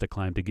he has to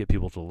climb to get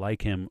people to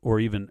like him or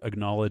even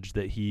acknowledge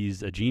that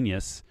he's a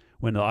genius,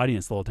 when the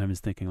audience the whole time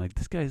is thinking like,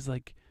 this guy's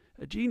like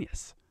a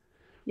genius.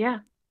 Yeah.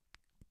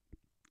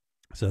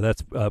 So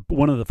that's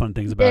one of the fun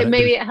things about it.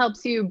 Maybe it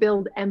helps you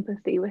build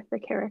empathy with the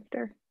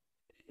character.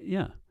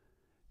 Yeah,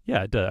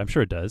 it does. I'm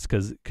sure it does,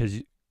 because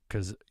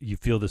you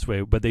feel this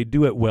way. But they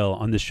do it well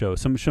on this show.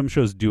 Some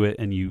shows do it,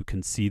 and you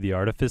can see the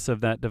artifice of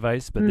that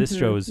device. But this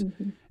show is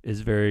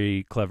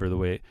very clever the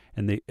way,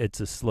 and it's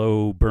a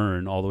slow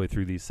burn all the way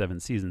through these 7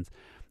 seasons.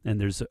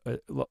 And there's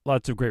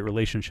lots of great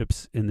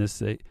relationships in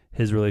this.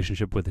 His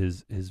relationship with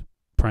his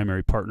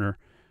primary partner,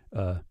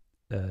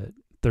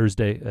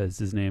 Thursday is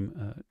his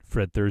name,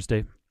 Fred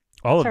Thursday.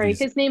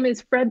 His name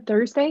is Fred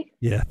Thursday?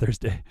 Yeah,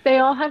 Thursday. They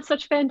all have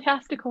such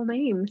fantastical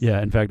names. Yeah,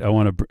 in fact,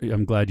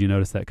 I'm glad you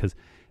noticed that, because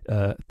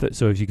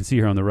so if you can see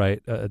here on the right,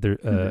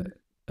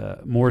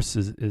 Morse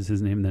is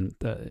his name, and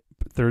then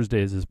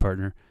Thursday is his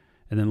partner,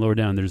 and then lower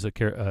down there's a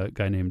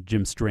guy named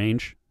Jim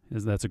Strange.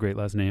 That's a great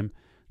last name.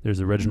 There's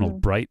a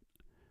Reginald Bright.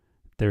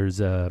 There's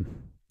Phrasal.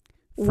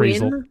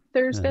 Win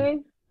Thursday.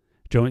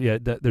 Joan,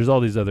 there's all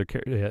these other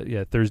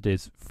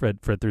Thursday's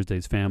Fred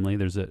Thursday's family.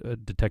 There's a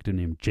detective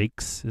named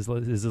Jakes is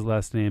his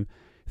last name.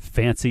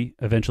 Fancy.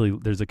 Eventually,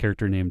 there's a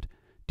character named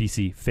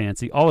DC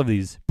Fancy. All of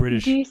these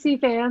British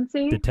DC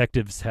Fancy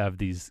detectives have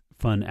these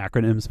fun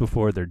acronyms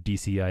before. They're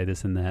DCI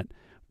this and that,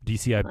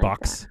 DCI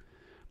Box.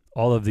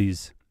 All of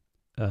these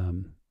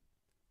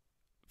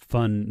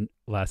fun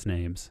last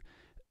names.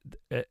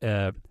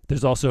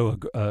 There's also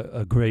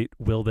a great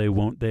will they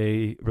won't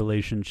they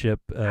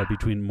relationship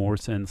between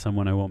Morse and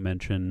someone I won't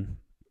mention.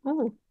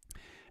 Oh.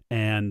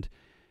 And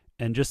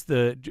just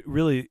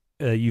really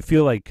you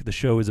feel like the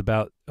show is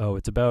about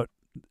it's about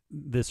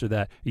this or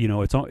that.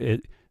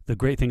 The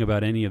great thing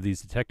about any of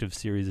these detective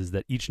series is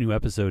that each new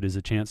episode is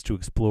a chance to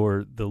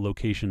explore the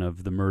location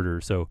of the murder.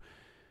 So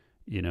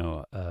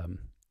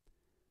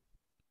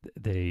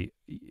they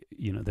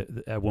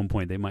at one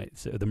point they might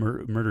say the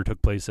murder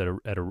took place at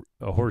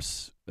a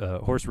horse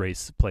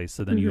race place,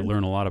 so then you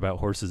learn a lot about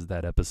horses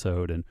that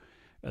episode, and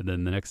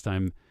then the next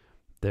time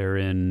they're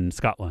in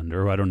Scotland,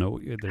 or I don't know,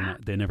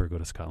 they never go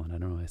to Scotland, I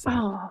don't know why I said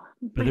that.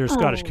 But they're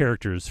Scottish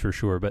characters for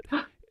sure. But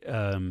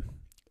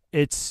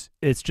it's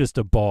just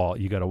a ball.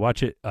 You got to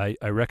watch it. I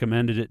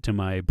recommended it to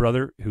my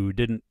brother, who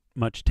didn't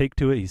much take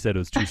to it. He said it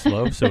was too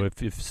slow. So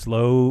if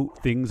slow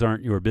things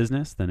aren't your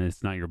business, then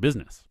it's not your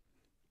business.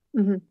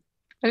 Mm-hmm.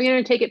 I'm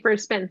going to take it for a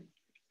spin.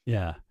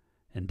 Yeah.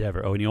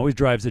 Endeavor. Oh, and he always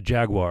drives a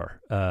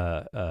Jaguar,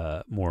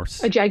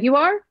 Morse. A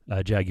Jaguar?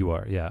 A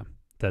Jaguar, yeah.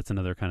 That's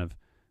another kind of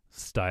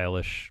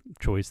stylish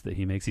choice that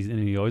he makes. And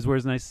he always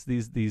wears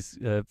these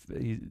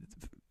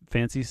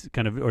fancy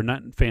kind of, or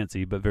not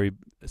fancy, but very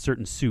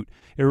certain suit.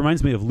 It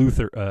reminds me of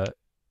Luther,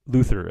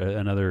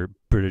 another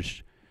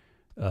British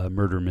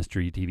murder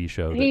mystery TV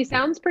show. He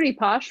sounds pretty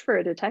posh for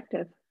a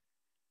detective.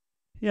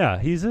 Yeah,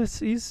 he's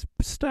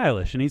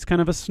stylish, and he's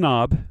kind of a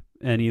snob.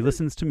 And he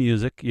listens to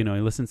music. He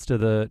listens to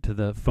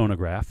the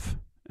phonograph,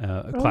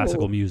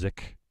 classical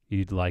music.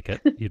 You'd like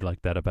it. You'd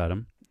like that about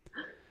him.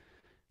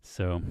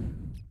 So,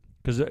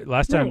 because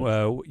last time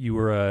you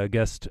were a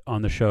guest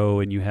on the show,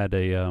 and you had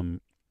a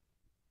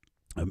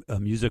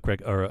music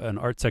or an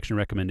art section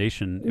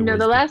recommendation. No,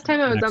 the last time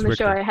I was on the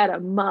show, I had a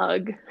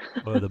mug.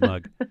 Oh, the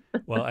mug.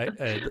 Well,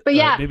 but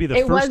yeah, maybe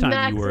the first time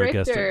Max you were a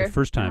guest. Richter. The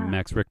first time,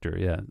 Max Richter.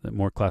 Yeah,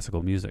 more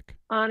classical music.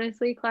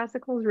 Honestly,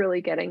 classical is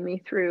really getting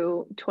me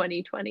through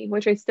 2020,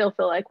 which I still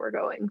feel like we're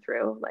going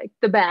through, like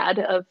the bad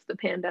of the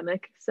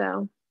pandemic.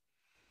 So,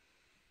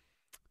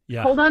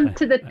 yeah, hold on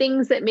to the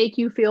things that make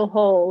you feel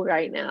whole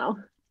right now.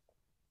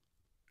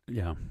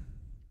 Yeah,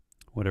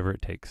 whatever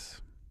it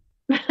takes.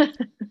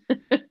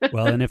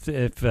 Well, and if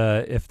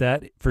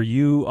that for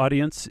you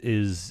audience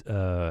is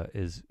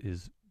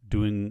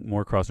doing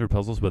more crossword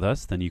puzzles with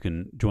us, then you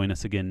can join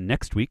us again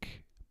next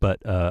week. But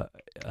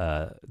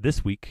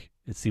this week,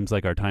 it seems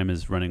like our time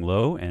is running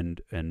low,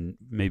 and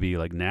maybe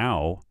like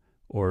now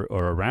or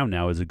around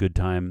now is a good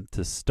time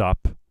to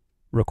stop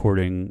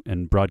recording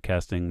and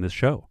broadcasting this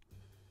show.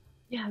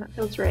 Yeah, that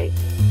feels right.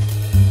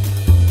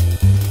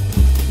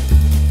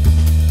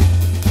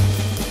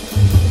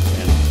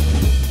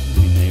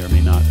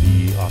 Not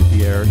be off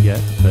the air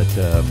yet, but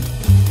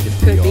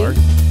if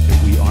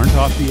we aren't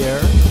off the air,